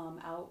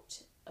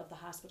out of the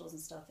hospitals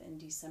and stuff in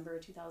December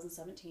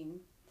 2017.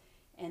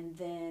 And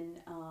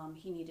then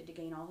he needed to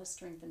gain all his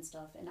strength and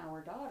stuff. And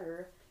our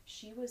daughter,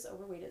 she was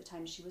overweight at the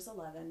time. She was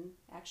 11,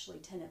 actually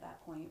 10 at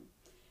that point.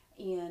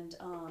 And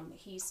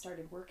he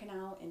started working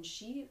out, and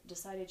she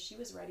decided she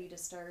was ready to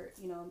start,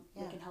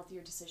 making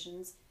healthier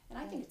decisions. And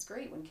I think it's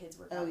great when kids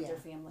work out with their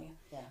family.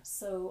 Yeah.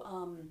 So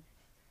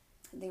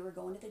they were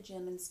going to the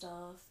gym and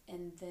stuff,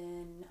 and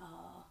then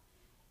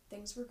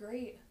things were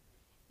great.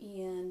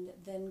 And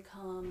then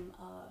come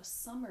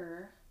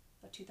summer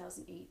of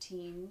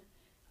 2018,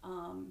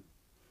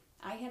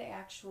 I had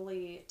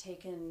actually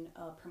taken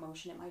a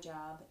promotion at my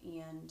job,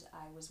 and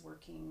I was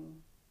working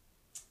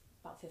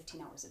about 15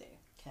 hours a day.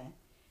 Okay.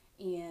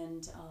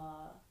 And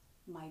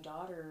my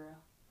daughter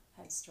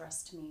had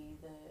stressed to me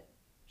that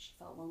she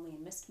felt lonely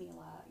and missed me a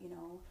lot,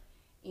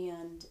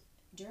 And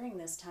during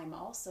this time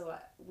also,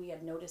 we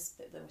had noticed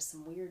that there was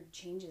some weird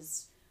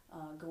changes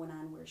going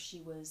on where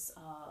she was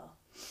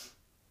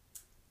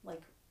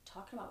like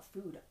talking about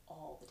food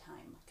all the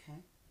time. Okay.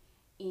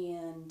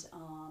 And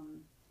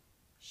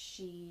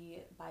she,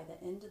 by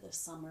the end of the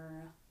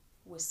summer,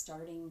 was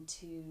starting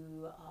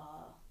to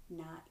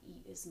not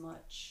eat as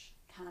much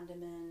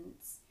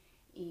condiments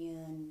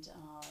and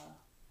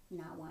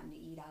not wanting to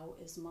eat out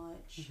as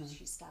much. Mm-hmm.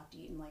 She stopped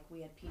eating, like we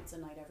had pizza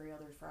night every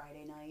other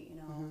Friday night,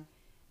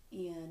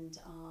 And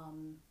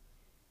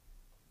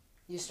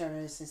you started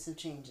noticing some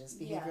changes,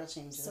 behavioral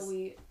changes. So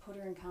we put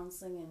her in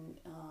counseling and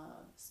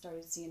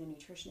started seeing a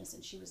nutritionist,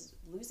 and she was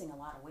losing a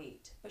lot of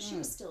weight, but she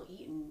was still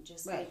eating,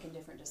 just making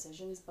different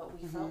decisions. But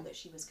we felt that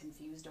she was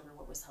confused over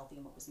what was healthy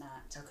and what was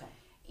not. Okay.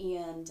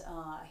 And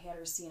I had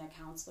her seeing a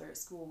counselor at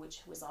school,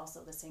 which was also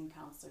the same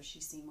counselor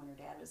she's seen when her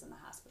dad was in the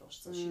hospital.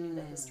 So she knew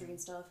the history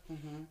and stuff.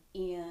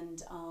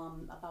 And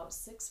about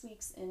 6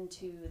 weeks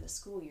into the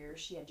school year,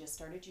 she had just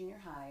started junior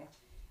high.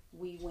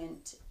 We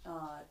went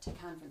to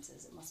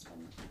conferences. It must have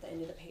been at the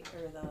end of the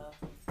paper,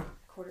 the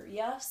quarter.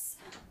 Yes?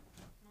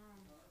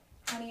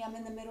 Honey, I'm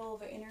in the middle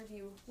of an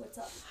interview. What's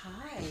up?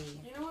 Hi. Do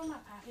you know where my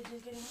package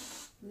is getting?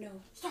 No.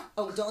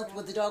 Oh, don't.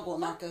 Well, the dog will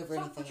knock over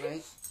anything,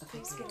 right? Okay.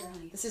 Please get her,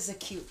 honey. This is a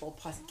cute little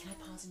pause. Can I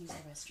pause and use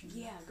the restroom?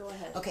 Yeah, go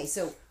ahead. Okay,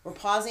 so we're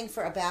pausing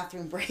for a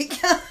bathroom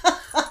break.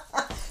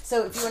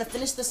 So if you want to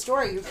finish the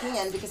story, you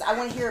can, because I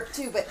want to hear it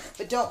too. But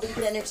don't. But you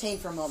can entertain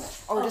for a moment,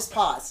 or just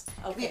pause.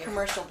 It'll be a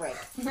commercial break.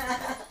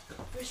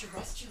 Where's your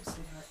restroom,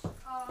 sweetheart?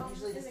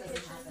 Usually this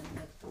doesn't happen.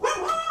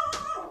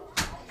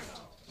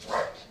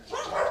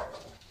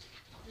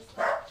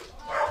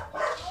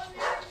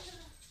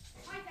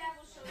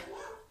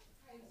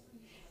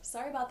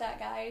 Sorry about that,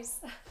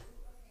 guys.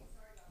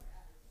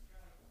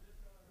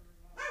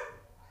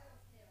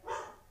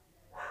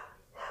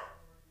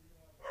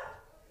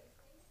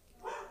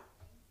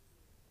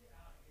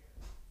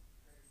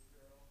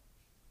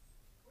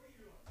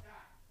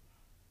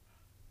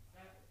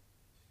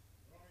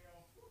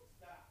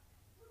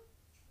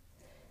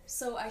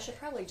 So I should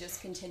probably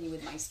just continue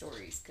with my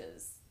stories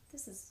because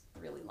this is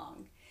really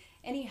long.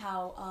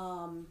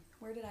 Anyhow,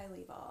 where did I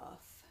leave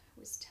off? I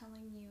was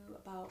telling you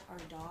about our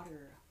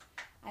daughter.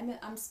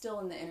 I'm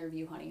still in the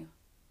interview, honey.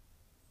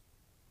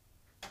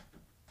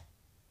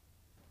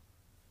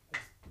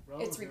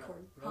 It's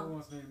recorded. Bro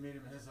wants me to meet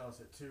him at his house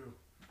at 2.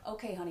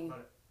 Okay, honey.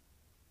 But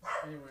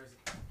anyways.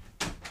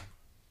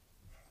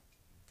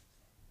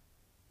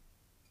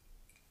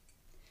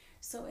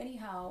 So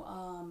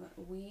anyhow,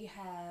 we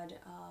had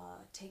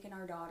taken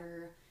our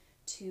daughter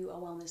to a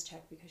wellness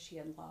check because she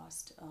had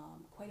lost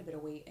quite a bit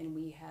of weight, and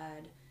we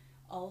had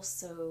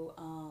also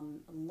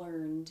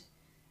learned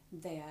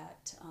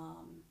that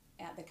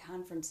at the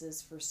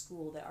conferences for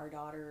school that our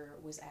daughter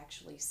was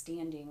actually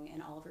standing in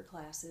all of her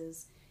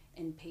classes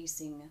and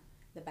pacing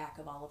the back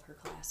of all of her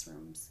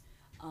classrooms.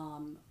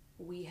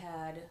 We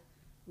had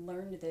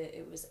learned that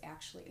it was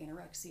actually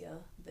anorexia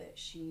that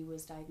she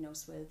was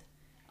diagnosed with.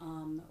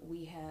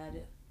 We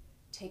had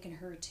taken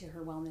her to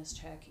her wellness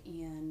check,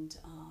 and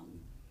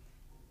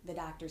the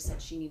doctor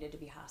said she needed to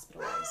be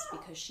hospitalized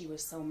because she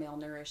was so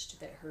malnourished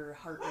that her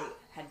heart rate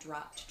had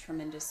dropped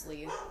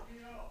tremendously.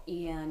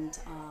 And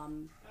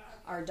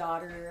our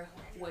daughter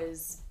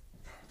was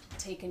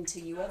taken to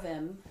U of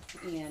M,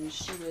 and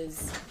she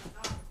was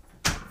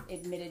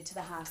admitted to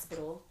the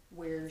hospital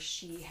where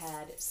she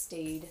had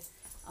stayed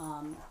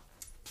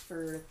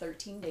for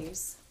 13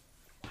 days.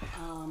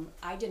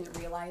 I didn't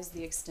realize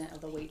the extent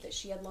of the weight that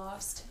she had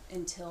lost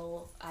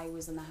until I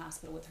was in the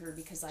hospital with her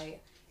because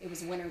it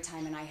was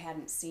wintertime and I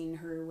hadn't seen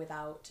her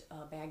without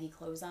baggy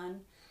clothes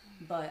on.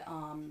 But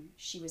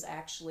she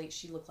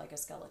looked like a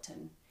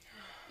skeleton.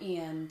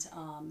 And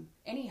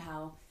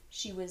anyhow,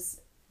 she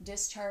was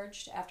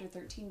discharged after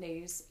 13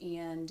 days,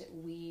 and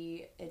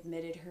we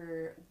admitted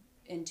her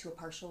into a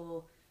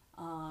partial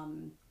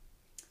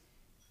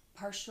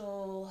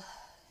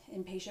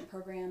inpatient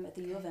program at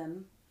the U of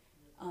M,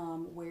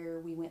 where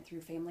we went through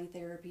family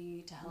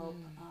therapy to help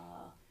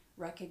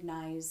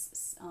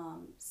recognize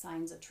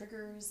signs of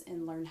triggers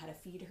and learn how to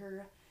feed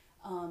her.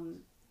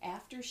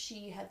 After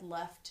she had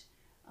left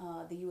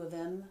the U of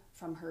M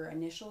from her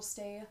initial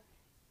stay,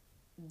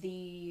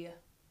 the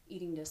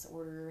eating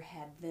disorder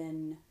had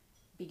then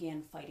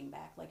began fighting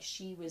back. Like,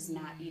 she was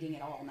not eating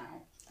at all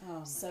now.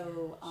 Oh,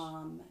 so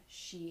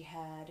she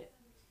had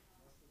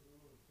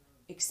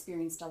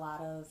experienced a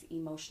lot of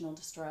emotional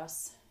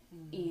distress,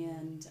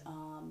 and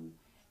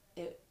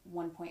at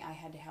one point I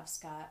had to have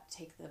Scott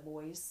take the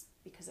boys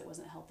because it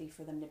wasn't healthy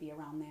for them to be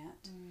around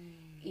that.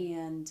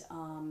 And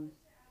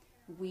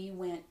we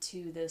went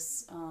to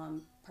this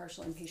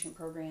partial inpatient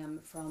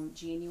program from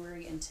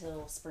January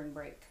until spring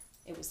break.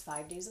 It was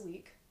 5 days a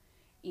week.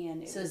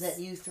 And so is that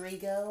you three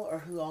go, or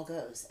who all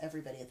goes?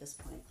 Everybody at this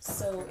point?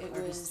 So it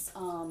was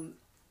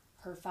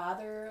her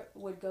father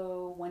would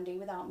go one day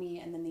without me,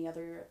 and then the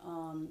other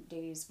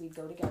days we'd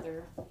go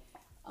together.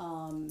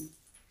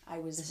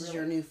 This is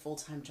your new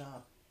full-time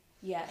job.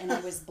 Yeah, and I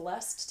was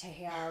blessed to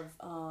have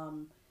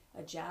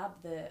a job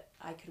that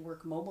I could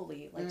work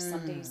mobily. Like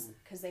some days,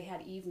 because they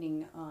had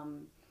evening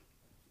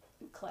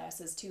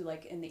classes too.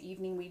 Like in the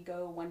evening we'd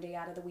go one day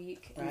out of the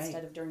week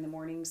instead of during the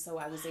morning. So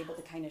I was able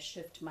to kind of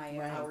shift my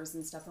hours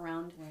and stuff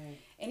around. Right.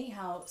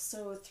 Anyhow,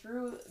 so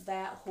through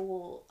that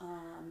whole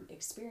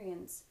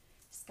experience,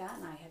 Scott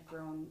and I had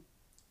grown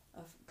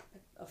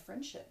a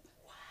friendship.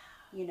 Wow.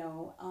 You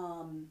know,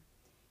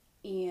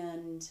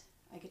 and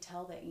I could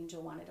tell that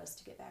Angel wanted us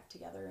to get back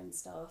together and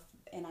stuff.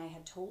 And I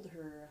had told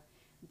her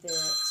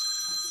that...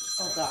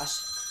 Oh,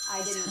 gosh.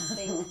 I didn't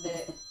think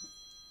that...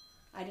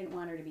 I didn't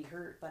want her to be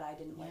hurt, but I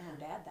didn't like her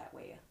dad that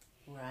way.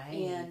 Right.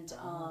 And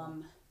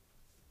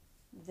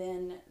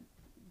then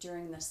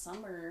during the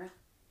summer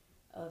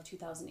of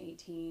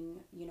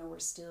 2018, you know, we're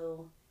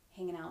still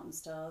hanging out and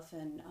stuff.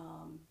 And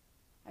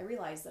I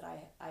realized that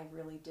I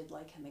really did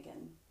like him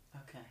again.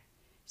 Okay.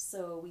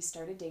 So we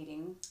started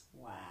dating.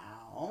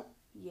 Wow.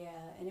 Yeah,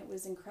 and it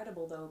was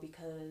incredible, though,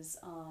 because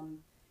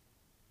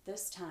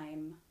this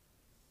time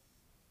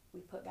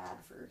we put God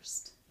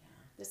first. Yeah.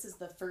 This is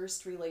the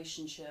first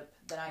relationship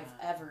that I've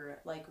ever,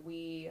 like,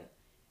 we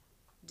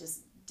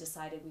just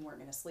decided we weren't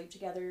going to sleep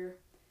together.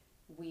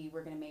 We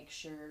were going to make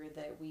sure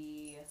that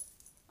we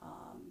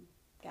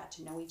got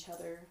to know each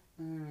other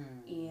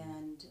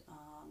and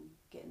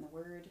get in the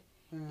Word.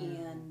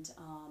 And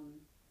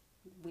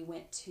we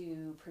went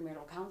to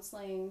premarital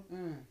counseling.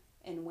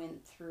 and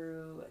went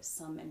through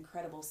some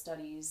incredible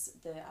studies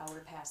that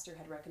our pastor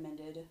had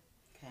recommended.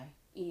 Okay.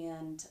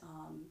 And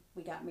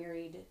we got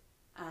married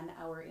on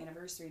our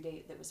anniversary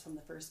date that was from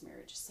the first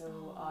marriage.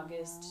 So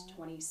August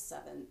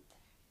 27th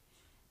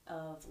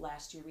of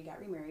last year we got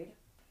remarried.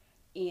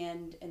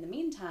 And in the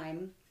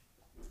meantime,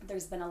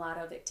 there's been a lot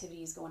of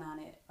activities going on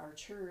at our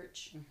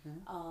church.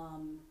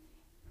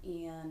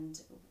 And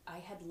I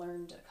had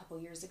learned a couple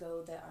years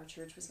ago that our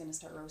church was going to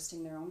start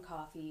roasting their own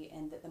coffee,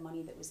 and that the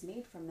money that was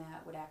made from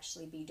that would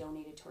actually be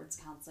donated towards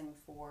counseling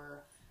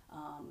for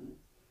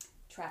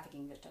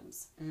trafficking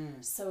victims.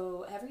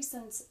 So ever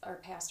since our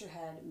pastor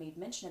had made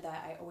mention of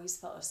that, I always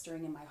felt a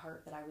stirring in my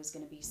heart that I was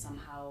going to be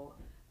somehow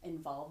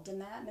involved in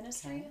that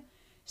ministry. Okay.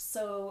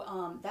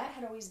 So that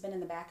had always been in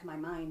the back of my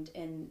mind.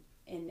 And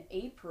in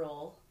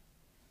April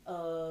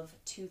of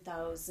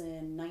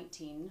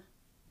 2019,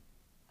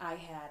 I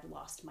had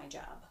lost my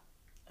job.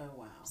 Oh,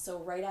 wow. So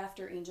right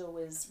after Angel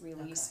was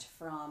released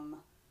from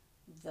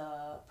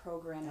the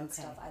program and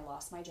stuff, I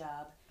lost my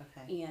job.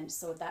 Okay. And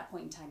so at that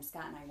point in time,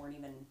 Scott and I weren't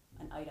even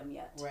an item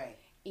yet. Right.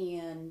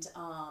 And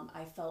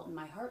I felt in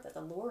my heart that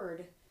the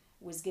Lord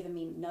was giving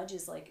me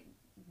nudges like,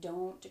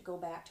 don't go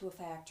back to a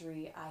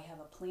factory. I have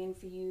a plan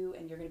for you,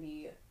 and you're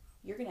going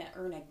to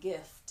earn a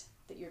gift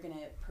that you're going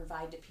to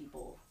provide to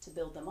people to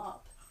build them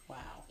up.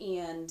 Wow.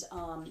 And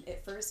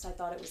at first I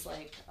thought it was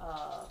like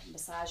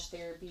massage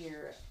therapy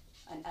or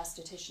an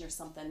esthetician or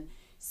something.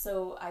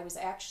 So I was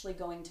actually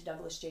going to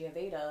Douglas J.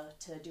 Aveda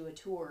to do a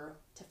tour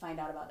to find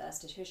out about the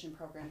esthetician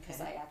program, because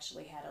I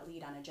actually had a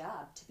lead on a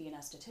job to be an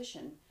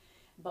esthetician.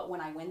 But when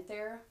I went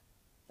there,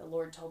 the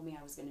Lord told me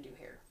I was going to do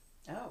hair.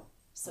 Oh.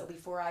 So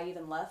before I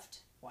even left,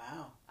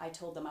 Wow. I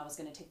told them I was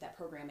going to take that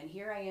program. And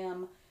here I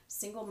am,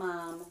 single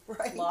mom,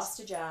 Right. lost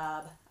a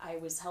job. I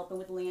was helping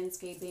with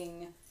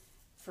landscaping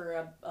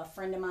for a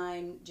friend of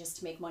mine just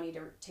to make money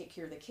to take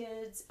care of the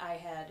kids. I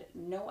had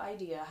no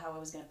idea how I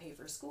was going to pay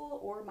for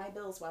school or my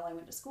bills while I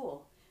went to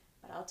school.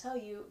 But I'll tell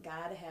you,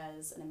 God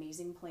has an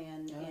amazing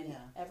plan. Oh, and yeah.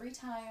 every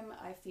time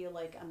I feel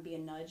like I'm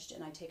being nudged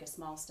and I take a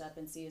small step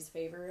and see His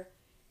favor,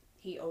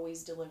 He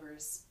always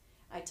delivers.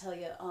 I tell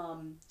you,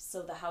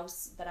 so the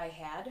house that I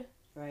had,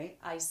 Right.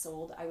 I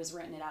sold. I was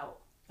renting it out.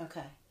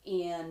 Okay.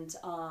 And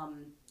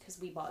because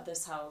we bought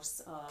this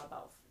house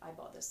I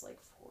bought this like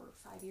 4 or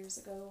 5 years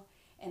ago,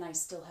 and I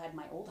still had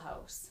my old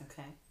house.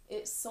 Okay.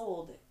 It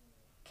sold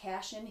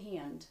cash in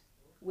hand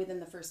within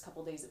the first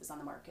couple days it was on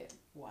the market.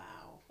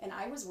 Wow. And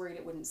I was worried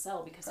it wouldn't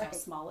sell because how Right.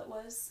 small it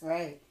was.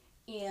 Right.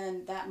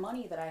 And that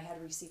money that I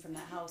had received from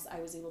that house, I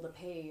was able to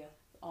pay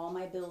all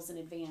my bills in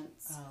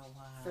advance Oh,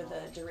 wow. for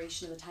the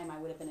duration of the time I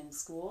would have been in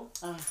school.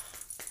 Oh,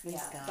 praise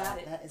Yeah, God. that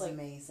is, That is like,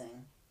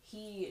 amazing.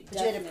 He But you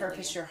had to definitely-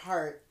 purpose your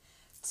heart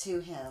to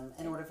Him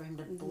in order for Him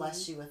to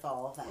bless you with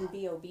all of that. and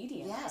be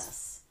obedient.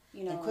 Yes.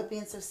 You know, And quit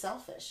being so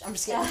selfish. I'm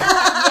just kidding.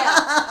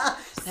 yeah.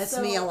 That's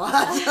So- me a lot.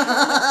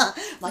 I'm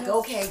like, No.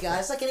 okay,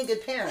 guys, like any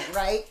good parent,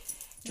 right?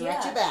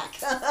 Direct your back.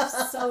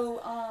 So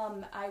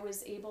I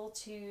was able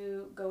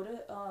to go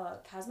to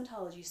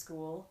cosmetology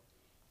school,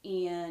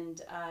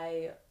 and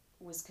I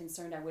was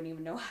concerned I wouldn't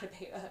even know how to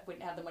pay. I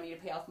wouldn't have the money to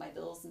pay off my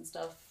bills and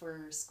stuff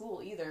for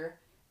school either.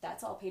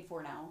 That's all paid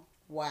for now.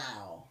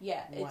 Wow.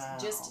 Yeah, it's Wow.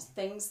 just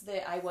things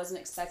that I wasn't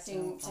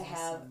expecting So to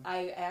have. awesome.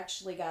 I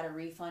actually got a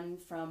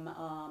refund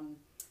from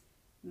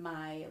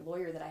my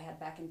lawyer that I had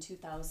back in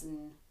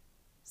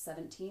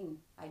 2017.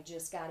 I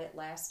just got it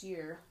last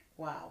year.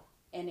 Wow.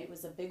 And it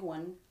was a big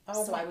one,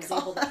 Oh so my I was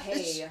able to gosh.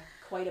 pay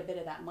quite a bit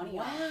of that money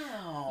off.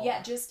 Wow.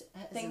 Yeah, just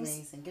That is things.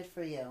 amazing. Good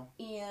for you.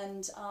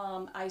 And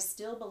I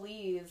still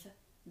believe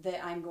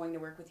that I'm going to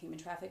work with human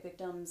traffic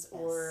victims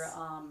or Yes.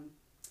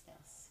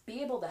 Yes.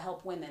 be able to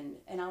help women.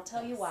 And I'll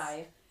tell you Yes.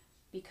 why.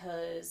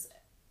 Because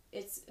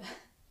it's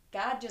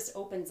God just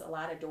opens a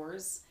lot of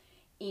doors.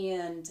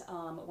 And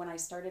when I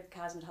started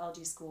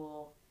cosmetology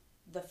school,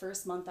 the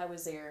first month I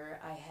was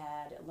there, I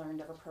had learned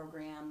of a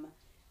program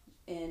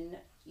in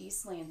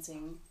East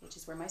Lansing, which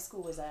is where my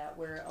school was at,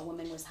 where a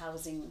woman was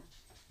housing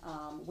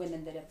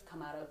women that have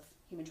come out of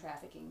human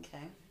trafficking.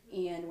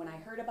 Okay. And when I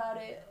heard about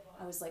it,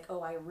 I was like, oh,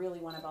 I really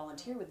want to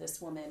volunteer with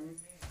this woman.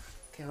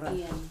 Okay, hold on.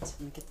 And Let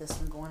me get this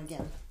one going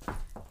again.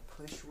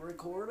 Push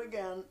record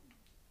again.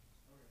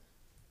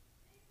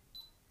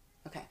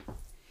 Okay.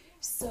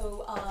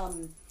 so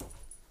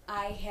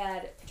I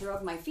had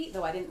drugged my feet,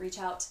 though I didn't reach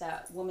out to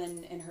that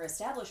woman in her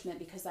establishment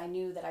because I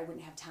knew that I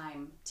wouldn't have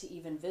time to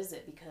even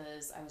visit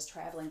because I was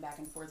traveling back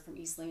and forth from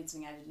East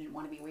Lansing. I didn't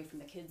want to be away from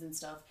the kids and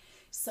stuff.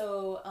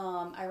 So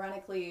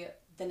ironically,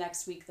 the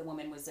next week the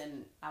woman was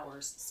in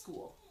our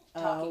school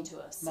talking to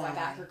us. So I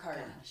got her card.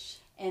 Gosh.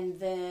 And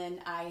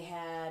then I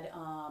had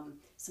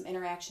some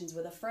interactions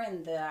with a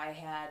friend that I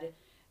had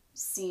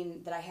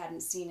seen that I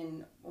hadn't seen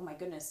in, oh my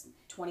goodness,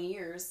 20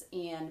 years,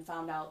 and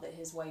found out that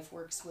his wife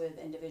works with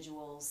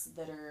individuals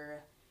that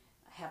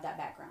have that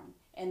background.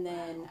 And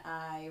then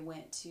I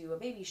went to a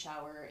baby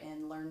shower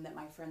and learned that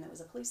my friend that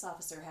was a police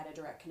officer had a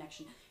direct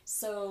connection.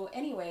 So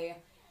anyway,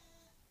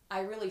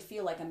 I really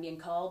feel like I'm being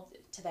called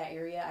to that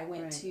area. I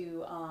went Right.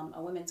 to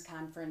a women's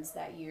conference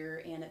that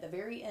year, and at the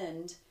very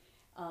end,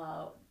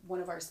 one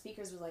of our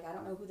speakers was like, I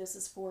don't know who this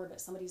is for, but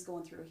somebody's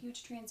going through a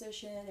huge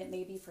transition. It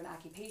may be for an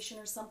occupation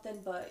or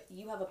something, but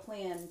you have a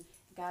plan.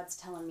 God's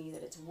telling me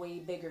that it's way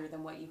bigger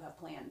than what you have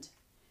planned.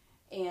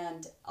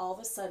 And all of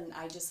a sudden,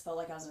 I just felt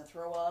like I was going to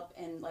throw up,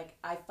 and like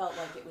I felt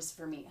like it was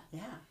for me.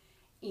 Yeah.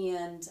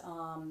 And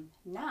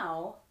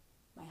now,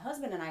 my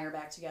husband and I are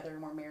back together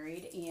and we're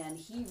married, and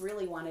he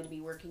really wanted to be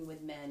working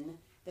with men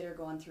that are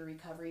going through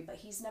recovery, but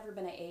he's never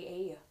been an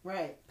AA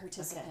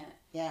participant. Okay.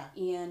 Yeah.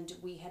 And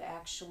we had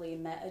actually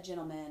met a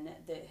gentleman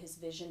that his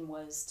vision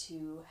was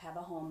to have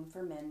a home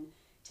for men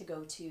to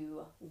go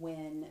to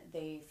when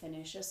they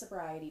finish a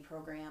sobriety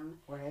program.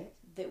 Right.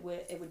 It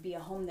would be a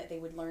home that they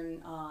would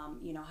learn,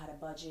 how to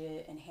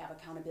budget and have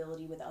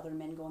accountability with other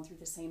men going through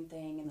the same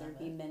thing, and there'd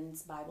be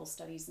men's Bible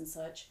studies and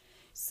such.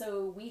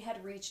 So we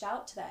had reached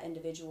out to that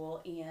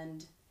individual,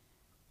 and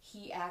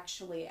he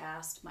actually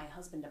asked my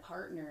husband to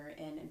partner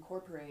and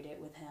incorporate it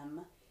with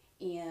him.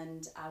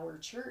 And our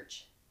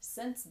church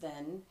since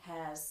then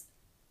has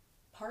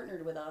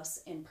partnered with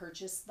us and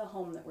purchased the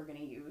home that we're going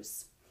to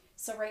use.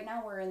 So right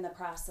now we're in the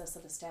process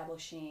of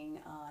establishing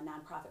a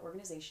nonprofit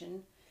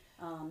organization,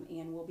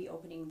 and we'll be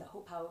opening the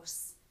Hope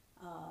House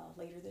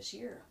later this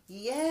year.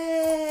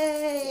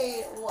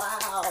 Yay!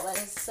 Wow, that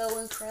is so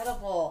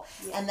incredible.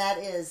 Yeah. And that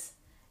is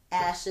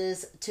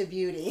ashes to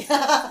beauty.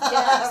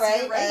 Yes,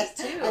 right? You're right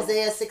too.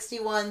 Isaiah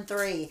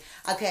 61:3.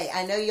 Okay,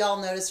 I know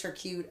y'all noticed her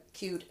cute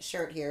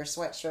shirt here,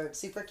 sweatshirt,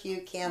 super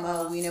cute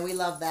camo. We know we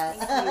love that.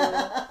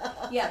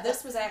 Thank you. Yeah,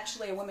 this was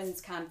actually a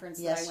women's conference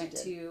that I went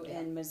to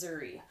in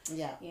Missouri.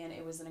 Yeah. And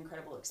it was an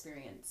incredible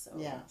experience. So.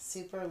 Yeah,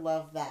 super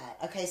love that.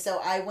 Okay,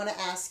 so I want to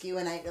ask you,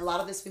 and a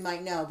lot of this we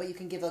might know, but you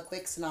can give a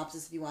quick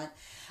synopsis if you want,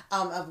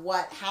 of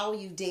how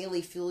you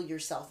daily fuel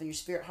yourself in your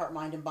spirit, heart,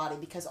 mind, and body,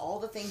 because all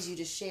the things you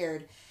just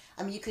shared,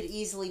 I mean, you could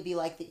easily be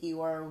like the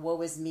Eeyore,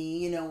 woe is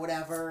me,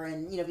 whatever,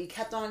 and, you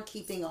kept on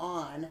keeping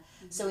on.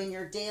 Mm-hmm. So in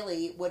your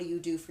daily, what do you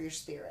do for your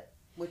spirit?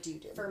 What do you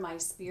do? For my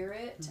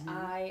spirit,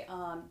 I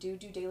do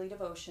daily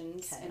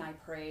devotions, and I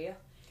pray.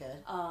 Good.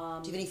 Do you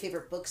have any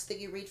favorite books that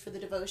you read for the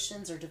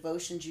devotions, or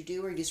devotions you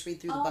do, or you just read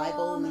through the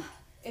Bible?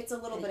 It's a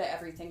little bit of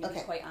everything, to be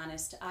quite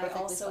honest. Perfectly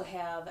I also fine.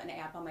 have an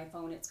app on my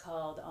phone. It's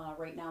called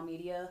Right Now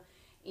Media.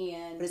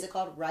 And what is it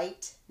called?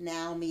 Right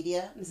Now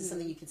Media? Is this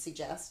something you can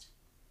suggest?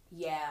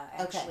 Yeah,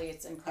 actually,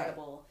 it's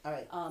incredible. All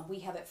right. We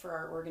have it for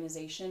our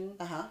organization.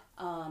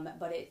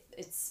 But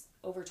it's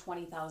over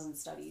 20,000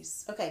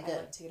 studies. Okay, good. I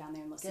like to get on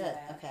there and listen to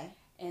that. Okay.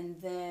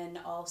 And then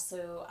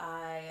also,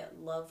 I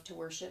love to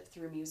worship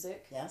through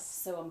music. Yes.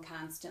 So I'm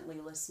constantly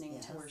listening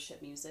to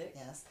worship music.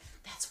 Yes.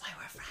 That's why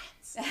we're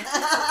friends.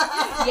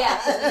 Yeah,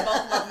 because we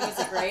both love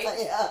music, right?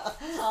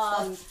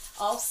 Yeah.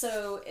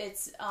 Also,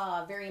 it's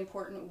very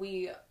important.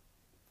 We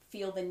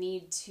feel the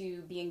need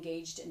to be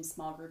engaged in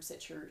small groups at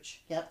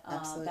church. Yep,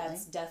 absolutely.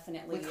 That's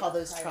definitely we call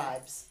those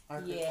tribes.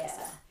 Our group is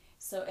that.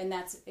 So, and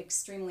that's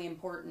extremely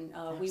important.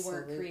 We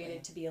weren't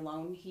created to be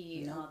alone.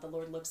 The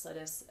Lord looks at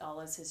us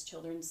all as His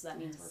children, so that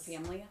means we're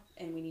family,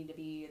 and we need to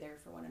be there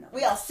for one another.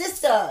 We are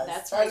sisters.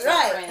 That's right.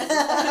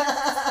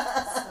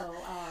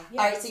 All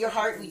right, so your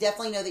heart, we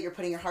definitely know that you're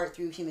putting your heart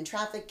through human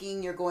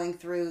trafficking. You're going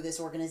through this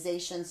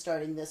organization,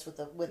 starting this with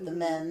the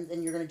men,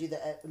 and you're going to do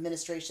the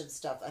administration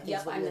stuff. I think.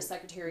 Yep, I'm the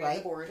secretary of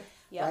the board.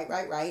 Yep.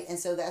 Right. And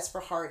so that's for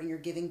heart, and you're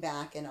giving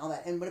back and all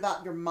that. And what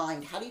about your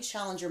mind? How do you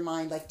challenge your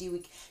mind? Like, do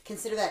you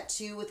consider that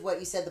too with what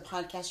you said, the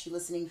podcast you're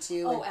listening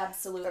to? Oh,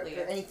 absolutely.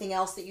 Or anything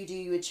else that you do,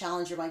 you would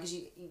challenge your mind? Because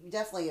you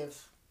definitely have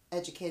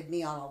educated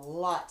me on a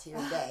lot to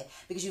your day,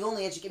 because you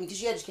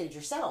educated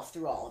yourself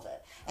through all of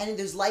it, and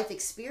those life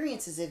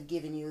experiences have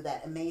given you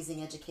that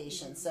amazing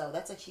education. So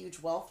that's a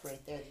huge wealth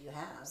right there that you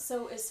have.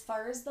 So as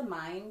far as the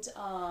mind,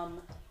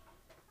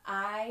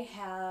 I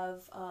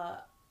have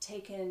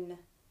taken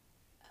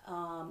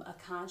a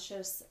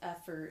conscious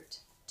effort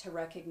to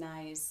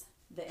recognize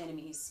the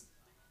enemy's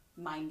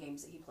mind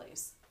games that he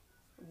plays.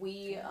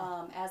 We,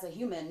 as a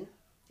human,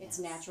 it's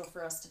natural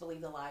for us to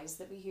believe the lies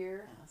that we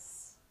hear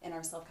in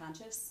our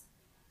self-conscious,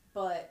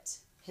 but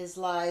his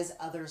lies,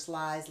 others'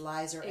 lies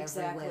are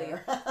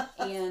everywhere.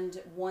 And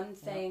one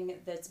thing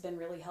that's been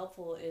really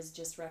helpful is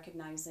just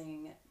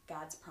recognizing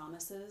God's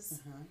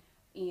promises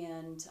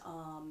and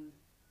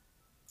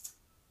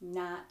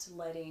not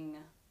letting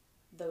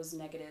those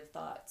negative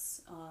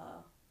thoughts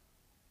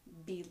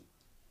be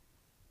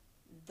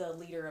the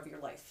leader of your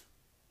life.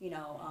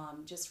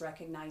 Just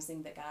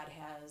recognizing that God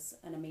has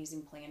an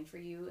amazing plan for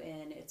you,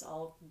 and it's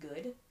all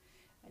good.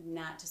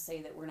 Not to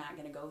say that we're not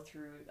going to go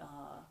through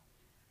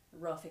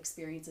rough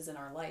experiences in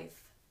our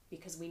life,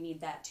 because we need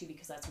that too,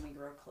 because that's when we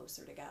grow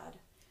closer to God.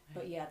 Right.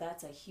 But yeah,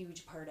 that's a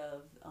huge part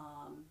of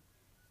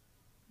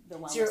the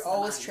wellness. So you're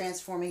always mind.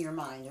 Transforming your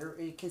mind. You're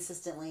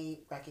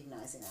consistently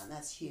recognizing that. And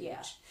that's huge.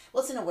 Yeah.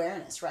 Well, it's an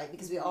awareness, right?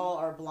 Because we all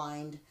are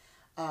blind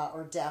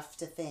or deaf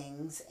to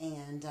things,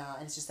 and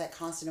it's just that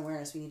constant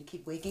awareness. We need to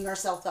keep waking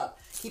ourselves up.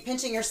 Keep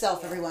pinching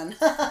yourself, everyone.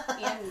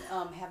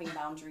 And having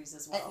boundaries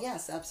as well.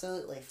 Yes,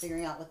 absolutely.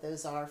 Figuring out what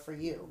those are for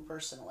you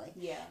personally.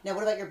 Yeah. Now,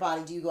 what about your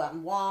body? Do you go out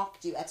and walk?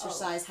 Do you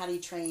exercise? How do you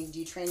train? Do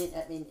you train it?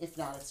 I mean, if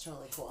not, it's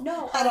totally cool.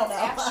 No, I don't know.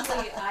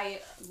 Actually,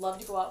 I love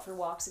to go out for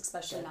walks,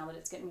 especially now that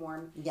it's getting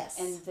warm. Yes.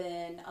 And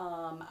then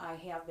I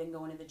have been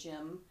going to the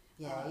gym.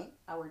 Yay.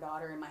 Our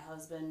daughter and my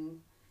husband.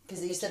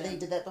 Because you said they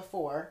did that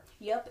before.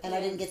 Yep. And I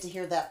didn't get to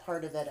hear that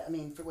part of it. I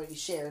mean, for what you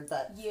shared,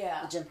 but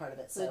the gym part of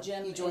it. So the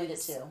gym you joined it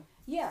too.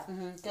 Yeah.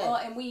 Mm-hmm, good. Well,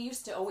 and we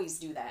used to always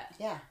do that.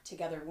 Yeah.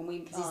 Together when we.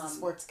 Because he's a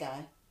sports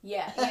guy.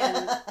 Yeah,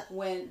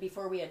 and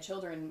before we had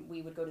children,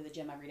 we would go to the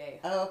gym every day.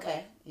 Oh, okay.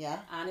 Like, yeah.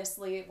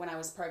 Honestly, when I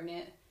was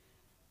pregnant,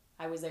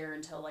 I was there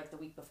until like the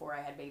week before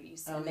I had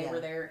babies, and they yeah. were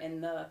there in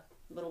the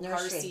little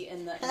Nursery. car seat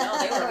in the. No,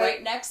 they were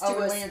right next to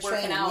us when you're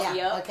working training. out. Yeah.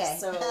 Yep. Okay.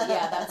 So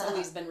yeah, that's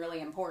always been really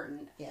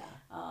important. Yeah.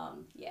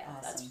 Yeah,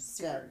 Awesome. that's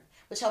super. Good.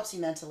 Which helps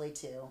you mentally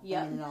too.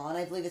 Yeah. I mean, and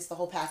I believe it's the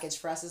whole package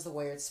for us as the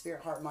Warriors: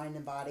 spirit, heart, mind,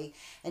 and body,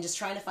 and just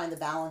trying to find the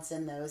balance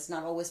in those.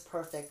 Not always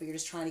perfect, but you're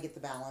just trying to get the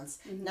balance.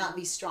 Mm-hmm. Not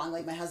be strong.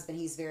 Like my husband,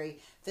 he's very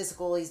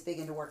physical. He's big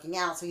into working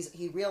out, so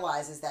he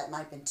realizes that might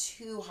have been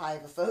too high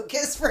of a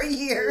focus for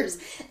years,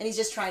 and he's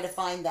just trying to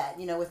find that,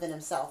 within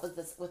himself, with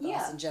us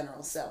in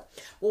general. So,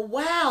 well,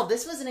 wow,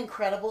 this was an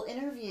incredible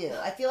interview.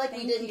 I feel like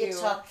we didn't get to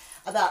talk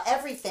about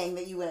everything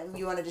that you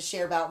wanted to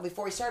share about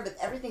before we started,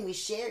 but everything you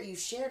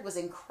shared was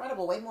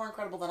incredible, way more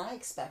incredible than I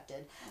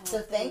expected. So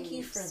thank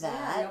you for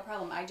that. Yeah, no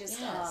problem. I just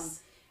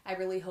I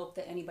really hope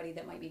that anybody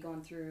that might be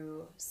going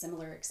through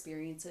similar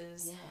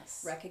experiences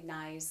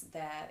recognize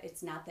that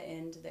it's not the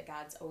end, that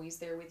God's always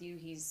there with you.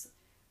 He's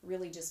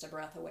really just a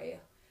breath away,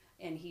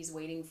 and He's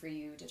waiting for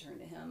you to turn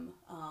to Him.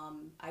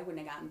 I wouldn't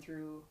have gotten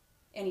through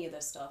any of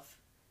this stuff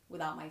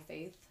without my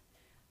faith,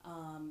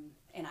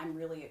 and I'm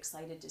really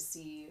excited to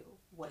see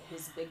what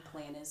His big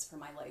plan is for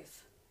my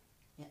life.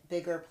 Yeah,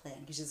 bigger plan,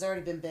 because it's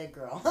already been big,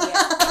 girl.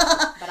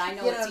 Yeah, but I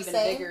know it's even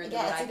bigger than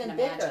what I can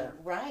imagine.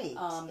 Right.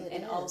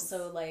 And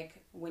also, like,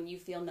 when you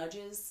feel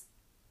nudges,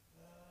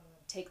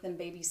 take them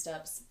baby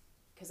steps,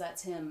 because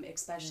that's Him,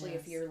 especially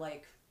if you're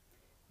like,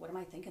 what am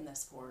I thinking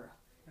this for?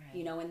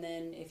 Right. And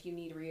then if you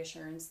need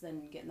reassurance,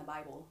 then get in the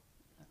Bible.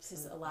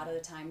 Because a lot of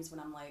the times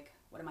when I'm like,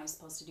 what am I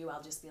supposed to do?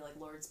 I'll just be like,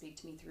 Lord, speak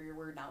to me through your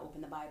word. And I'll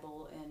open the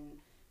Bible, and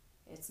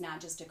it's not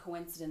just a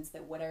coincidence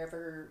that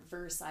whatever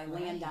verse I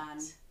land on,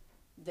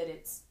 that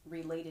it's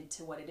related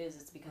to what it is.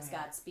 It's because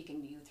God's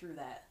speaking to you through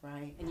that.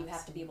 Right. And you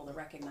have to be able to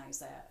recognize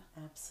that.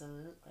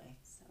 Absolutely.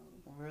 So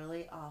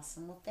really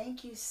awesome. Well,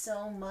 thank you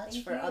so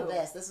much for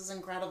this. This was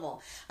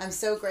incredible. I'm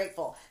so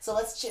grateful. So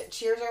let's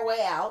cheers our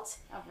way out.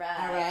 All right.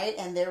 All right.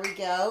 And there we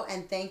go.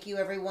 And thank you,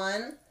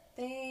 everyone.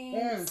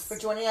 Thanks. For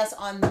joining us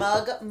on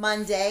Mug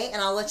Monday.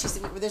 And I'll let you see,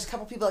 there's a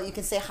couple people that you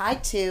can say hi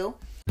to.